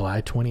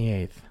 July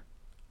 28th.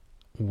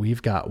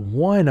 We've got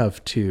one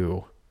of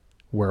 2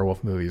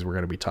 werewolf movies we're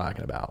going to be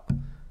talking about.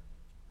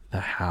 The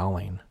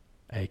Howling,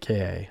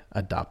 a.k.a.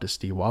 Adopt a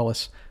Steve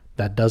Wallace.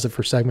 That does it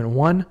for segment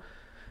 1.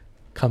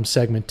 Come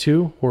segment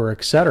 2, Horror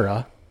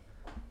Etc.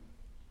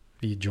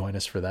 If you join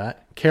us for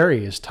that.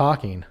 Carrie is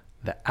talking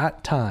the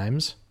at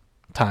times,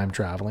 time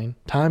traveling,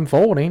 time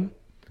folding,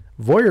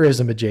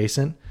 voyeurism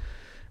adjacent.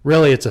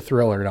 Really, it's a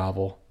thriller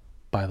novel,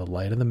 By the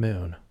Light of the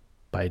Moon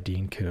by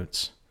Dean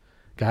Koontz.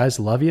 Guys,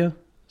 love you.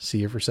 See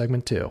you for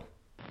segment 2.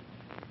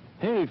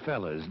 Hey,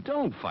 fellas,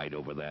 don't fight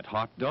over that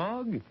hot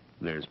dog.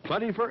 There's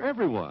plenty for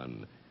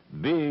everyone.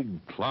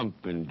 Big,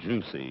 plump, and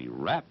juicy,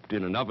 wrapped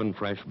in an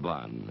oven-fresh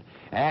bun.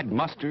 Add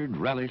mustard,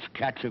 relish,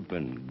 ketchup,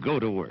 and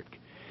go to work.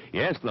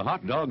 Yes, the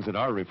hot dogs at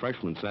our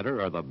refreshment center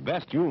are the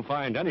best you'll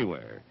find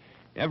anywhere.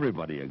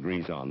 Everybody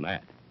agrees on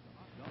that.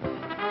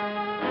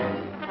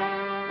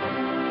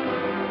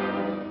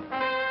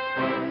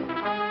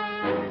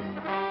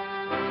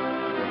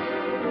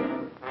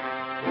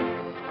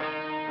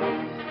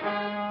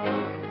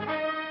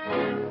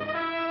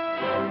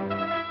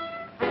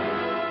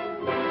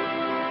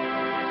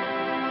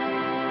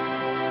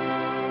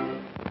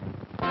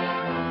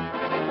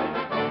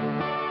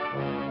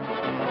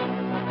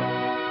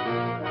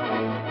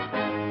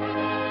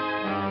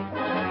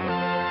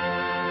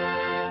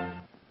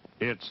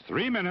 It's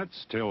 3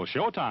 minutes till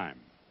showtime.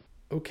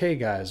 Okay,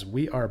 guys,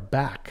 we are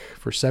back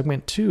for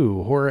segment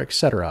 2, Horror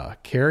Etc.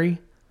 Carrie,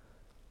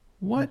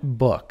 what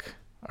book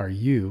are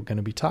you going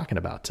to be talking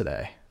about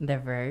today? The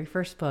very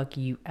first book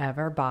you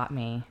ever bought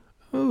me.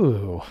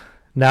 Ooh.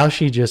 Now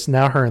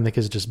her and the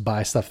kids just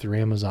buy stuff through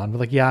Amazon. They're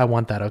like, yeah, I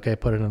want that. Okay,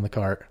 put it in the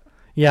cart.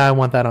 Yeah, I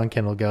want that on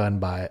Kindle. Go ahead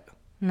and buy it.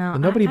 No,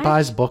 But nobody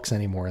buys books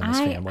anymore in this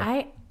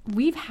family.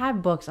 We've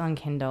had books on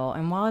Kindle,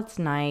 and while it's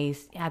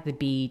nice at the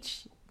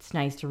beach, it's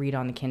nice to read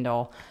on the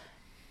Kindle.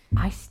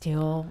 I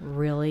still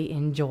really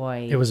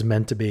enjoy. It was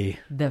meant to be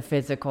the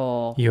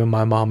physical. You and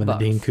my mom and books.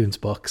 the Dean Koontz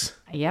books.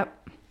 Yep.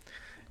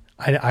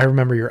 I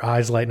remember your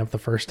eyes lighting up the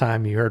first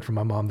time you heard from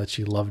my mom that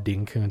she loved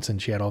Dean Koontz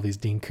and she had all these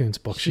Dean Koontz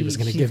books she was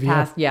going to give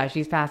you. Yeah,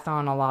 she's passed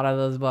on a lot of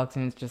those books,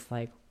 and it's just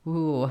like,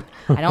 ooh,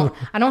 I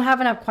don't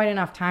have quite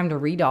enough time to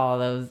read all of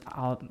those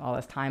all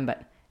this time,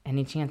 but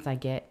any chance I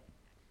get,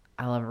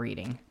 I love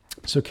reading.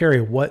 So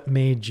Carrie, what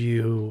made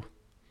you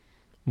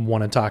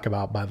want to talk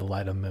about By the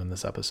Light of the Moon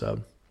this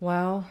episode?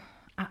 Well,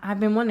 I've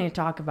been wanting to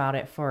talk about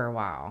it for a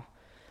while.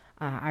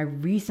 I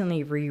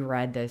recently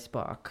reread this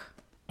book,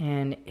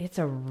 and it's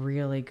a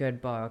really good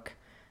book.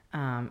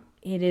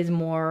 It is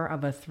more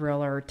of a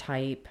thriller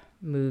type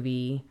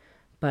movie,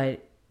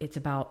 but it's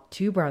about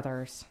two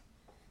brothers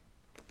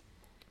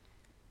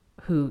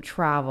who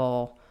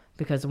travel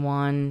because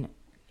one,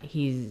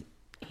 he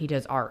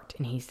does art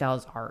and he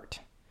sells art.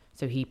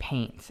 So he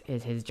paints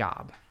is his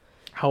job.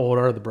 How old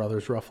are the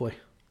brothers roughly?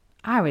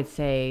 I would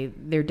say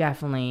they're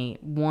definitely,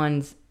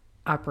 one's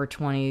upper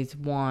 20s,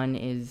 one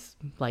is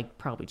like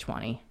probably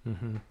 20.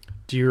 Mm-hmm.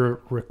 Do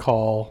you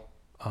recall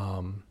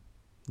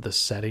the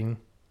setting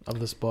of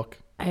this book?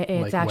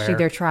 It's actually,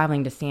 they're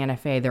traveling to Santa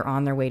Fe. They're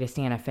on their way to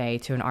Santa Fe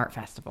to an art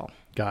festival.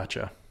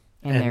 Gotcha.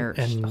 And they're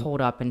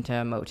holed up into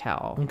a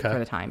motel for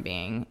the time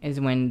being is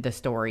when the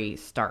story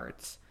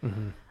starts.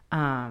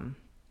 Mm-hmm.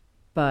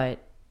 But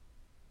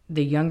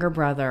the younger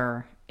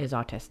brother is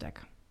autistic.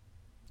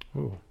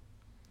 Ooh.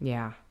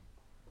 Yeah.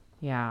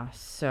 Yeah.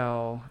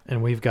 So.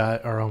 And we've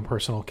got our own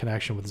personal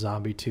connection with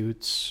Zombie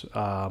Toots.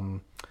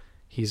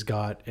 He's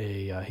got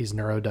he's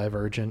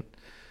neurodivergent,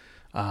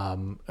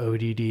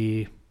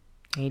 ODD,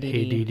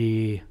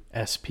 ADD,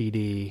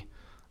 SPD.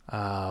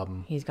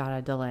 He's got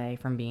a delay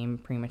from being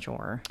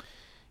premature.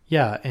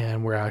 Yeah,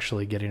 and we're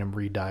actually getting him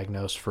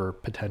re-diagnosed for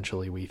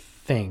potentially, we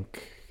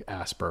think,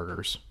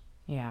 Asperger's.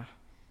 Yeah.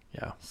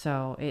 Yeah.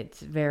 So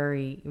it's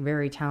very,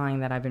 very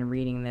telling that I've been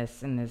reading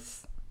this, and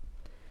this,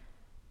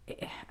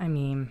 I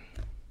mean,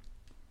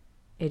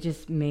 it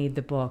just made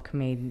the book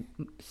meant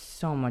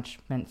so much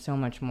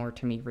more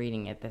to me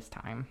reading it this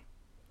time.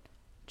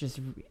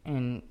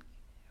 And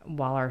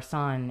while our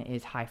son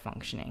is high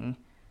functioning,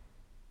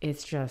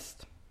 it's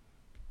just,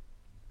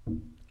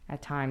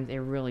 at times it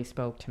really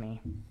spoke to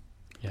me.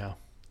 Yeah.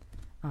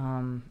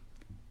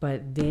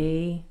 But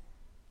they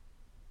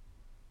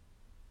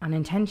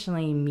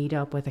unintentionally meet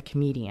up with a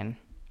comedian,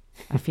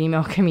 a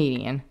female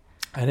comedian.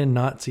 I did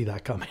not see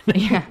that coming.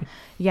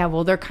 Yeah.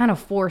 Well, they're kind of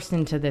forced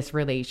into this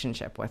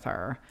relationship with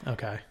her.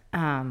 Okay.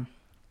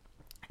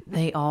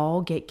 They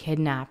all get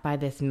kidnapped by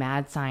this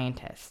mad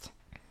scientist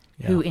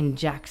who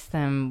injects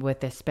them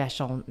with this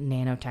special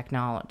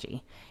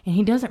nanotechnology. And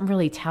he doesn't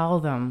really tell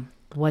them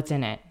what's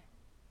in it.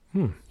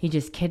 He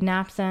just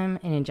kidnaps them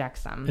and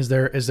injects them. Is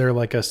there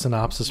like a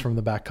synopsis from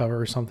the back cover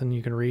or something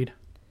you can read?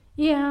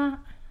 Yeah,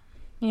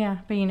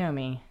 but you know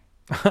me.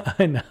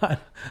 I'm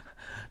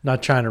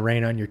not trying to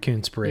rain on your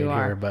Koontz parade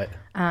here,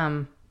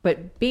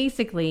 but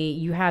basically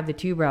you have the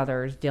two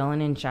brothers,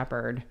 Dylan and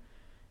Shepard.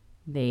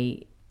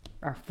 They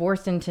are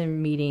forced into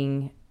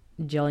meeting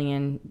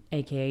Jillian,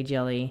 aka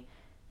Jilly,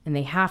 and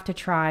they have to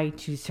try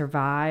to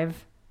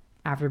survive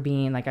after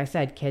being, like I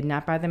said,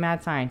 kidnapped by the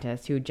mad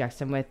scientist who injects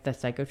them with the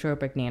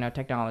psychotropic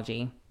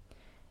nanotechnology.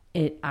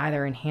 It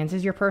either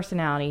enhances your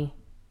personality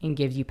and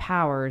gives you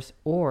powers,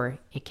 or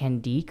it can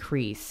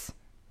decrease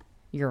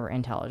your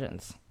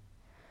intelligence.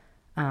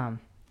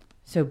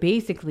 So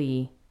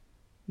basically,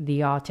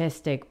 the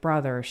autistic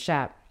brother,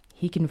 Shep,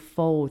 he can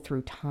fold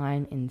through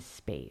time and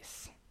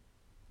space.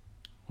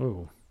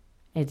 Ooh.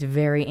 It's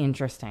very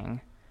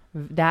interesting.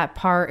 That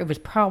part, it was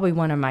probably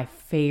one of my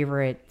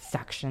favorite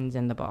sections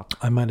in the book.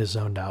 I might have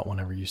zoned out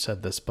whenever you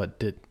said this,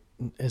 but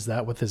is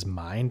that with his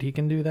mind he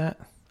can do that?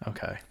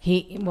 Okay.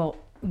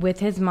 With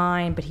his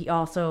mind, but he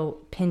also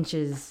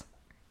pinches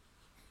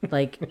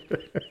like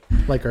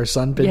like our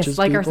son pinches. Yes,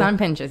 like people? Our son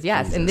pinches.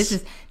 Yes.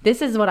 Jesus. And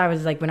this is what I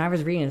was like when I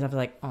was reading this, I was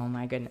like, "Oh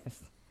my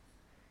goodness."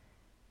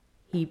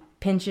 He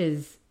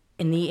pinches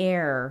in the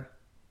air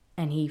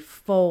and he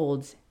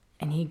folds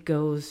and he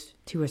goes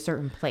to a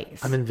certain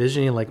place. I'm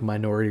envisioning like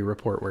Minority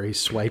Report where he's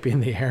swiping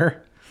the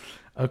air.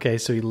 Okay,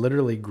 so he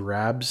literally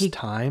grabs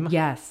time?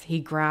 Yes, he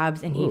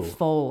grabs and he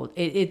folds.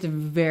 It's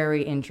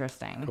very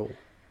interesting. Cool.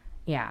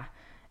 Yeah.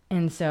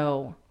 And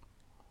so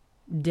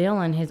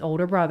Dylan, his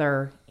older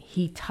brother,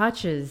 he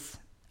touches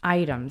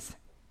items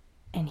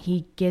and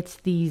he gets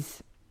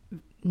these,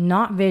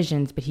 not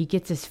visions, but he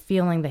gets this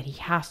feeling that he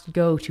has to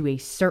go to a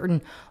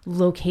certain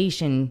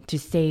location to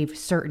save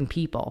certain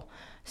people.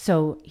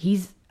 So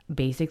he's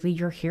basically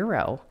your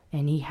hero,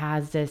 and he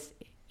has this,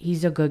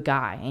 he's a good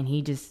guy, and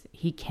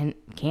he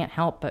can't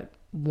help but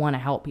want to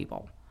help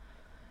people.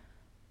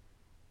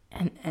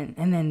 And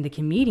then the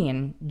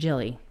comedian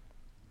Jilly,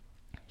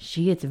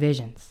 she gets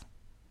visions,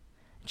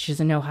 She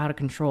doesn't know how to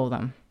control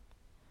them.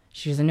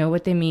 She doesn't know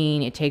what they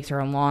mean. It takes her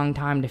a long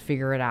time to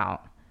figure it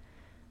out.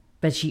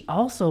 But she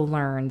also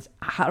learns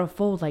how to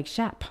fold like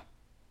Shep.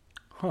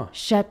 Huh.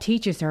 Shep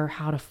teaches her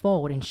how to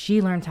fold, and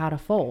she learns how to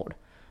fold.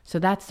 So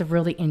that's the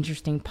really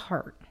interesting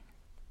part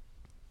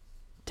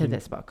to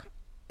this book.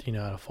 Do you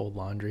know how to fold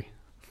laundry?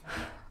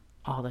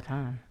 All the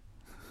time.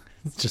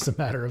 It's just a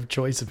matter of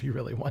choice if you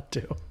really want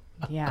to.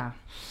 Yeah.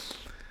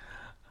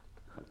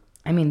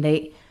 I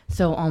mean,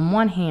 so on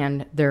one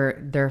hand,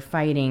 they're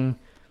fighting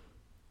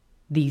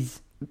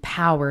these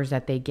powers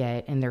that they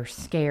get, and they're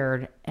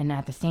scared, and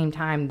at the same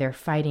time they're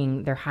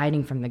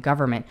hiding from the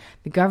government.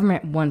 The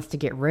government wants to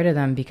get rid of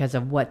them because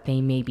of what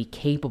they may be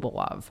capable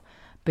of.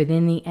 But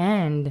in the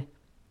end,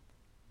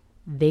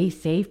 they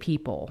save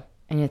people,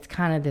 and it's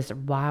kind of this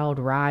wild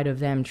ride of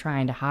them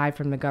trying to hide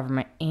from the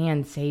government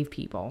and save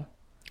people.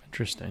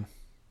 Interesting.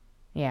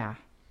 Yeah.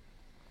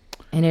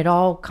 And it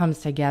all comes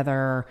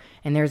together,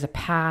 and there's a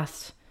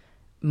past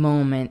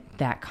moment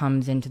that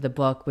comes into the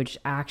book, which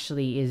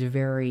actually is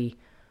very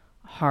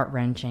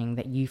heart-wrenching,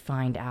 that you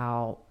find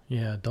out.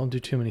 Yeah, don't do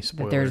too many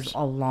spoilers.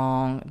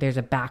 That there's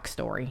a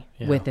backstory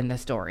within the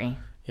story.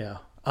 Yeah.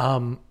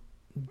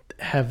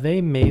 Have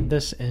they made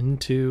this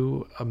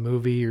into a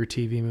movie or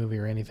TV movie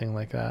or anything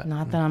like that?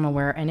 Not that I'm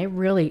aware, and it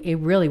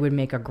really would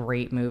make a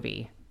great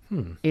movie.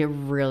 It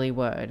really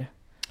would.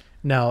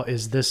 Now,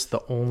 is this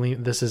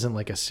this isn't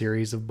like a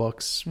series of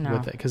books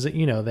with it? Because,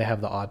 they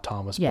have the Odd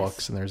Thomas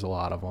books, and there's a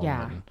lot of them.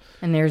 Yeah.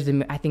 And there's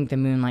I think the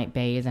Moonlight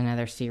Bay is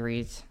another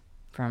series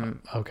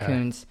from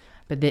Koontz.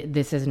 But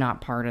this is not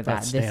part of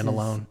that. That's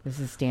standalone. This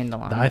is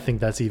standalone. I think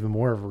that's even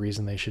more of a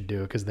reason they should do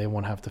it, because they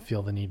won't have to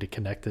feel the need to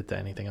connect it to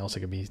anything else.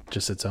 It could be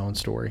just its own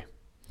story.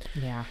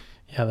 Yeah.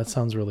 Yeah, that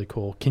sounds really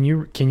cool. Can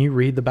you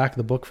read the back of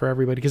the book for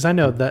everybody? Because I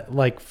know that,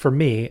 like, for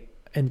me,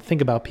 and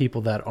think about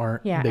people that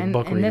aren't big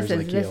book readers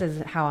like you. This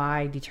is how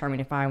I determine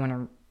if I want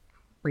to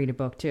read a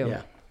book too.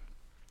 Yeah.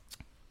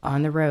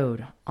 On the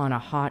road, on a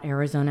hot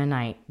Arizona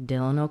night,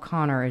 Dylan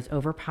O'Connor is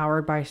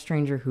overpowered by a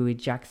stranger who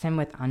ejects him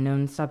with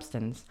unknown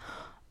substance.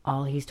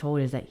 All he's told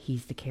is that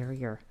he's the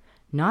carrier,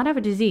 not of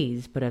a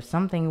disease, but of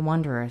something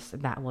wondrous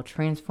that will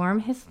transform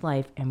his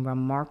life in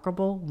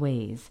remarkable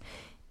ways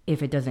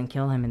if it doesn't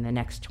kill him in the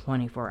next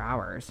 24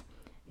 hours.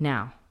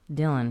 Now,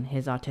 Dylan,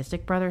 his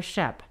autistic brother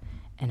Shep,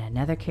 and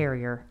another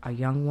carrier, a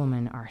young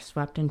woman, are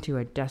swept into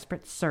a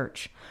desperate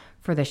search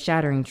for the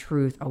shattering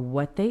truth of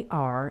what they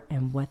are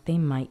and what they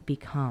might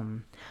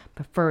become.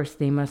 But first,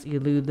 they must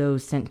elude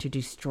those sent to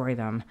destroy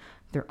them.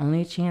 Their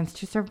only chance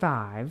to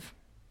survive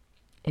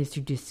is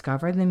to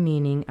discover the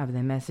meaning of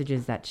the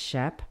messages that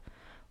Shep,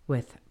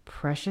 with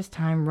precious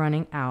time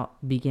running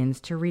out, begins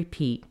to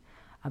repeat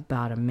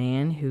about a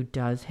man who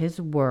does his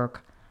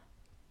work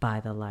by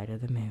the light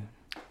of the moon.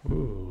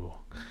 Ooh.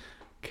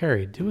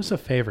 Carrie, do us a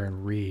favor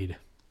and read.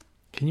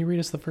 Can you read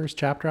us the first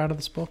chapter out of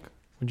this book?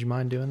 Would you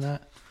mind doing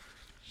that?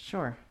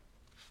 Sure.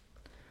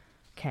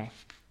 Okay.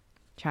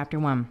 Chapter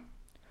 1.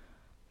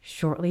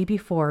 Shortly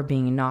before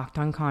being knocked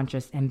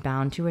unconscious and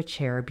bound to a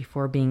chair,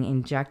 before being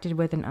injected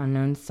with an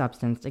unknown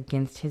substance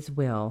against his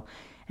will,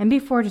 and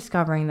before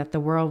discovering that the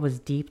world was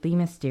deeply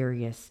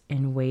mysterious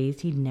in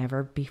ways he'd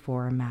never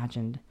before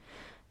imagined,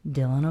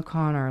 Dylan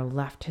O'Connor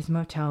left his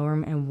motel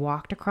room and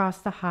walked across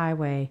the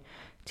highway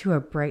to a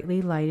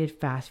brightly lighted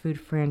fast food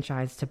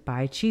franchise to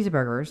buy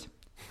cheeseburgers,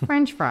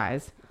 French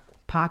fries,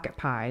 pocket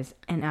pies,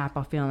 an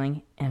apple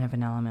filling, and a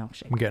vanilla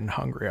milkshake. I'm getting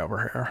hungry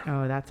over here.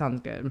 Oh, that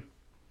sounds good.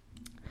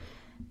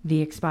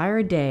 The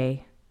expired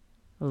day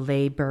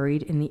lay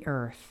buried in the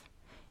earth,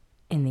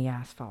 in the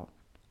asphalt.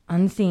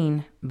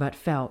 Unseen, but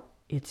felt,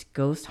 its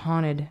ghost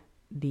haunted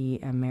the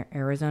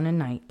Arizona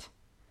night.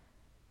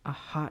 A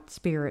hot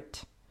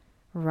spirit,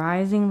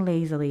 rising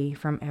lazily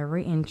from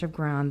every inch of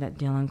ground that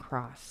Dylan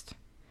crossed.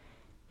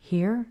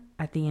 Here,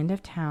 at the end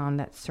of town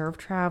that served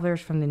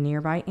travelers from the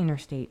nearby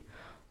interstate,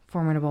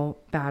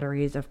 formidable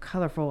batteries of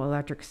colorful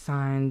electric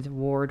signs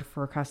warred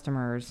for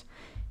customers.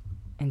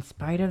 In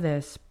spite of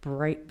this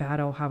bright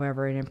battle,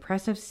 however, an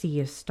impressive sea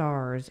of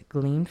stars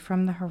gleamed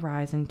from the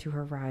horizon to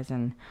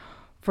horizon,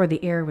 for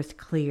the air was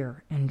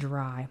clear and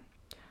dry.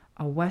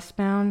 A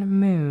westbound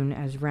moon,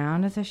 as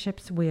round as a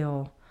ship's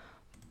wheel,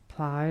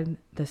 plied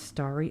the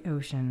starry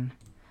ocean.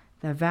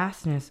 The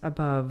vastness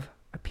above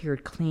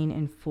appeared clean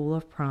and full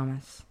of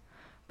promise,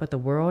 but the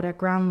world at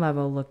ground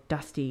level looked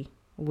dusty,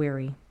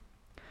 weary.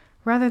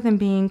 Rather than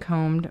being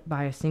combed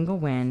by a single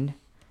wind,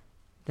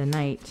 the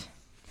night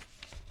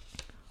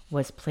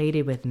was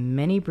plated with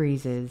many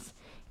breezes,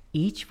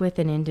 each with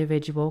an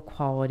individual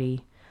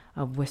quality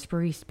of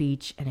whispery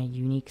speech and a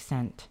unique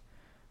scent,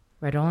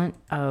 redolent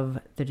of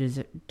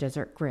the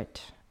desert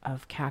grit,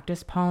 of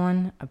cactus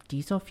pollen, of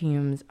diesel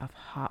fumes, of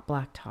hot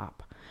blacktop.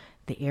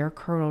 The air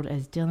curdled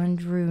as Dylan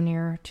drew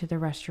near to the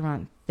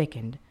restaurant,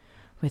 thickened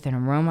with an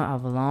aroma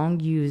of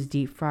long-used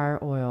deep-fryer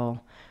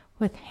oil,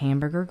 with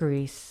hamburger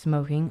grease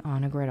smoking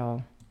on a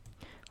griddle,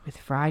 with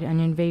fried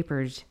onion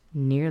vapors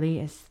nearly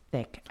as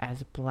thick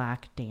as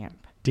black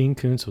damp. Dean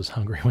Koontz was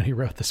hungry when he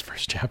wrote this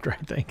first chapter, I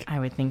think. I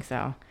would think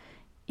so.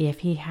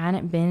 If he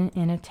hadn't been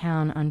in a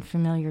town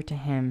unfamiliar to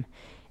him,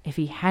 if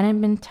he hadn't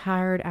been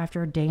tired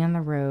after a day on the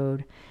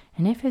road,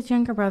 and if his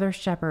younger brother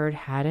Shepard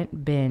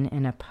hadn't been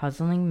in a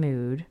puzzling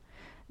mood,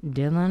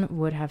 Dylan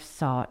would have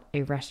sought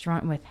a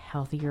restaurant with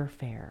healthier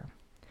fare.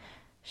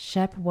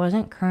 Shep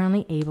wasn't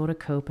currently able to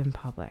cope in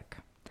public.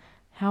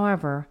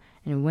 However,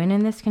 and when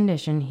in this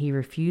condition, he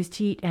refused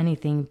to eat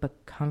anything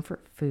but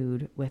comfort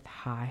food with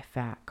high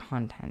fat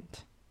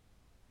content.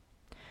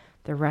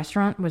 The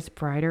restaurant was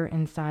brighter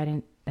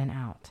inside than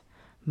out.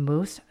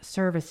 Most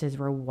services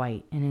were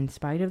white, and in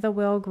spite of the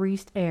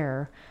well-greased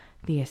air,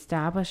 the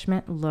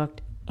establishment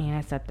looked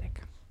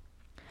antiseptic.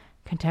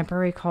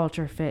 Contemporary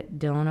culture fit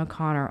Dylan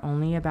O'Connor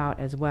only about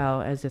as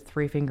well as a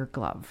three-finger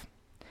glove.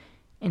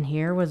 And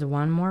here was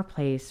one more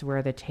place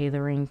where the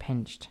tailoring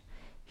pinched.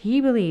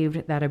 He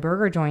believed that a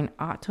burger joint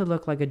ought to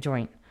look like a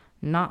joint,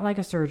 not like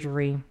a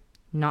surgery,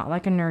 not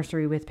like a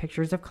nursery with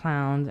pictures of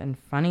clowns and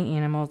funny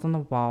animals on the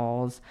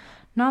walls,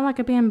 not like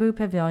a bamboo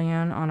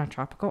pavilion on a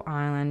tropical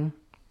island,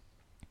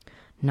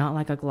 not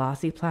like a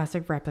glossy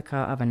plastic replica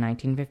of a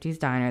 1950s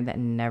diner that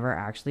never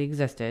actually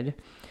existed.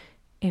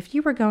 If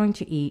you were going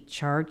to eat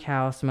charred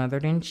cow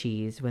smothered in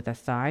cheese with a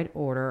side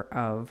order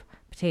of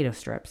potato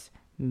strips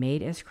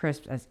made as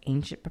crisp as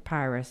ancient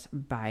papyrus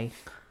by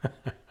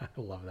I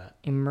love that.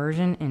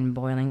 immersion in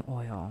boiling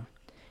oil,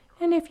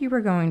 and if you were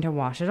going to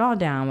wash it all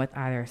down with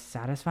either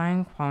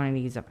satisfying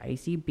quantities of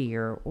icy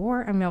beer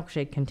or a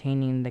milkshake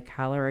containing the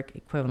caloric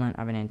equivalent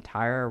of an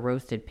entire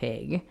roasted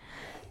pig,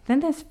 then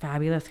this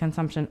fabulous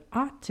consumption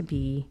ought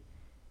to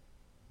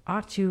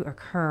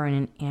occur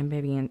in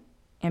an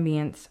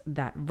ambience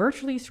that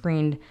virtually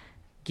screamed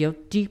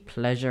guilty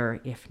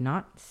pleasure, if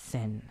not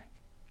sin.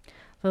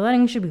 The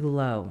lighting should be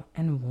low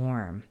and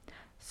warm.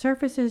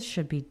 Surfaces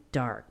should be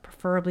dark,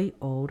 preferably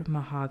old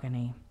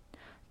mahogany.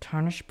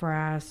 Tarnished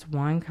brass,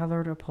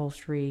 wine-colored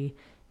upholstery.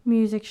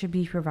 Music should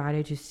be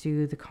provided to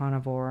soothe the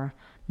carnivore,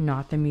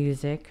 not the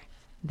music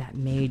that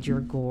made your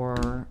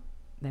gorge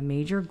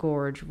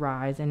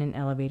rise in an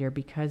elevator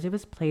because it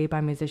was played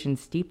by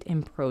musicians steeped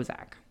in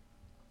Prozac.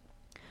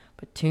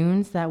 But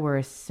tunes that were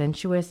as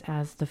sensuous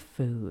as the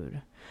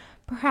food.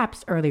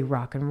 Perhaps early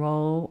rock and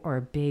roll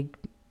or big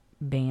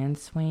band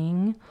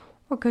swing,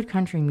 or good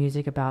country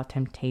music about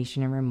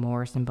temptation and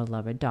remorse and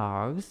beloved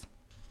dogs.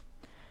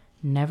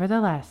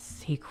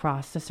 Nevertheless, he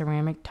crossed the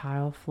ceramic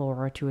tile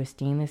floor to a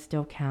stainless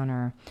steel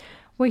counter,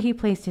 where he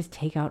placed his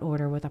takeout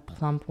order with a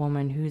plump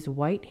woman whose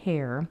white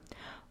hair,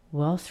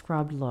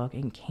 well-scrubbed look,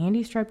 and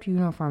candy-striped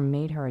uniform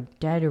made her a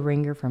dead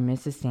ringer for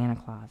Mrs. Santa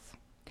Claus.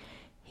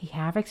 He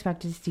half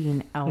expected to see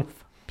an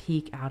elf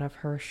peek out of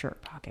her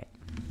shirt pocket.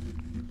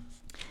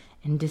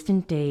 In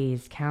distant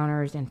days,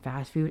 counters and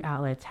fast food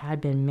outlets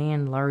had been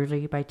manned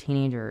largely by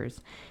teenagers.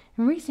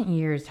 In recent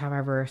years,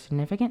 however, a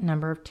significant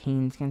number of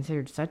teens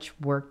considered such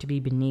work to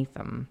be beneath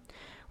them,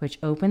 which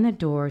opened the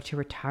door to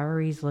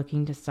retirees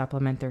looking to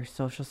supplement their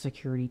Social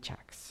Security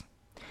checks.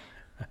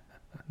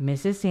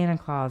 Mrs. Santa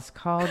Claus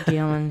called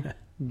Dylan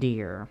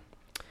dear,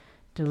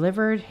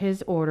 delivered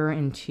his order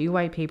in 2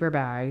 white paper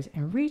bags,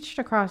 and reached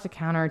across the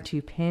counter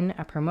to pin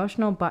a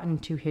promotional button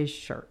to his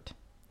shirt.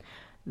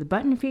 The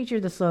button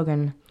featured the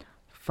slogan,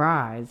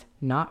 "Fries,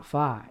 not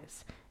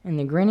flies," and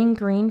the grinning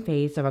green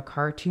face of a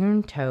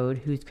cartoon toad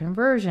whose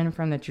conversion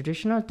from the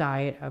traditional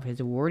diet of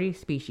his warty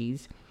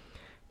species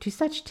to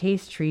such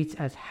taste treats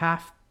as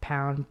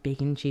half-pound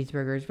bacon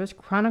cheeseburgers was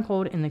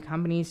chronicled in the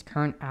company's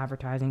current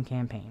advertising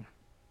campaign.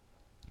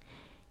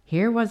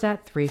 Here was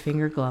that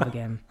three-finger glove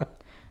again.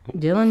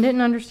 Dylan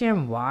didn't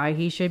understand why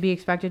he should be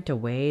expected to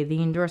weigh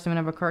the endorsement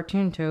of a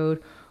cartoon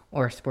toad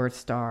or a sports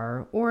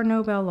star or a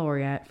Nobel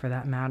laureate, for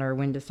that matter,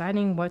 when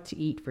deciding what to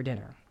eat for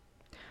dinner.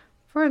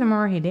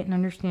 Furthermore, he didn't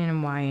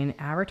understand why an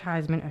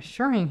advertisement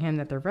assuring him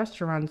that the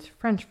restaurant's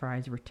French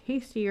fries were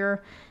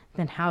tastier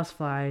than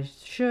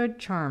houseflies should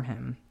charm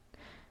him.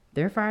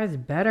 Their fries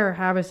better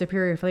have a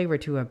superior flavor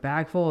to a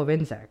bag full of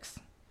insects.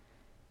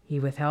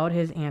 He withheld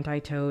his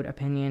anti-toad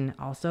opinion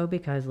also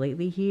because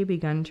lately he had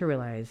begun to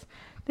realize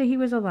that he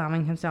was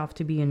allowing himself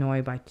to be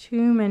annoyed by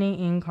too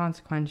many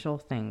inconsequential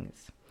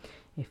things.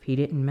 If he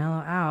didn't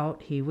mellow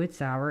out, he would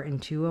sour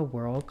into a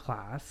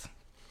world-class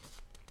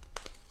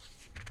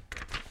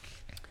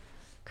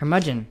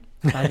curmudgeon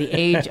by the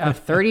age of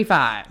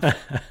 35.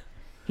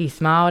 He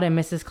smiled at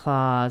Mrs.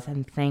 Claus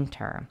and thanked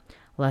her,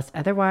 lest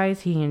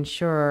otherwise he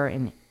ensure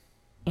an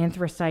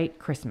anthracite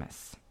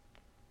Christmas.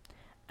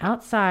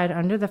 Outside,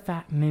 under the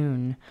fat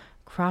moon,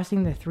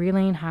 crossing the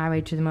 3-lane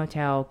highway to the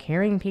motel,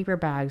 carrying paper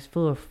bags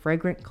full of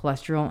fragrant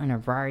cholesterol in a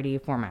variety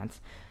of formats,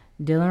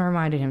 Dylan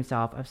reminded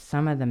himself of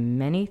some of the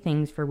many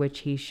things for which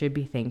he should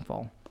be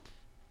thankful.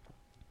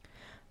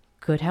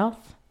 Good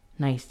health,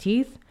 nice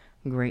teeth,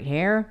 great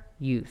hair,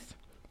 youth.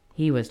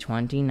 He was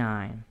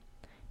 29.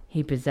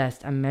 He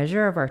possessed a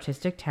measure of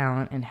artistic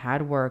talent and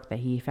had work that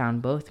he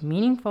found both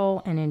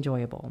meaningful and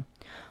enjoyable.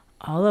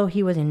 Although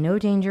he was in no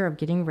danger of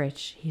getting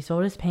rich, he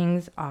sold his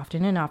paintings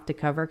often enough to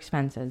cover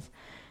expenses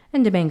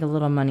and to bank a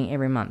little money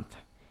every month.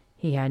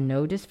 He had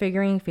no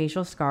disfiguring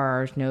facial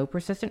scars, no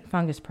persistent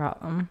fungus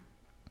problem,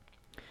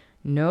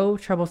 no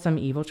troublesome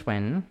evil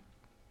twin,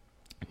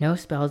 no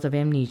spells of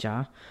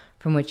amnesia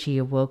from which he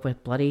awoke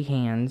with bloody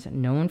hands,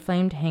 no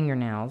inflamed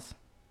hangnails,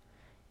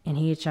 and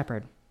he had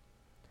Shepard.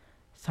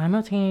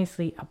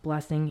 Simultaneously a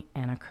blessing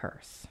and a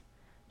curse.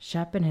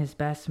 Shep in his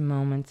best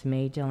moments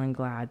made Dylan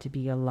glad to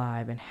be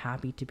alive and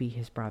happy to be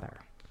his brother.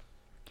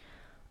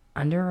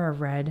 Under a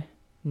red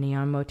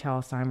neon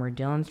motel sign where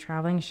Dylan's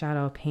traveling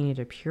shadow painted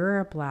a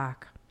pure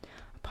black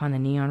upon the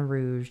neon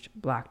rouged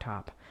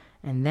blacktop,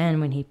 and then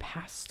when he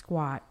passed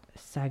squat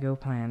sago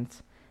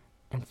plants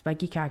and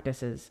spiky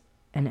cactuses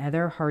and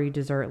other hardy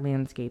desert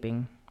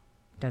landscaping,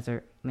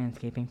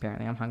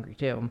 apparently I'm hungry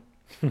too.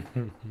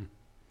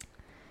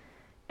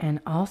 And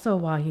also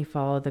while he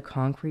followed the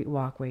concrete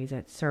walkways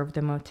that served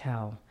the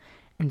motel,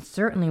 and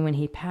certainly when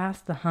he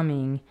passed the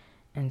humming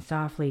and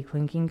softly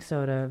clinking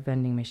soda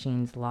vending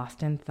machines,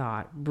 lost in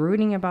thought,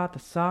 brooding about the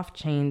soft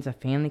chains of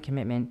family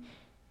commitment,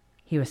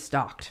 he was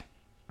stalked.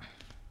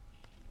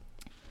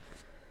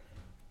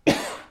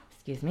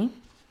 Excuse me.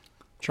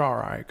 It's all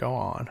right. Go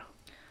on.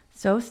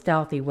 So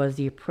stealthy was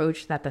the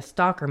approach that the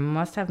stalker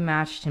must have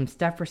matched him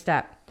step for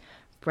step,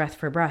 breath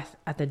for breath,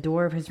 at the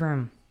door of his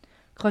room.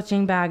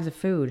 Clutching bags of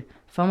food,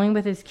 fumbling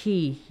with his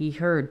key, he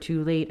heard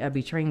too late a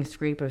betraying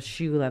scrape of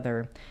shoe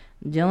leather.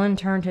 Dylan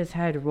turned his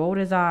head, rolled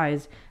his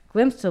eyes,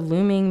 glimpsed the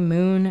looming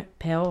moon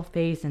pale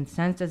face, and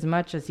sensed as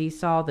much as he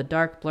saw the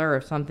dark blur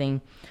of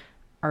something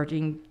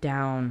arching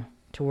down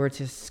towards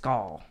his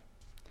skull.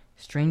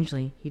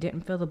 Strangely, he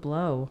didn't feel the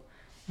blow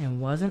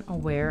and wasn't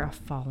aware of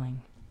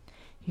falling.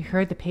 He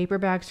heard the paper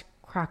bags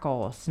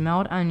crackle,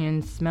 smelled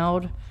onions,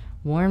 smelled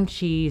warm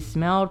cheese,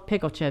 smelled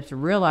pickle chips,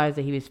 realized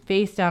that he was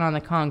face down on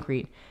the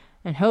concrete,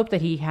 and hoped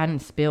that he hadn't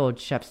spilled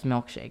Shep's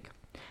milkshake.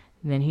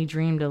 Then he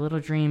dreamed a little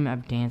dream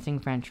of dancing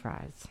French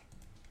fries.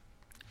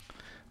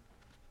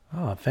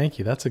 Oh, thank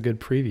you. That's a good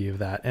preview of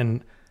that.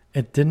 And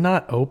it did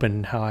not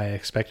open how I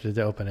expected it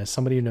to open. As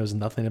somebody who knows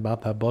nothing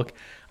about that book,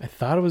 I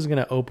thought it was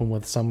going to open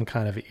with some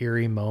kind of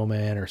eerie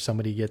moment or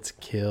somebody gets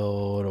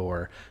killed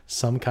or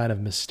some kind of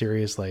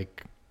mysterious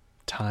like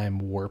time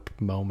warp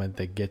moment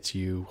that gets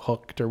you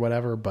hooked or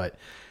whatever. But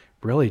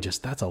really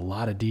just that's a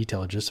lot of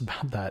detail just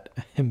about that,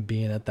 him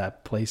being at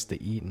that place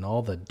to eat and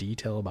all the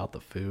detail about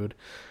the food.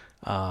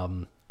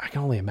 I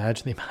can only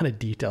imagine the amount of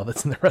detail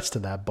that's in the rest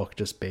of that book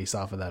just based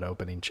off of that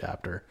opening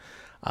chapter.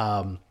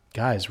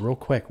 Guys, real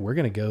quick, we're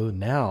going to go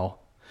now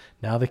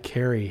that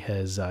Carrie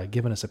has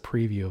given us a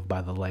preview of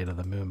By the Light of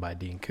the Moon by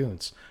Dean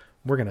Koontz.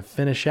 We're going to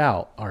finish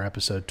out our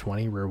episode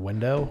 20, Rear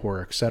Window,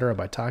 Horror, etc.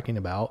 by talking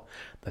about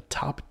the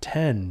top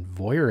 10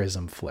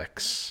 voyeurism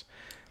flicks.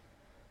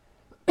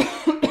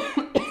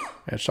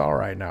 It's all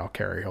right now,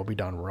 Carrie. He'll be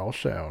done real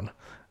soon.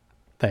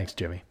 Thanks,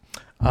 Jimmy.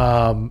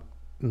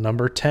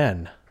 Number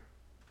 10,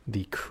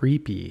 the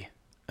creepy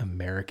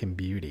American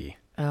Beauty.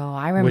 Oh,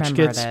 I remember this.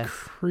 Which gets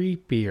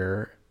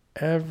creepier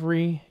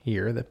every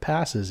year that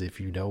passes, if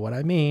you know what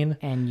I mean.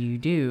 And you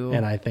do.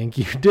 And I think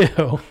you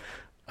do.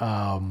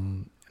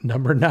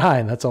 Number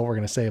 9, that's all we're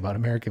going to say about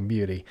American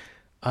Beauty.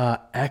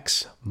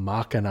 Ex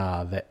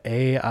Machina, the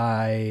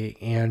AI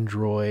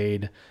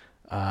android,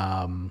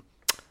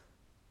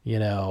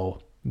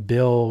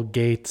 Bill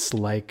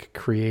Gates-like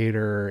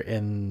creator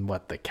in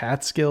the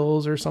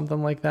Catskills or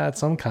something like that.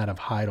 Some kind of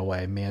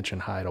mansion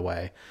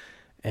hideaway.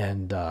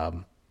 And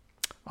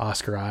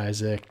Oscar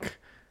Isaac,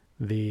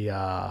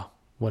 Gleason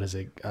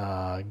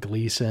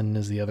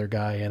is the other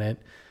guy in it.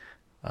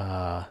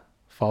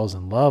 Falls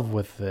in love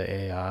with the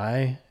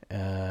AI,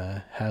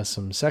 has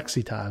some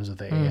sexy times with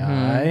the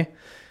AI.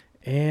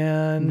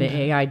 And the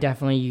AI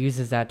definitely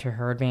uses that to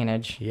her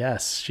advantage.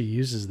 Yes, she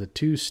uses the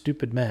two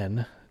stupid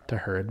men to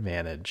her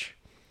advantage.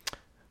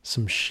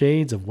 Some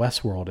shades of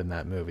Westworld in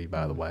that movie,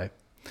 by the way.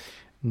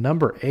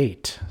 Number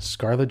 8,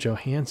 Scarlett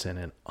Johansson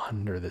in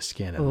Under the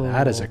Skin. And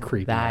that is a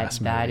creepy ass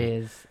movie. That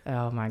is,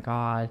 oh my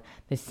God.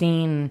 The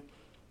scene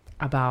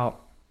about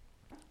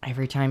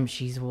every time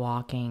she's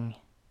walking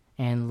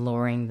and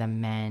luring the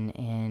men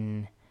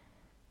in.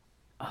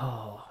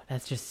 Oh,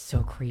 that's just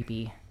so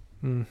creepy.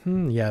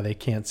 Yeah, they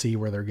can't see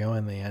where they're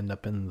going. They end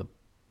up in the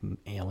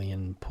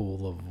alien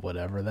pool of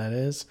whatever that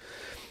is.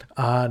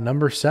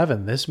 Number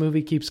 7, this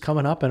movie keeps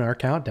coming up in our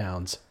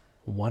countdowns.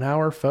 1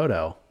 Hour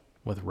Photo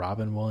with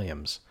Robin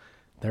Williams.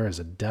 There is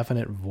a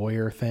definite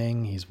voyeur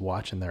thing. He's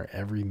watching their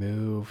every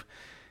move,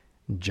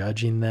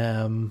 judging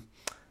them.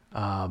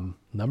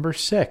 Number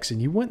 6,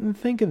 and you wouldn't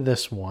think of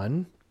this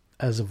one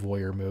as a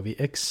voyeur movie,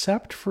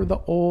 except for the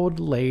old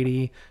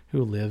lady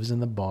who lives in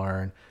the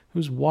barn,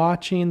 who's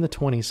watching the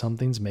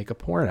 20-somethings make a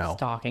porno.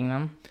 Stalking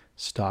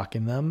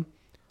them.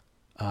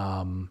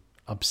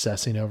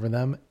 Obsessing over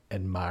them,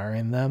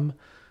 admiring them,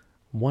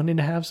 wanting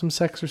to have some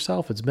sex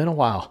herself. It's been a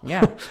while.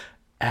 Yeah.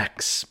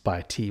 X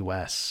by T.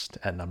 West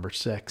at number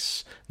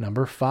 6.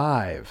 Number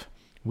 5,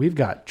 we've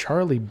got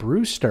Charlie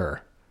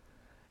Brewster.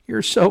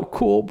 You're so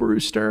cool,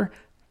 Brewster,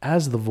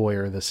 as the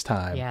voyeur this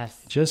time.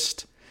 Yes.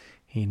 Just,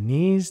 he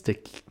needs to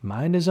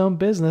mind his own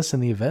business,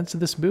 and the events of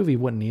this movie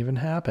wouldn't even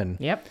happen.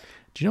 Yep.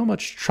 Do you know how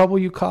much trouble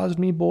you caused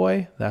me,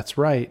 boy? That's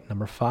right.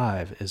 Number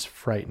 5 is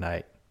Fright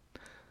Night.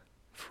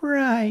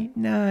 Fright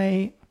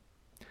Night.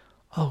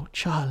 Oh,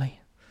 Charlie.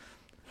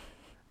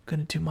 I'm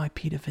going to do my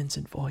Peter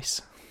Vincent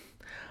voice.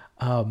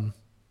 Number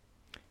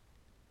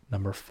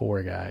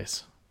 4,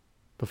 guys.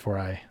 Before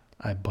I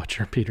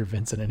butcher Peter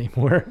Vincent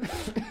anymore.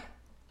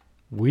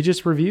 We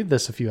just reviewed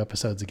this a few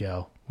episodes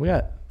ago. We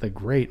got the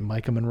great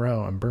Micah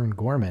Monroe and Bern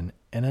Gorman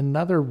in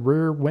another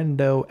Rear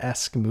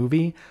Window-esque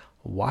movie,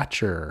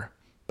 Watcher,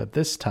 but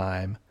this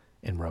time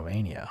in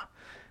Romania.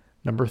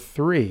 Number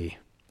 3,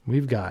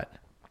 we've got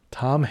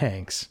Tom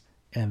Hanks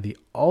and the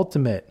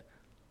ultimate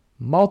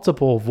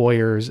multiple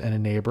voyeurs and a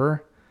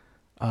neighbor,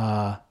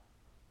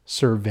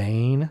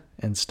 surveying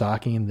and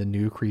stalking the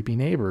new creepy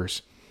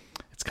neighbors.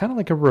 It's kind of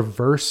like a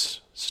reverse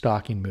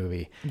stalking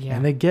movie. Yeah.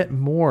 And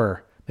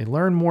they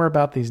learn more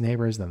about these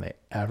neighbors than they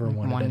ever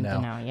wanted to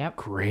know. Yep.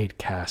 Great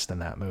cast in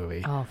that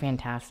movie. Oh,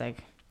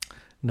 fantastic.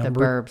 The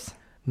Burbs.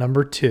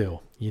 Number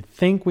 2. You'd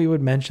think we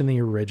would mention the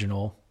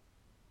original,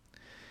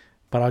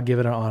 but I'll give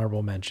it an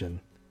honorable mention.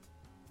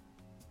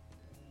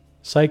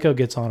 Psycho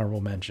gets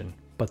honorable mention,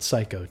 but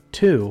Psycho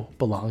 2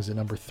 belongs at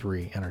number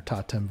 3 in our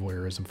top 10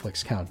 voyeurism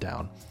flicks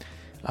countdown.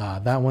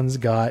 That one's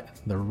got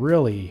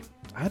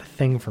I had a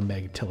thing for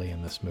Meg Tilly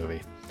in this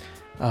movie.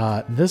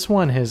 This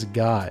one has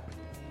got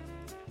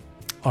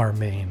our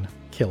main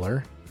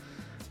killer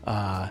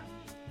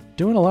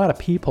doing a lot of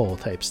peephole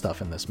type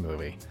stuff in this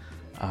movie.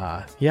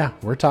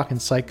 We're talking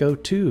Psycho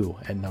 2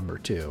 at number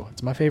 2.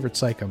 It's my favorite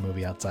Psycho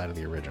movie outside of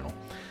the original.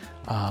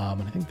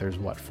 And I think there's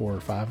 4 or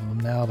 5 of them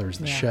now. There's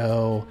the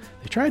show.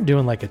 They tried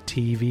doing like a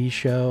TV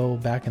show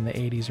back in the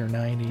 80s or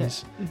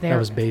 90s. That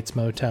was Bates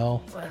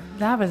Motel.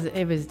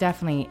 It was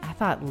definitely, I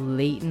thought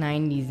late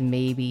 90s,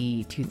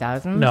 maybe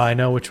 2000s. No, I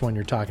know which one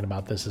you're talking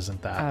about. This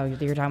isn't that. Oh,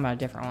 you're talking about a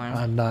different one.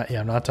 I'm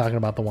not talking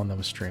about the one that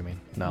was streaming.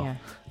 No. Yeah.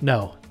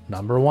 No.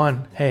 Number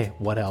 1. Hey,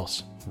 what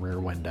else? Rear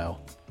Window.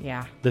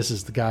 Yeah. This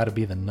is got to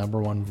be the number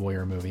 1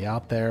 voyeur movie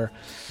out there.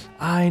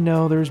 I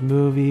know there's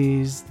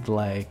movies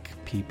like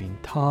Peeping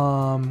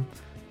Tom.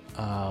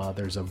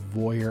 There's a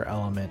voyeur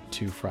element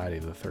to Friday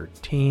the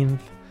 13th.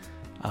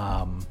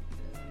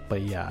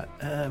 But yeah,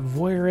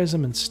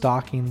 voyeurism and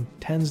stalking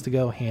tends to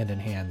go hand in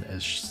hand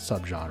as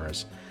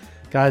subgenres.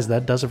 Guys,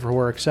 that does it for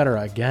Horror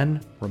Etc.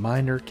 Again,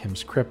 reminder,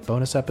 Kim's Crypt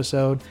bonus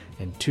episode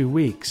in 2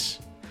 weeks.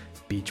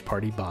 Beach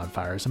Party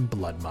Bonfires and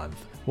Blood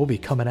Month. We'll be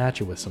coming at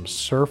you with some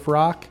surf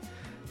rock,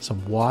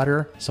 some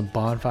water, some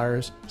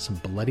bonfires, some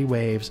bloody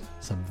waves,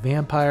 some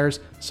vampires,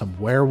 some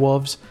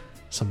werewolves,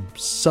 some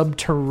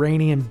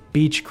subterranean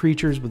beach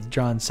creatures with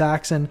John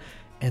Saxon,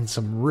 and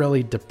some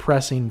really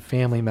depressing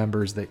family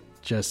members that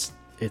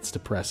it's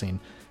depressing.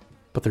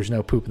 But there's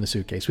no poop in the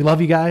suitcase. We love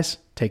you guys.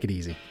 Take it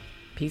easy.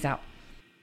 Peace out.